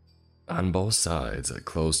 On both sides,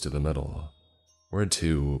 close to the middle, were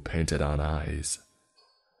 2 painted-on eyes.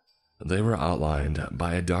 They were outlined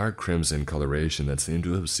by a dark crimson coloration that seemed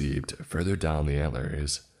to have seeped further down the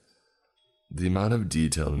antlers. The amount of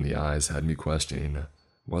detail in the eyes had me questioning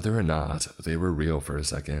whether or not they were real for a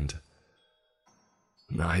second.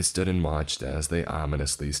 I stood and watched as they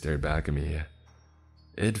ominously stared back at me.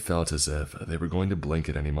 It felt as if they were going to blink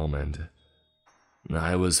at any moment.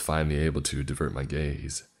 I was finally able to divert my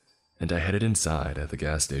gaze, and I headed inside at the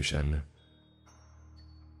gas station.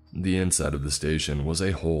 The inside of the station was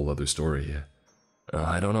a whole other story.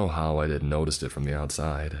 I don't know how I didn't notice it from the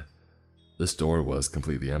outside. The store was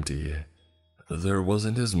completely empty. There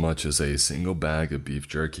wasn't as much as a single bag of beef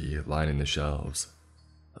jerky lining the shelves.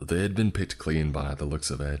 They had been picked clean by the looks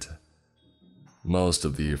of it. Most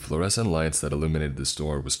of the fluorescent lights that illuminated the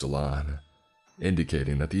store were still on,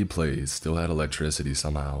 indicating that the place still had electricity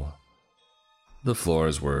somehow. The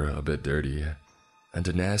floors were a bit dirty, and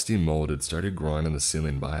a nasty mold had started growing on the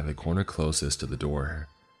ceiling by the corner closest to the door.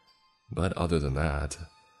 But other than that,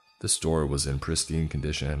 the store was in pristine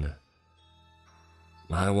condition.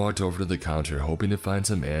 I walked over to the counter hoping to find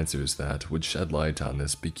some answers that would shed light on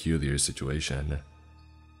this peculiar situation.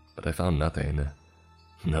 But I found nothing.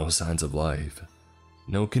 No signs of life.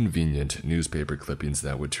 No convenient newspaper clippings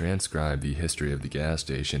that would transcribe the history of the gas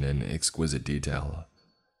station in exquisite detail.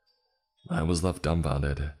 I was left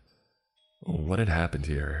dumbfounded. What had happened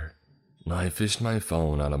here? I fished my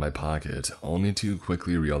phone out of my pocket, only to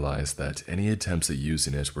quickly realize that any attempts at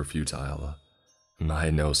using it were futile. I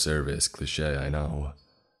had no service, cliché I know.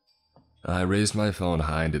 I raised my phone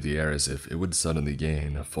high into the air as if it would suddenly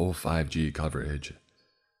gain full 5G coverage.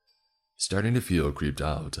 Starting to feel creeped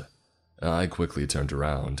out, I quickly turned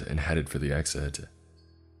around and headed for the exit.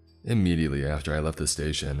 Immediately after I left the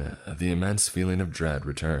station, the immense feeling of dread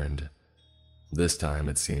returned. This time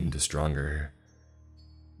it seemed stronger.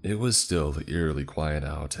 It was still eerily quiet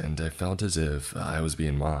out, and I felt as if I was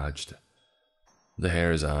being watched. The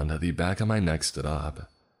hairs on the back of my neck stood up,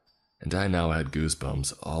 and I now had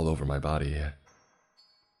goosebumps all over my body.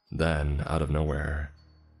 Then, out of nowhere,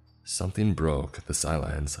 something broke the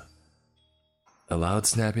silence. A loud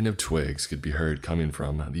snapping of twigs could be heard coming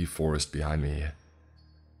from the forest behind me.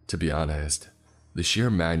 To be honest, the sheer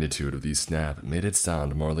magnitude of the snap made it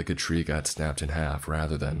sound more like a tree got snapped in half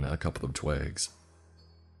rather than a couple of twigs.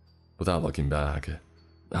 Without looking back,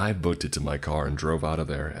 I booked it to my car and drove out of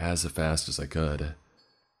there as fast as I could,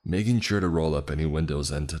 making sure to roll up any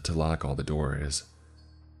windows and to lock all the doors.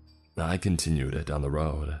 I continued down the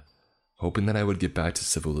road, hoping that I would get back to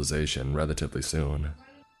civilization relatively soon.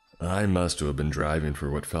 I must have been driving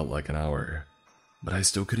for what felt like an hour, but I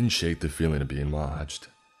still couldn't shake the feeling of being watched.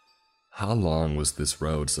 How long was this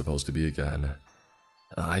road supposed to be again?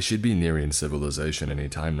 I should be nearing civilization any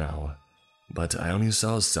time now, but I only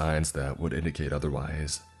saw signs that would indicate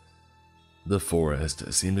otherwise. The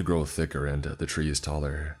forest seemed to grow thicker and the trees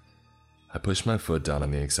taller. I pushed my foot down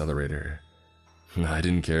on the accelerator. I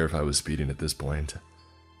didn't care if I was speeding at this point.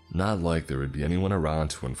 Not like there would be anyone around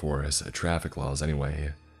to enforce traffic laws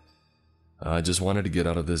anyway. I just wanted to get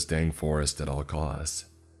out of this dang forest at all costs.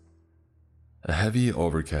 A heavy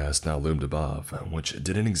overcast now loomed above, which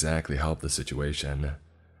didn't exactly help the situation.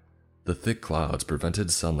 The thick clouds prevented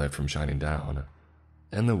sunlight from shining down,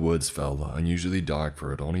 and the woods felt unusually dark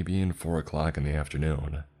for it only being 4 o'clock in the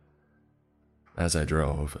afternoon. As I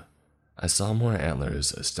drove, I saw more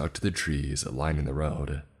antlers stuck to the trees lining the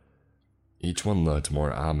road. Each one looked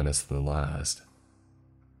more ominous than the last.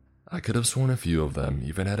 I could have sworn a few of them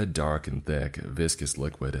even had a dark and thick, viscous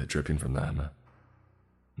liquid dripping from them.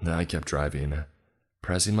 I kept driving,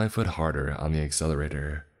 pressing my foot harder on the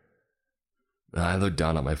accelerator. I looked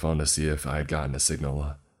down at my phone to see if I had gotten a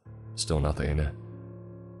signal. Still nothing.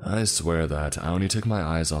 I swear that I only took my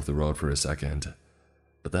eyes off the road for a second,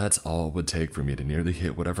 but that's all it would take for me to nearly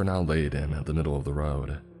hit whatever now laid in the middle of the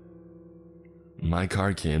road. My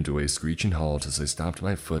car came to a screeching halt as I stomped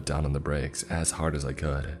my foot down on the brakes as hard as I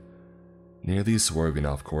could, nearly swerving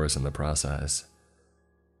off course in the process.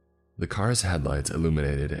 The car's headlights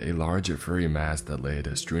illuminated a large furry mass that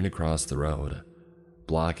laid strewn across the road,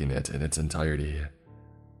 blocking it in its entirety.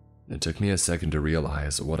 It took me a second to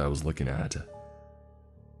realize what I was looking at.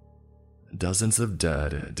 Dozens of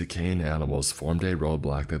dead, decaying animals formed a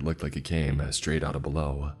roadblock that looked like it came straight out of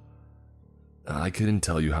below. I couldn't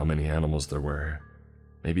tell you how many animals there were,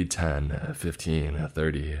 maybe 10, 15,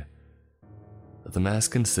 30. The mass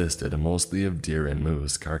consisted mostly of deer and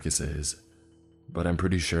moose carcasses, but I'm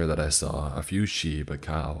pretty sure that I saw a few sheep, a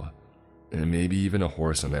cow, and maybe even a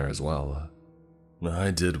horse in there as well. I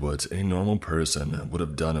did what a normal person would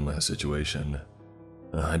have done in my situation.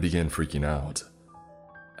 I began freaking out.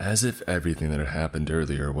 As if everything that had happened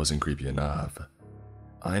earlier wasn't creepy enough,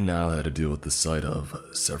 I now had to deal with the sight of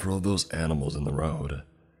several of those animals in the road.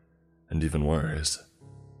 And even worse,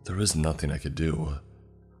 there was nothing I could do.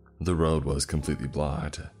 The road was completely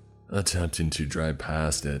blocked. Attempting to drive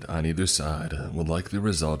past it on either side would likely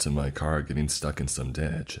result in my car getting stuck in some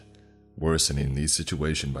ditch, worsening the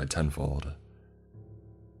situation by tenfold.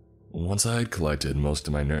 Once I had collected most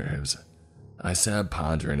of my nerves, I sat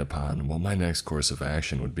pondering upon what my next course of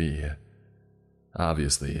action would be.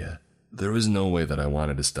 Obviously, there was no way that I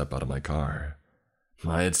wanted to step out of my car.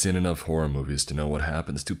 I had seen enough horror movies to know what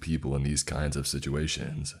happens to people in these kinds of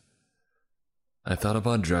situations. I thought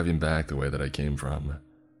about driving back the way that I came from,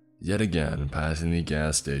 yet again passing the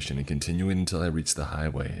gas station and continuing until I reached the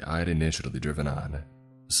highway I had initially driven on,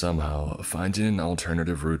 somehow finding an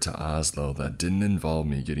alternative route to Oslo that didn't involve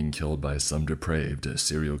me getting killed by some depraved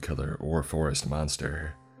serial killer or forest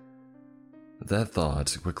monster. That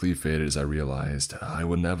thought quickly faded as I realized I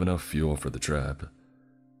wouldn't have enough fuel for the trip.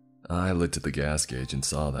 I looked at the gas gauge and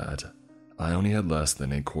saw that I only had less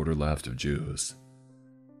than a quarter left of juice.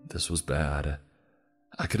 This was bad.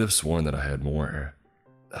 I could have sworn that I had more.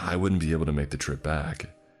 I wouldn't be able to make the trip back,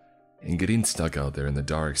 and getting stuck out there in the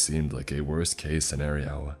dark seemed like a worst-case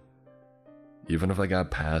scenario. Even if I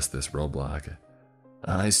got past this roadblock,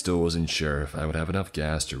 I still wasn't sure if I would have enough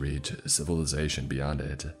gas to reach civilization beyond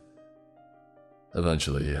it.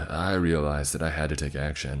 Eventually, I realized that I had to take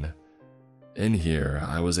action. In here,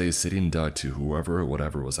 I was a sitting duck to whoever or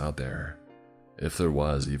whatever was out there, if there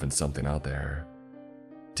was even something out there.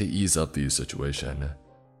 To ease up the situation,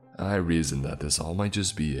 I reasoned that this all might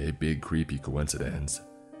just be a big creepy coincidence.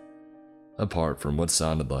 Apart from what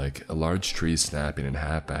sounded like a large tree snapping in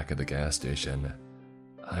half back at the gas station,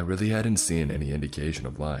 I really hadn't seen any indication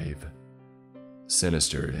of life.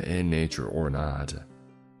 Sinister in nature or not,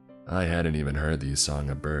 I hadn't even heard the song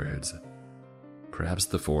of birds. Perhaps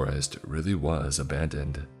the forest really was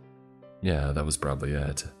abandoned. Yeah, that was probably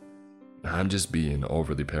it. I'm just being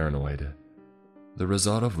overly paranoid. The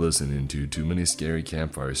result of listening to too many scary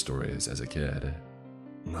campfire stories as a kid.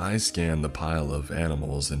 I scanned the pile of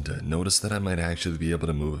animals and noticed that I might actually be able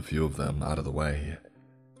to move a few of them out of the way,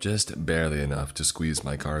 just barely enough to squeeze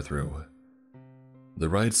my car through. The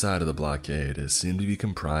right side of the blockade seemed to be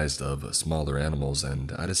comprised of smaller animals,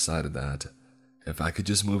 and I decided that if I could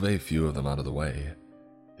just move a few of them out of the way,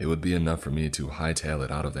 it would be enough for me to hightail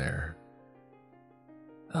it out of there.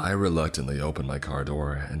 I reluctantly opened my car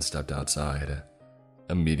door and stepped outside,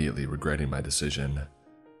 immediately regretting my decision.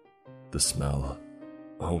 The smell.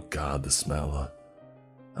 Oh God, the smell.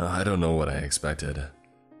 I don't know what I expected,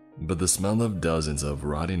 but the smell of dozens of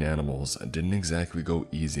rotting animals didn't exactly go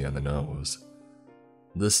easy on the nose.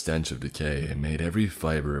 The stench of decay made every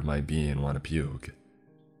fiber of my being want to puke.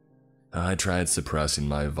 I tried suppressing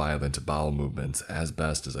my violent bowel movements as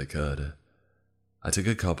best as I could. I took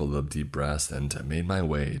a couple of deep breaths and made my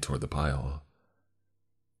way toward the pile.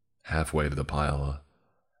 Halfway to the pile,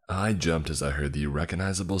 I jumped as I heard the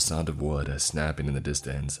recognizable sound of wood snapping in the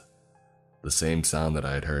distance, the same sound that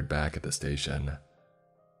I had heard back at the station.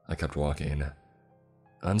 I kept walking.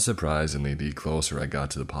 Unsurprisingly, the closer I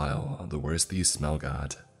got to the pile, the worse the smell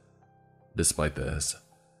got. Despite this,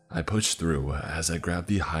 I pushed through as I grabbed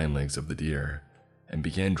the hind legs of the deer and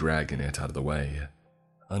began dragging it out of the way.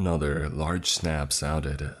 Another large snap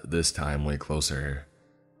sounded, this time way closer.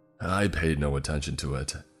 I paid no attention to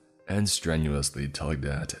it and strenuously tugged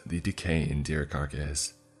at the decaying deer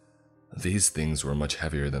carcass. These things were much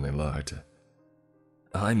heavier than they looked.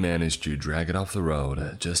 I managed to drag it off the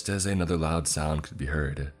road just as another loud sound could be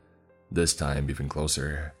heard, this time even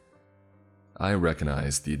closer. I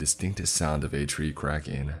recognized the distinct sound of a tree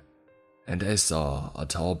cracking, and I saw a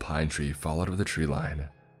tall pine tree fall out of the tree line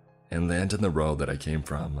and land on the road that I came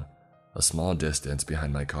from, a small distance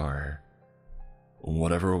behind my car.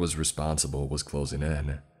 Whatever was responsible was closing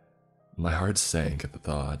in. My heart sank at the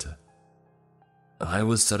thought. I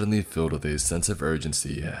was suddenly filled with a sense of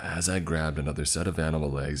urgency as I grabbed another set of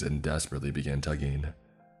animal legs and desperately began tugging.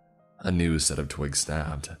 A new set of twigs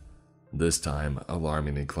snapped, this time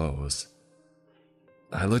alarmingly close.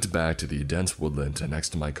 I looked back to the dense woodland next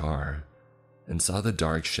to my car and saw the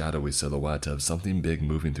dark, shadowy silhouette of something big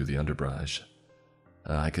moving through the underbrush.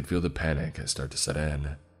 I could feel the panic start to set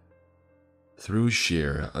in. Through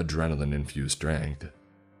sheer adrenaline-infused strength,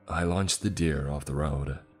 I launched the deer off the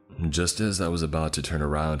road. Just as I was about to turn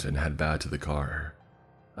around and head back to the car,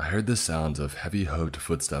 I heard the sounds of heavy hoofed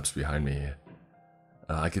footsteps behind me.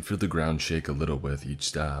 I could feel the ground shake a little with each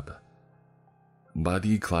step. By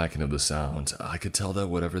the clacking of the sound, I could tell that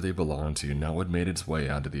whatever they belonged to now had made its way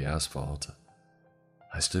onto the asphalt.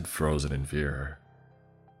 I stood frozen in fear.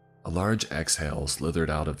 A large exhale slithered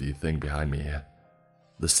out of the thing behind me.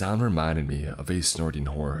 The sound reminded me of a snorting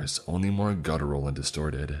horse, only more guttural and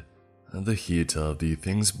distorted. The heat of the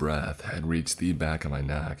thing's breath had reached the back of my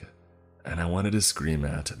neck, and I wanted to scream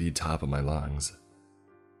at the top of my lungs.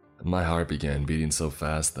 My heart began beating so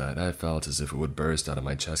fast that I felt as if it would burst out of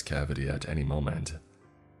my chest cavity at any moment.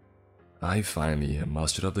 I finally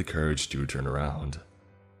mustered up the courage to turn around,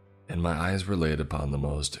 and my eyes were laid upon the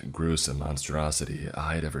most gruesome monstrosity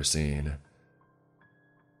I had ever seen.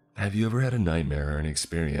 Have you ever had a nightmare or an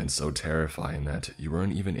experience so terrifying that you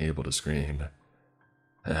weren't even able to scream?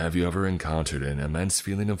 Have you ever encountered an immense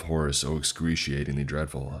feeling of horror so excruciatingly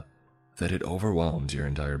dreadful that it overwhelmed your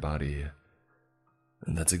entire body?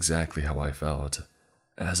 And that's exactly how I felt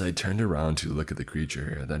as I turned around to look at the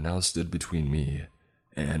creature that now stood between me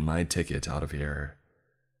and my ticket out of here.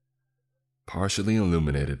 Partially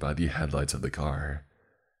illuminated by the headlights of the car,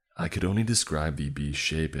 I could only describe the beast's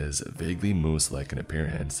shape as vaguely moose-like in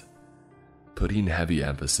appearance, putting heavy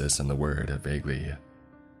emphasis on the word vaguely.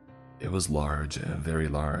 It was large, very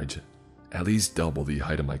large, at least double the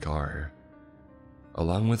height of my car.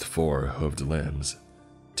 Along with 4 hooved limbs,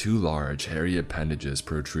 2 large, hairy appendages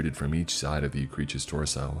protruded from each side of the creature's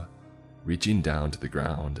torso, reaching down to the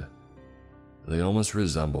ground. They almost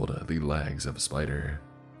resembled the legs of a spider.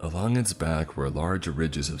 Along its back were large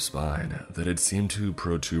ridges of spine that had seemed to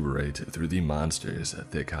protuberate through the monster's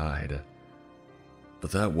thick hide.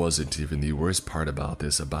 But that wasn't even the worst part about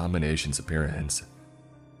this abomination's appearance.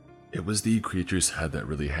 It was the creature's head that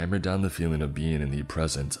really hammered down the feeling of being in the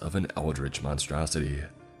presence of an eldritch monstrosity.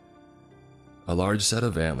 A large set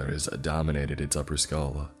of antlers dominated its upper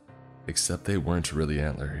skull, except they weren't really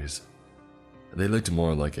antlers. They looked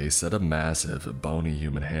more like a set of massive, bony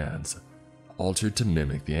human hands, altered to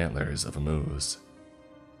mimic the antlers of a moose.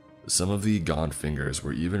 Some of the gaunt fingers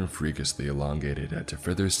were even freakishly elongated to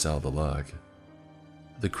further sell the look.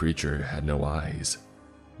 The creature had no eyes,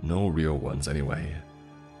 no real ones anyway.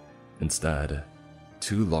 Instead,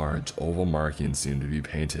 2 large oval markings seemed to be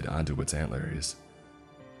painted onto its antlers.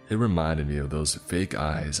 It reminded me of those fake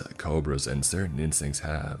eyes cobras and certain instincts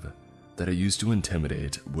have that are used to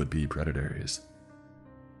intimidate would-be predators.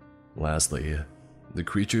 Lastly, the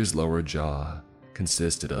creature's lower jaw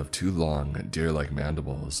consisted of 2 long, deer-like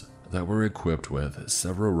mandibles that were equipped with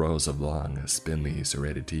several rows of long, spindly,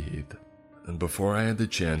 serrated teeth. And before I had the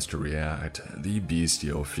chance to react, the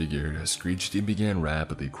bestial figure screeched and began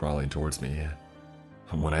rapidly crawling towards me.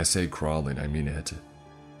 When I say crawling, I mean it.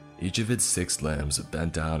 Each of its 6 limbs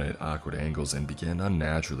bent down at awkward angles and began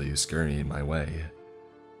unnaturally scurrying my way.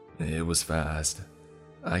 It was fast.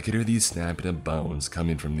 I could hear the snapping of bones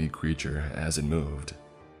coming from the creature as it moved.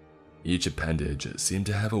 Each appendage seemed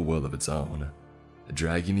to have a will of its own,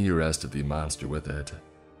 dragging the rest of the monster with it.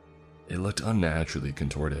 It looked unnaturally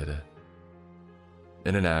contorted.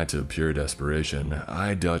 In an act of pure desperation,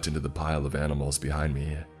 I ducked into the pile of animals behind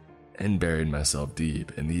me and buried myself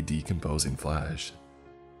deep in the decomposing flesh,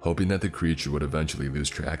 hoping that the creature would eventually lose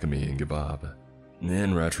track of me and give up.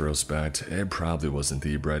 In retrospect, it probably wasn't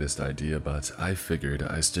the brightest idea, but I figured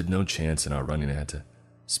I stood no chance in outrunning it,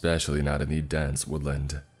 especially not in the dense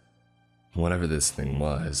woodland. Whatever this thing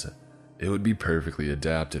was, it would be perfectly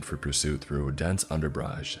adapted for pursuit through dense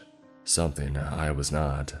underbrush, something I was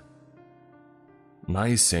not.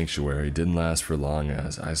 My sanctuary didn't last for long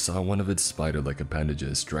as I saw one of its spider-like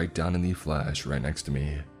appendages strike down in the flesh right next to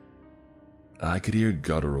me. I could hear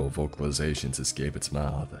guttural vocalizations escape its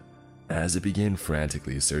mouth as it began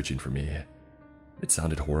frantically searching for me. It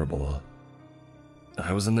sounded horrible.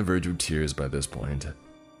 I was on the verge of tears by this point.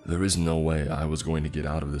 There was no way I was going to get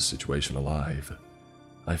out of this situation alive.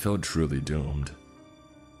 I felt truly doomed.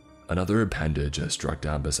 Another appendage struck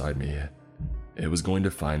down beside me. It was going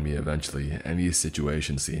to find me eventually, and the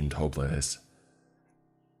situation seemed hopeless.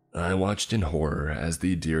 I watched in horror as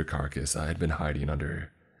the deer carcass I had been hiding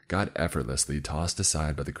under got effortlessly tossed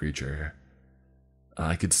aside by the creature.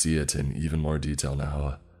 I could see it in even more detail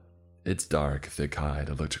now. Its dark, thick hide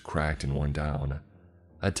looked cracked and worn down,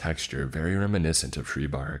 a texture very reminiscent of tree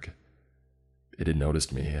bark. It had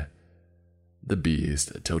noticed me. The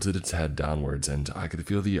beast tilted its head downwards, and I could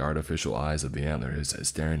feel the artificial eyes of the antlers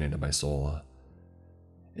staring into my soul.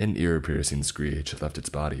 An ear-piercing screech left its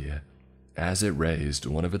body as it raised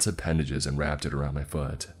one of its appendages and wrapped it around my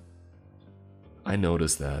foot. I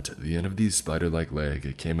noticed that the end of the spider-like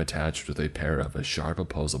leg came attached with a pair of sharp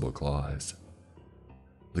opposable claws.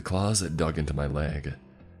 The claws dug into my leg,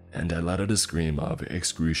 and I let out a scream of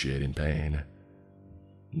excruciating pain.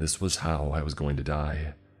 This was how I was going to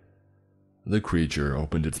die. The creature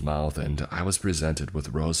opened its mouth, and I was presented with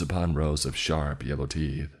rows upon rows of sharp yellow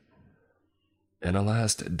teeth. In a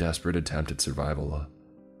last desperate attempt at survival,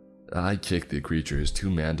 I kicked the creature's 2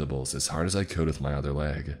 mandibles as hard as I could with my other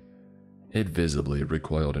leg. It visibly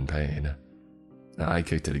recoiled in pain. I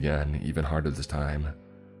kicked it again, even harder this time.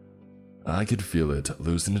 I could feel it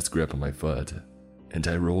loosen its grip on my foot, and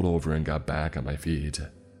I rolled over and got back on my feet.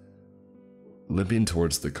 Limping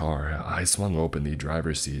towards the car, I swung open the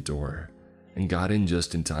driver's seat door and got in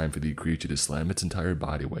just in time for the creature to slam its entire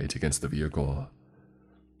body weight against the vehicle.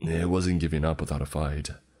 It wasn't giving up without a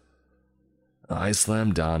fight. I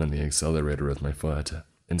slammed down on the accelerator with my foot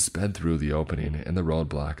and sped through the opening in the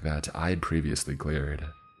roadblock that I had previously cleared.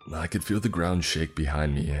 I could feel the ground shake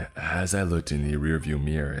behind me as I looked in the rearview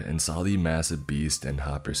mirror and saw the massive beast in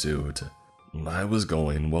hot pursuit. I was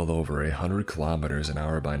going well over 100 kilometers an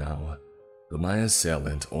hour by now, but my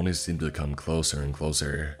assailant only seemed to come closer and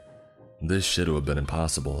closer. This should have been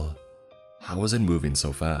impossible. How was it moving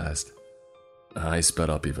so fast? I sped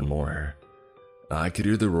up even more. I could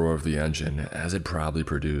hear the roar of the engine as it probably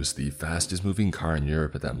produced the fastest moving car in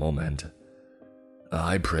Europe at that moment.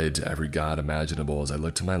 I prayed to every god imaginable as I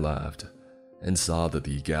looked to my left and saw that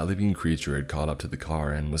the galloping creature had caught up to the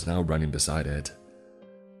car and was now running beside it.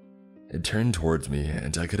 It turned towards me,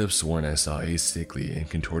 and I could have sworn I saw a sickly and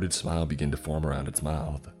contorted smile begin to form around its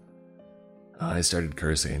mouth. I started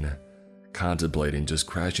cursing, contemplating just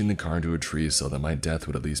crashing the car into a tree so that my death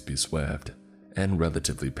would at least be swift and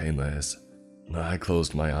relatively painless. I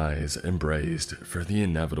closed my eyes and braced for the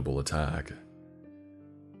inevitable attack.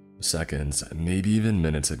 Seconds, maybe even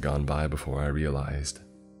minutes had gone by before I realized.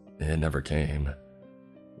 It never came.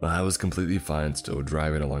 I was completely fine still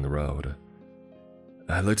driving along the road.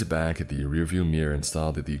 I looked back at the rearview mirror and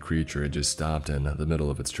saw that the creature had just stopped in the middle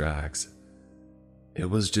of its tracks. It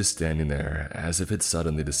was just standing there as if it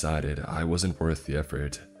suddenly decided I wasn't worth the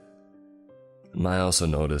effort. I also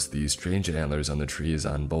noticed the strange antlers on the trees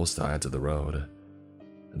on both sides of the road.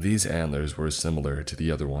 These antlers were similar to the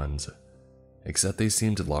other ones, except they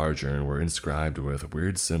seemed larger and were inscribed with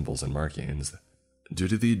weird symbols and markings. Due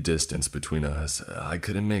to the distance between us, I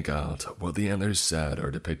couldn't make out what the antlers said or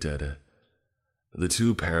depicted. The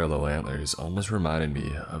two parallel antlers almost reminded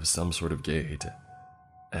me of some sort of gate,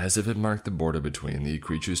 as if it marked the border between the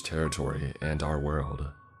creature's territory and our world.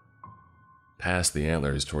 Past the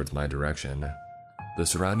antlers towards my direction, the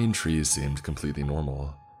surrounding trees seemed completely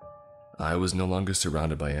normal. I was no longer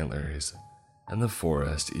surrounded by antlers, and the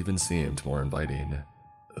forest even seemed more inviting.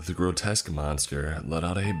 The grotesque monster let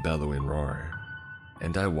out a bellowing roar,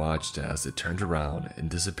 and I watched as it turned around and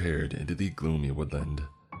disappeared into the gloomy woodland.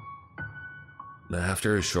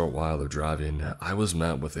 After a short while of driving, I was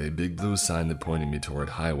met with a big blue sign that pointed me toward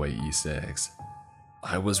Highway E6.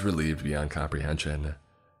 I was relieved beyond comprehension.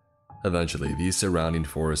 Eventually, the surrounding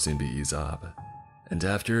forest seemed to ease up, and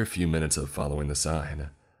after a few minutes of following the sign,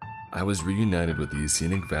 I was reunited with the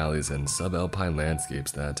scenic valleys and subalpine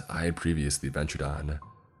landscapes that I had previously ventured on.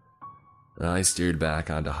 I steered back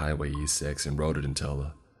onto Highway E6 and rode it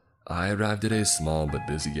until I arrived at a small but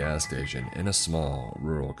busy gas station in a small,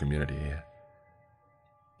 rural community.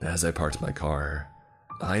 As I parked my car,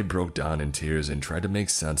 I broke down in tears and tried to make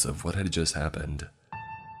sense of what had just happened.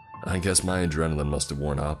 I guess my adrenaline must have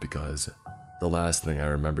worn off because the last thing I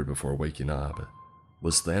remembered before waking up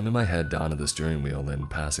was slamming my head down to the steering wheel and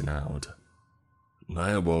passing out.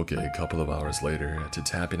 I awoke a couple of hours later to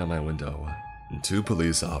tapping on my window. 2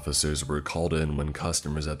 police officers were called in when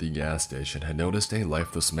customers at the gas station had noticed a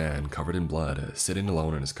lifeless man covered in blood sitting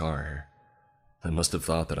alone in his car. They must have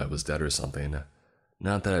thought that I was dead or something.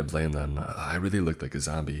 Not that I blame them, I really looked like a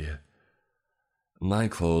zombie. My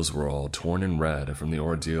clothes were all torn and red from the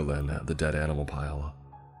ordeal in the dead animal pile.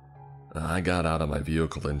 I got out of my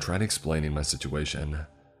vehicle and tried explaining my situation.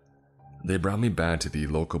 They brought me back to the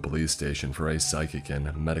local police station for a psychic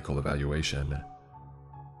and medical evaluation.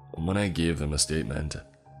 When I gave them a statement,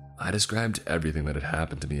 I described everything that had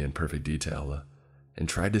happened to me in perfect detail and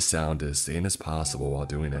tried to sound as sane as possible while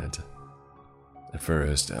doing it. At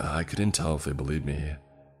first, I couldn't tell if they believed me.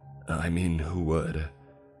 I mean, who would?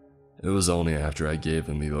 It was only after I gave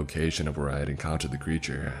them the location of where I had encountered the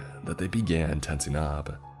creature that they began tensing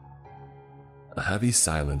up. A heavy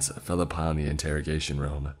silence fell upon the interrogation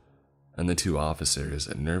room, and the 2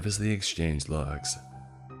 officers nervously exchanged looks.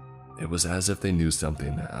 It was as if they knew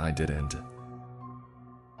something I didn't.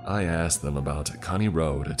 I asked them about County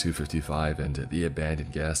Road 255 and the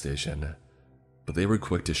abandoned gas station, but they were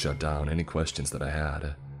quick to shut down any questions that I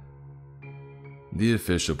had. The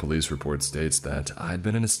official police report states that I had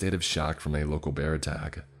been in a state of shock from a local bear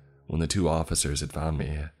attack when the 2 officers had found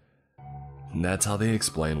me. That's how they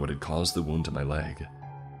explained what had caused the wound to my leg,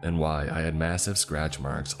 and why I had massive scratch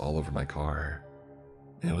marks all over my car.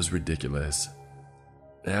 It was ridiculous.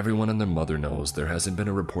 Everyone and their mother knows there hasn't been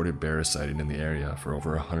a reported bear sighting in the area for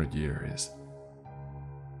over 100 years.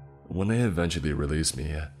 When they eventually released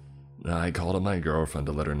me, I called up my girlfriend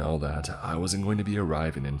to let her know that I wasn't going to be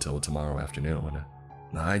arriving until tomorrow afternoon.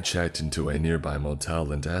 I checked into a nearby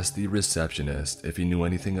motel and asked the receptionist if he knew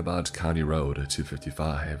anything about County Road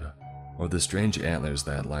 255, or the strange antlers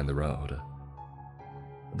that lined the road.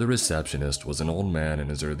 The receptionist was an old man in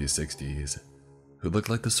his early 60s, who looked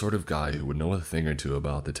like the sort of guy who would know a thing or two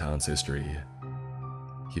about the town's history.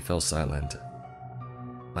 He fell silent.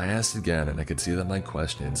 I asked again, and I could see that my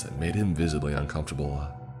questions made him visibly uncomfortable.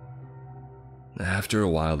 After a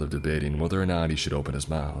while of debating whether or not he should open his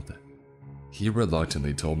mouth, he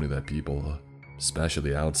reluctantly told me that people,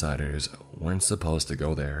 especially outsiders, weren't supposed to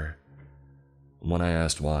go there. When I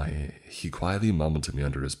asked why, he quietly mumbled to me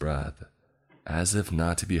under his breath, as if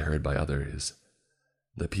not to be heard by others,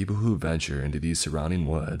 that people who venture into these surrounding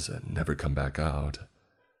woods never come back out.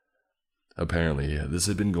 Apparently, this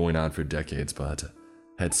had been going on for decades, but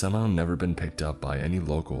had somehow never been picked up by any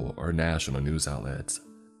local or national news outlets.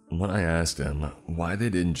 When I asked him why they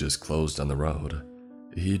didn't just close down the road,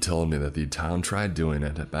 he told me that the town tried doing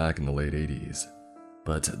it back in the late 80s,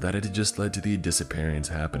 but that it had just led to the disappearance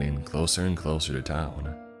happening closer and closer to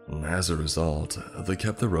town. As a result, they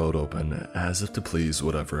kept the road open as if to please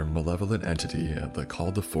whatever malevolent entity that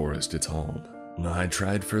called the forest its home. I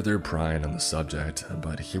tried further prying on the subject,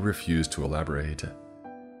 but he refused to elaborate.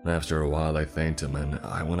 After a while, I thanked him and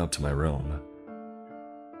I went up to my room.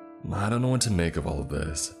 I don't know what to make of all of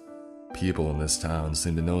this. People in this town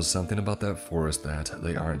seem to know something about that forest that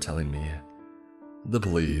they aren't telling me. The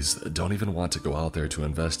police don't even want to go out there to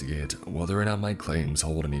investigate whether or not my claims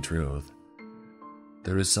hold any truth.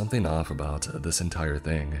 There is something off about this entire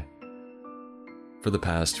thing. For the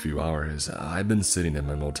past few hours, I've been sitting in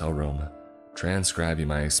my motel room, transcribing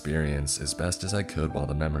my experience as best as I could while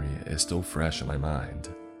the memory is still fresh in my mind.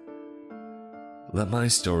 Let my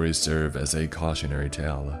story serve as a cautionary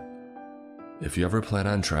tale. If you ever plan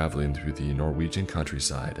on traveling through the Norwegian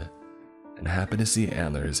countryside and happen to see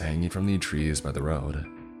antlers hanging from the trees by the road,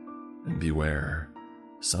 beware,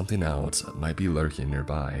 something else might be lurking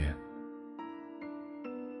nearby.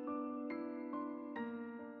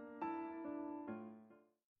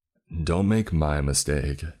 Don't make my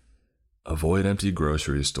mistake. Avoid empty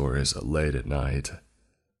grocery stores late at night.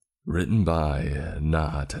 Written by,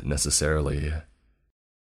 not necessarily.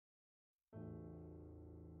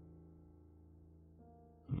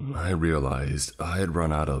 I realized I had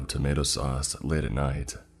run out of tomato sauce late at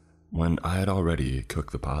night when I had already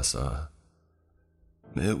cooked the pasta.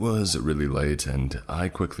 It was really late and I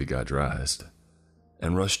quickly got dressed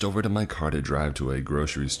and rushed over to my car to drive to a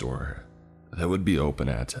grocery store that would be open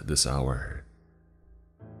at this hour.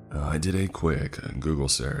 I did a quick Google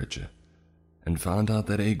search and found out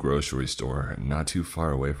that a grocery store not too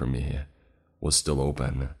far away from me was still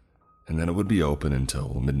open and that it would be open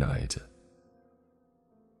until midnight.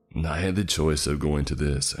 I had the choice of going to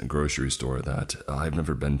this grocery store that I've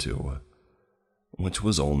never been to, which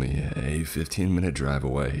was only a 15-minute drive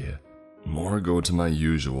away, or go to my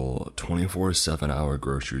usual 24/7-hour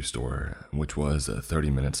grocery store, which was 30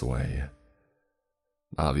 minutes away.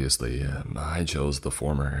 Obviously, I chose the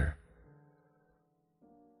former.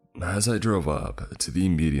 As I drove up to the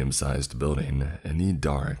medium-sized building in the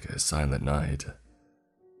dark, silent night,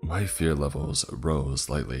 my fear levels rose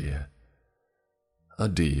slightly. A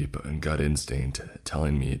deep gut instinct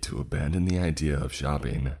telling me to abandon the idea of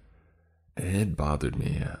shopping. It bothered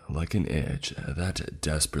me like an itch that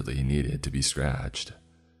desperately needed to be scratched.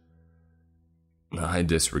 I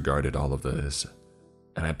disregarded all of this,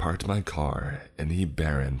 and I parked my car in the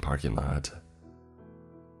barren parking lot.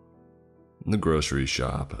 The grocery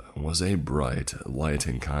shop was a bright light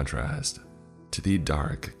in contrast to the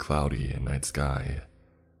dark, cloudy night sky.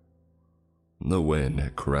 The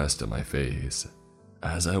wind caressed at my face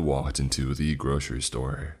as I walked into the grocery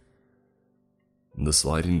store. The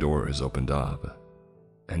sliding doors opened up,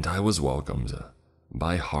 and I was welcomed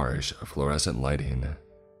by harsh fluorescent lighting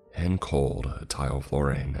and cold tile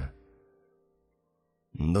flooring.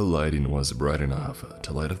 The lighting was bright enough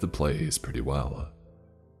to light up the place pretty well,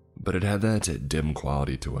 but it had that dim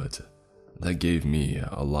quality to it that gave me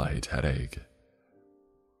a light headache.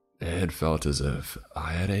 It felt as if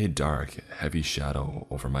I had a dark, heavy shadow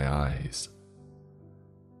over my eyes.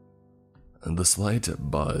 The slight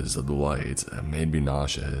buzz of the light made me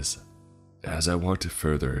nauseous as I walked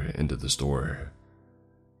further into the store.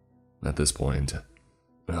 At this point,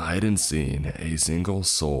 I hadn't seen a single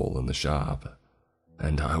soul in the shop,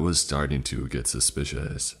 and I was starting to get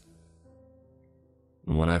suspicious.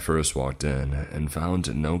 When I first walked in and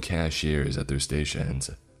found no cashiers at their stations,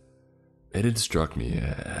 it had struck me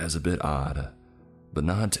as a bit odd, but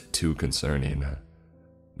not too concerning,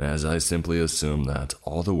 as I simply assumed that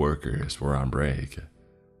all the workers were on break.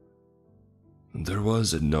 There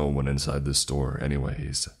was no one inside the store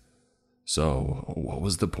anyways, so what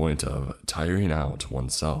was the point of tiring out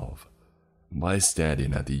oneself by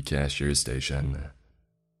standing at the cashier station?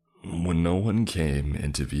 When no one came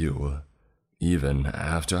into view, even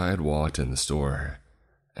after I had walked in the store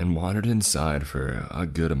and wandered inside for a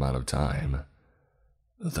good amount of time,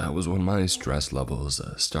 that was when my stress levels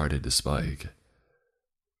started to spike.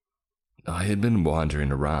 I had been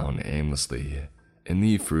wandering around aimlessly in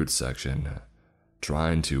the fruit section,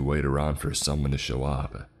 trying to wait around for someone to show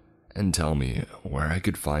up and tell me where I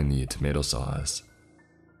could find the tomato sauce.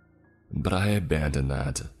 But I abandoned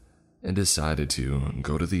that and decided to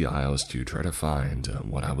go to the aisles to try to find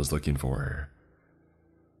what I was looking for.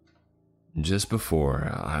 Just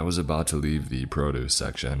before I was about to leave the produce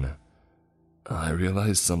section, I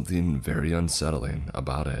realized something very unsettling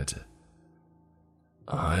about it.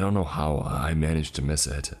 I don't know how I managed to miss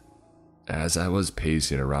it, as I was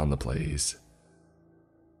pacing around the place.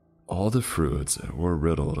 All the fruits were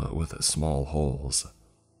riddled with small holes.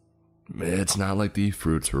 It's not like the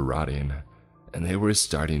fruits were rotting and they were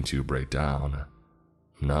starting to break down.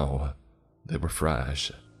 No, they were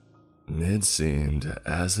fresh. It seemed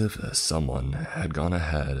as if someone had gone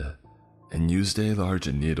ahead and used a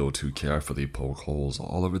large needle to carefully poke holes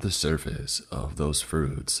all over the surface of those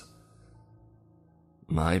fruits.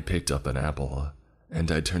 I picked up an apple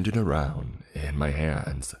and I turned it around in my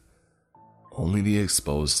hands. Only the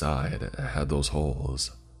exposed side had those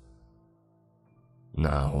holes.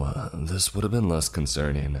 Now, this would have been less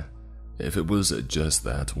concerning if it was just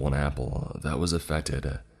that one apple that was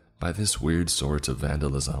affected by this weird sort of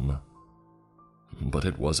vandalism. But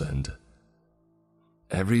it wasn't.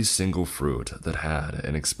 Every single fruit that had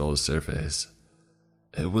an exposed surface,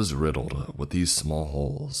 it was riddled with these small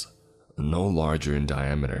holes no larger in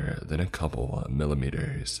diameter than a couple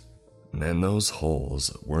millimeters, and those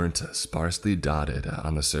holes weren't sparsely dotted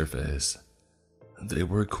on the surface. They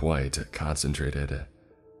were quite concentrated,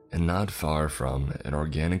 and not far from an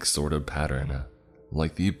organic sort of pattern,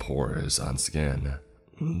 like the pores on skin.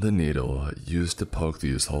 The needle used to poke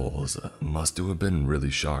these holes must have been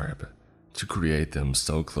really sharp to create them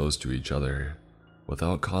so close to each other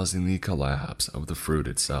without causing the collapse of the fruit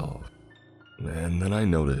itself. And then I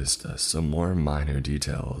noticed some more minor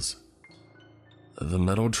details. The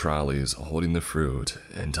metal trolleys holding the fruit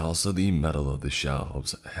and also the metal of the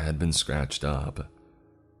shelves had been scratched up.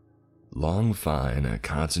 Long, fine,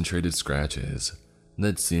 concentrated scratches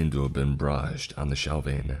that seemed to have been brushed on the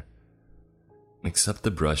shelving. Except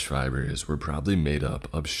the brush fibers were probably made up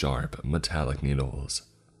of sharp, metallic needles.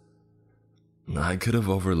 I could have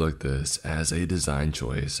overlooked this as a design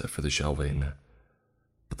choice for the shelving,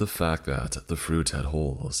 but the fact that the fruit had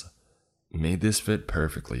holes made this fit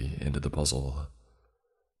perfectly into the puzzle.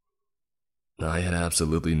 I had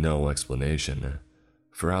absolutely no explanation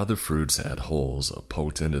for how the fruits had holes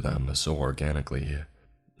poked into them so organically.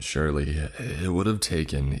 Surely, it would have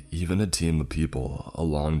taken even a team of people a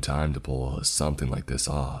long time to pull something like this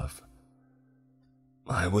off.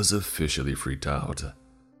 I was officially freaked out,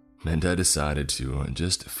 and I decided to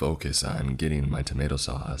just focus on getting my tomato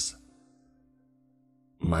sauce.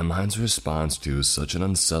 My mind's response to such an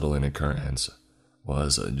unsettling occurrence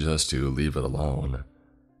was just to leave it alone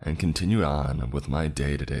and continue on with my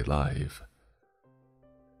day-to-day life.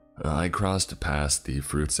 I crossed past the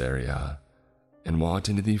fruits area and walked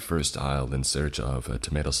into the first aisle in search of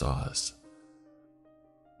tomato sauce.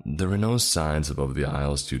 There were no signs above the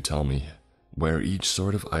aisles to tell me where each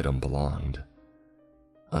sort of item belonged.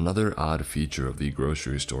 Another odd feature of the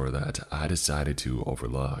grocery store that I decided to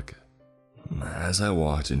overlook. As I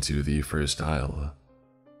walked into the first aisle,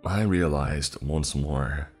 I realized once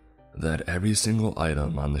more that every single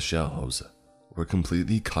item on the shelves were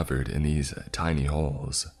completely covered in these tiny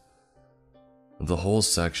holes. The whole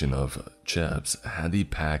section of chips had the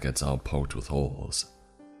packets all poked with holes.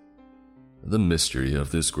 The mystery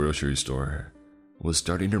of this grocery store was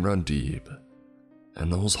starting to run deep,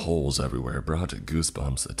 and those holes everywhere brought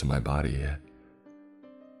goosebumps to my body.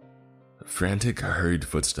 Frantic, hurried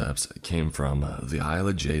footsteps came from the aisle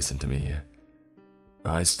adjacent to me.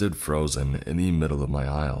 I stood frozen in the middle of my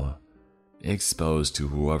aisle, exposed to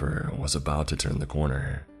whoever was about to turn the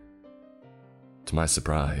corner. To my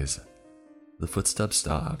surprise, the footsteps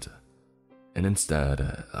stopped, and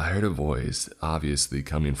instead I heard a voice obviously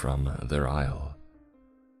coming from their aisle.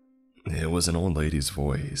 It was an old lady's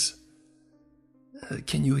voice.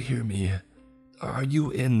 "Can you hear me? Are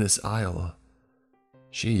you in this aisle?"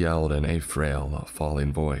 She yelled in a frail,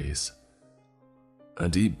 falling voice. A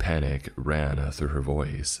deep panic ran through her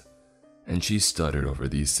voice, and she stuttered over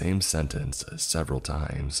the same sentence several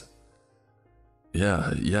times.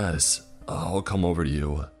 Yes, I'll come over to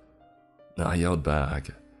you," I yelled back,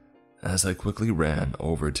 as I quickly ran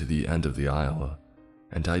over to the end of the aisle,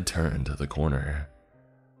 and I turned the corner.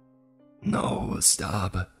 "No,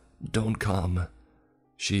 stop, don't come,"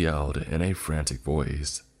 she yelled in a frantic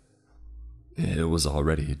voice. It was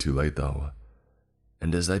already too late though,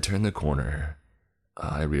 and as I turned the corner,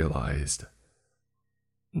 I realized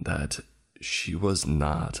that she was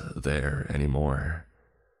not there anymore.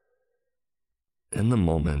 In the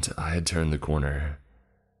moment I had turned the corner,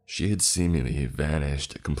 she had seemingly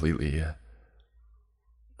vanished completely.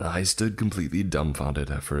 I stood completely dumbfounded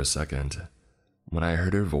for a second when I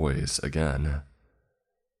heard her voice again.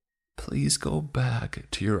 "Please go back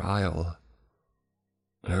to your aisle."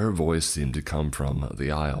 Her voice seemed to come from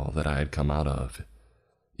the aisle that I had come out of,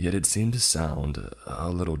 yet it seemed to sound a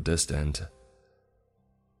little distant.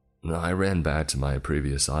 I ran back to my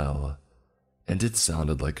previous aisle, and it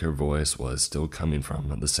sounded like her voice was still coming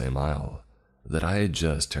from the same aisle that I had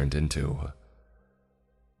just turned into.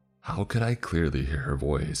 How could I clearly hear her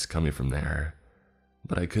voice coming from there,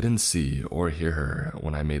 but I couldn't see or hear her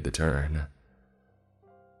when I made the turn?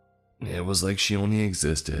 It was like she only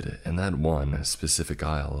existed in that one specific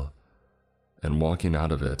aisle, and walking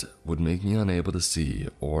out of it would make me unable to see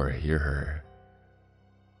or hear her.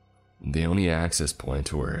 The only access point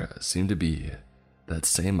to her seemed to be that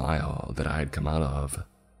same aisle that I had come out of.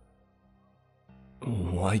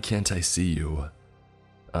 "Why can't I see you?"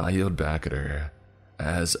 I yelled back at her,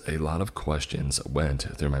 as a lot of questions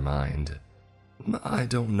went through my mind. "I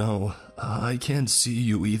don't know. I can't see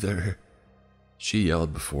you either," she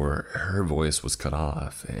yelled before her voice was cut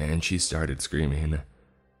off and she started screaming.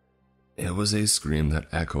 It was a scream that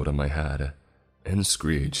echoed in my head and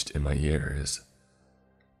screeched in my ears.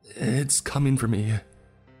 "It's coming for me."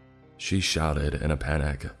 she shouted in a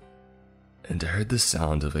panic, and I heard the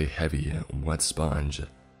sound of a heavy, wet sponge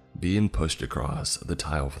being pushed across the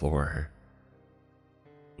tile floor.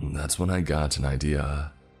 That's when I got an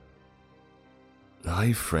idea.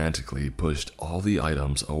 I frantically pushed all the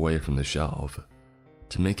items away from the shelf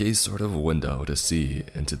to make a sort of window to see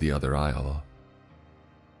into the other aisle.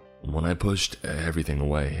 When I pushed everything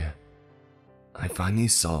away, I finally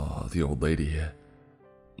saw the old lady,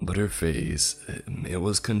 but her face, it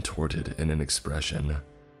was contorted in an expression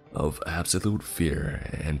of absolute fear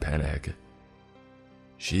and panic.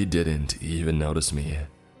 She didn't even notice me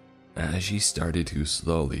as she started to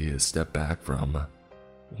slowly step back from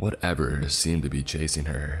whatever seemed to be chasing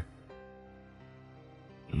her.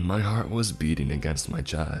 My heart was beating against my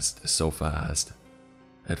chest so fast,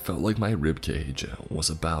 it felt like my ribcage was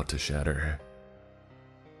about to shatter.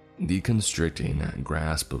 The constricting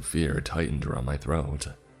grasp of fear tightened around my throat,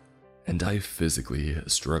 and I physically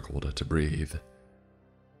struggled to breathe.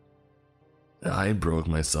 I broke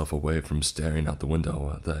myself away from staring out the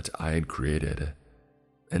window that I had created,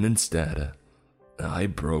 and instead, I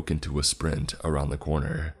broke into a sprint around the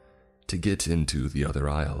corner to get into the other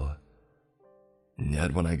aisle.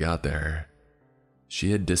 Yet when I got there,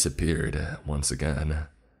 she had disappeared once again.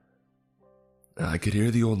 I could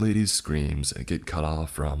hear the old lady's screams get cut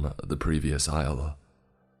off from the previous aisle.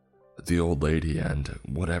 The old lady and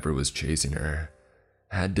whatever was chasing her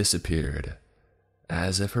had disappeared,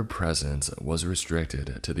 as if her presence was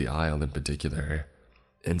restricted to the aisle in particular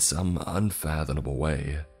in some unfathomable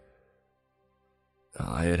way.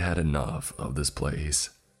 I had had enough of this place.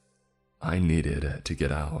 I needed to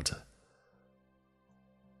get out.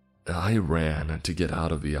 I ran to get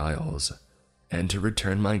out of the aisles and to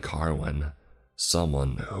return my car when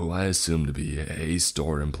someone who I assumed to be a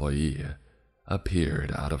store employee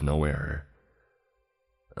appeared out of nowhere.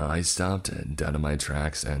 I stopped dead in my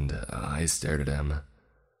tracks and I stared at him.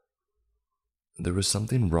 There was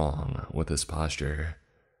something wrong with his posture.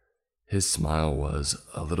 His smile was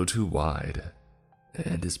a little too wide,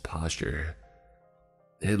 and his posture,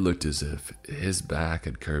 it looked as if his back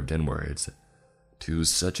had curved inwards to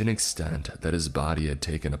such an extent that his body had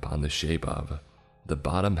taken upon the shape of the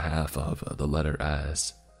bottom half of the letter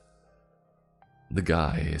S. The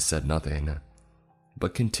guy said nothing,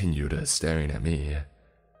 but continued staring at me.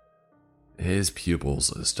 His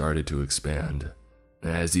pupils started to expand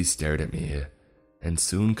as he stared at me and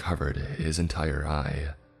soon covered his entire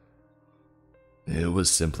eye. It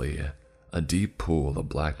was simply a deep pool of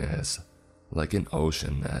blackness, like an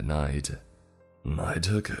ocean at night. I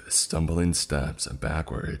took stumbling steps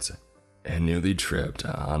backwards and nearly tripped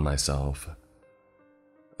on myself.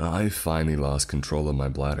 I finally lost control of my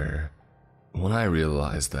bladder when I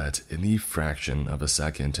realized that in the fraction of a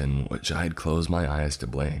second in which I had closed my eyes to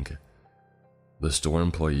blink, the store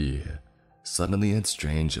employee suddenly had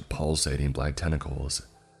strange pulsating black tentacles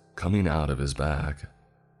coming out of his back.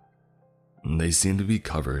 They seemed to be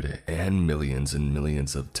covered in millions and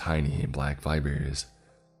millions of tiny black fibers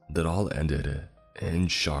that all ended in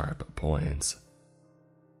sharp points.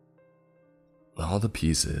 All the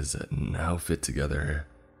pieces now fit together,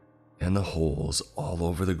 and the holes all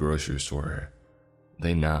over the grocery store,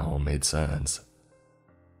 they now made sense.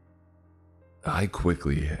 I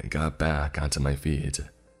quickly got back onto my feet,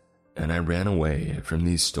 and I ran away from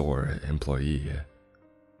the store employee.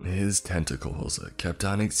 His tentacles kept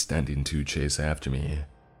on extending to chase after me,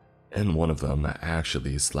 and one of them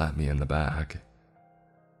actually slapped me in the back.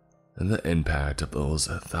 The impact of those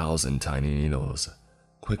 1,000 tiny needles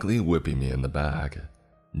quickly whipping me in the back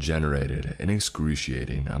generated an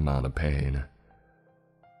excruciating amount of pain.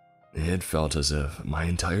 It felt as if my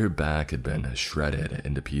entire back had been shredded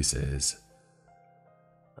into pieces.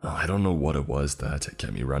 I don't know what it was that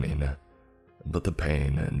kept me running, but the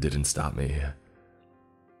pain didn't stop me.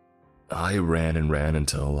 I ran and ran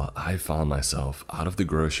until I found myself out of the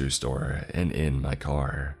grocery store and in my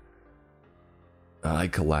car. I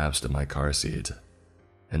collapsed in my car seat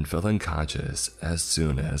and fell unconscious as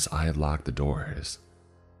soon as I had locked the doors.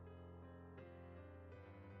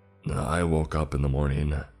 I woke up in the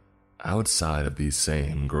morning outside of the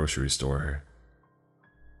same grocery store.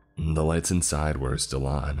 The lights inside were still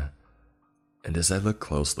on, and as I looked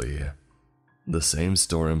closely, the same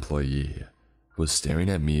store employee was staring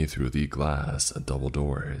at me through the glass double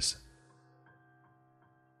doors.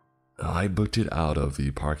 I booked it out of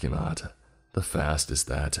the parking lot the fastest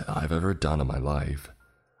that I've ever done in my life.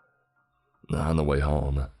 On the way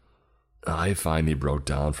home, I finally broke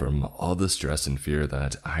down from all the stress and fear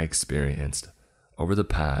that I experienced over the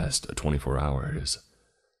past 24 hours,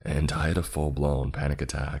 and I had a full-blown panic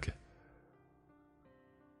attack.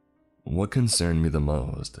 What concerned me the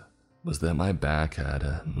most was that my back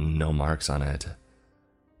had no marks on it,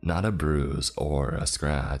 not a bruise or a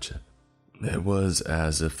scratch. It was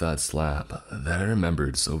as if that slap that I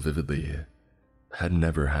remembered so vividly had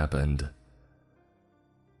never happened.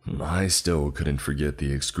 I still couldn't forget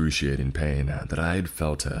the excruciating pain that I had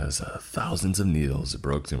felt as thousands of needles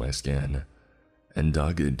broke through my skin and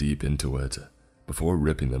dug deep into it before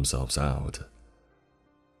ripping themselves out.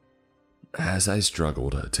 As I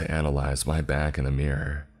struggled to analyze my back in the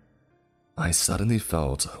mirror, I suddenly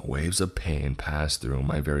felt waves of pain pass through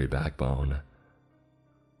my very backbone.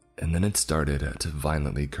 And then it started to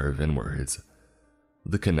violently curve inwards.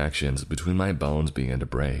 The connections between my bones began to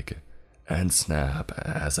break and snap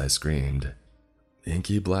as I screamed.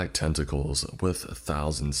 Inky black tentacles with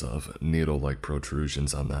thousands of needle-like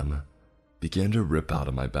protrusions on them began to rip out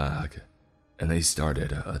of my back, and they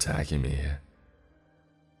started attacking me.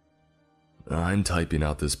 I'm typing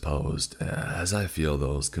out this post as I feel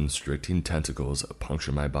those constricting tentacles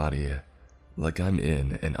puncture my body like I'm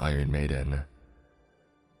in an Iron Maiden.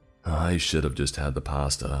 I should have just had the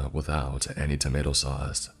pasta without any tomato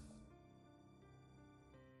sauce.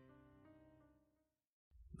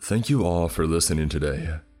 Thank you all for listening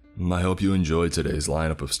today. I hope you enjoyed today's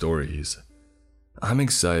lineup of stories. I'm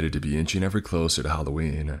excited to be inching ever closer to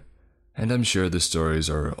Halloween, and I'm sure the stories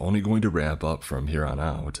are only going to ramp up from here on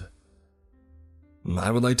out.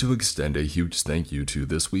 I would like to extend a huge thank you to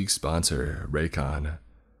this week's sponsor, Raycon.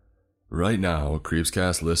 Right now,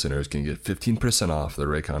 Creepscast listeners can get 15% off their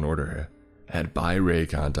Raycon order at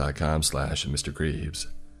buyraycon.com/Mr. Creeps.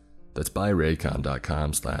 That's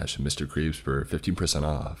buyraycon.com/Mr. Creeps for 15%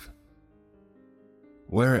 off.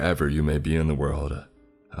 Wherever you may be in the world,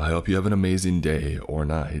 I hope you have an amazing day or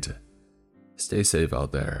night. Stay safe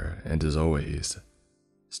out there, and as always,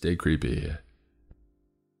 stay creepy.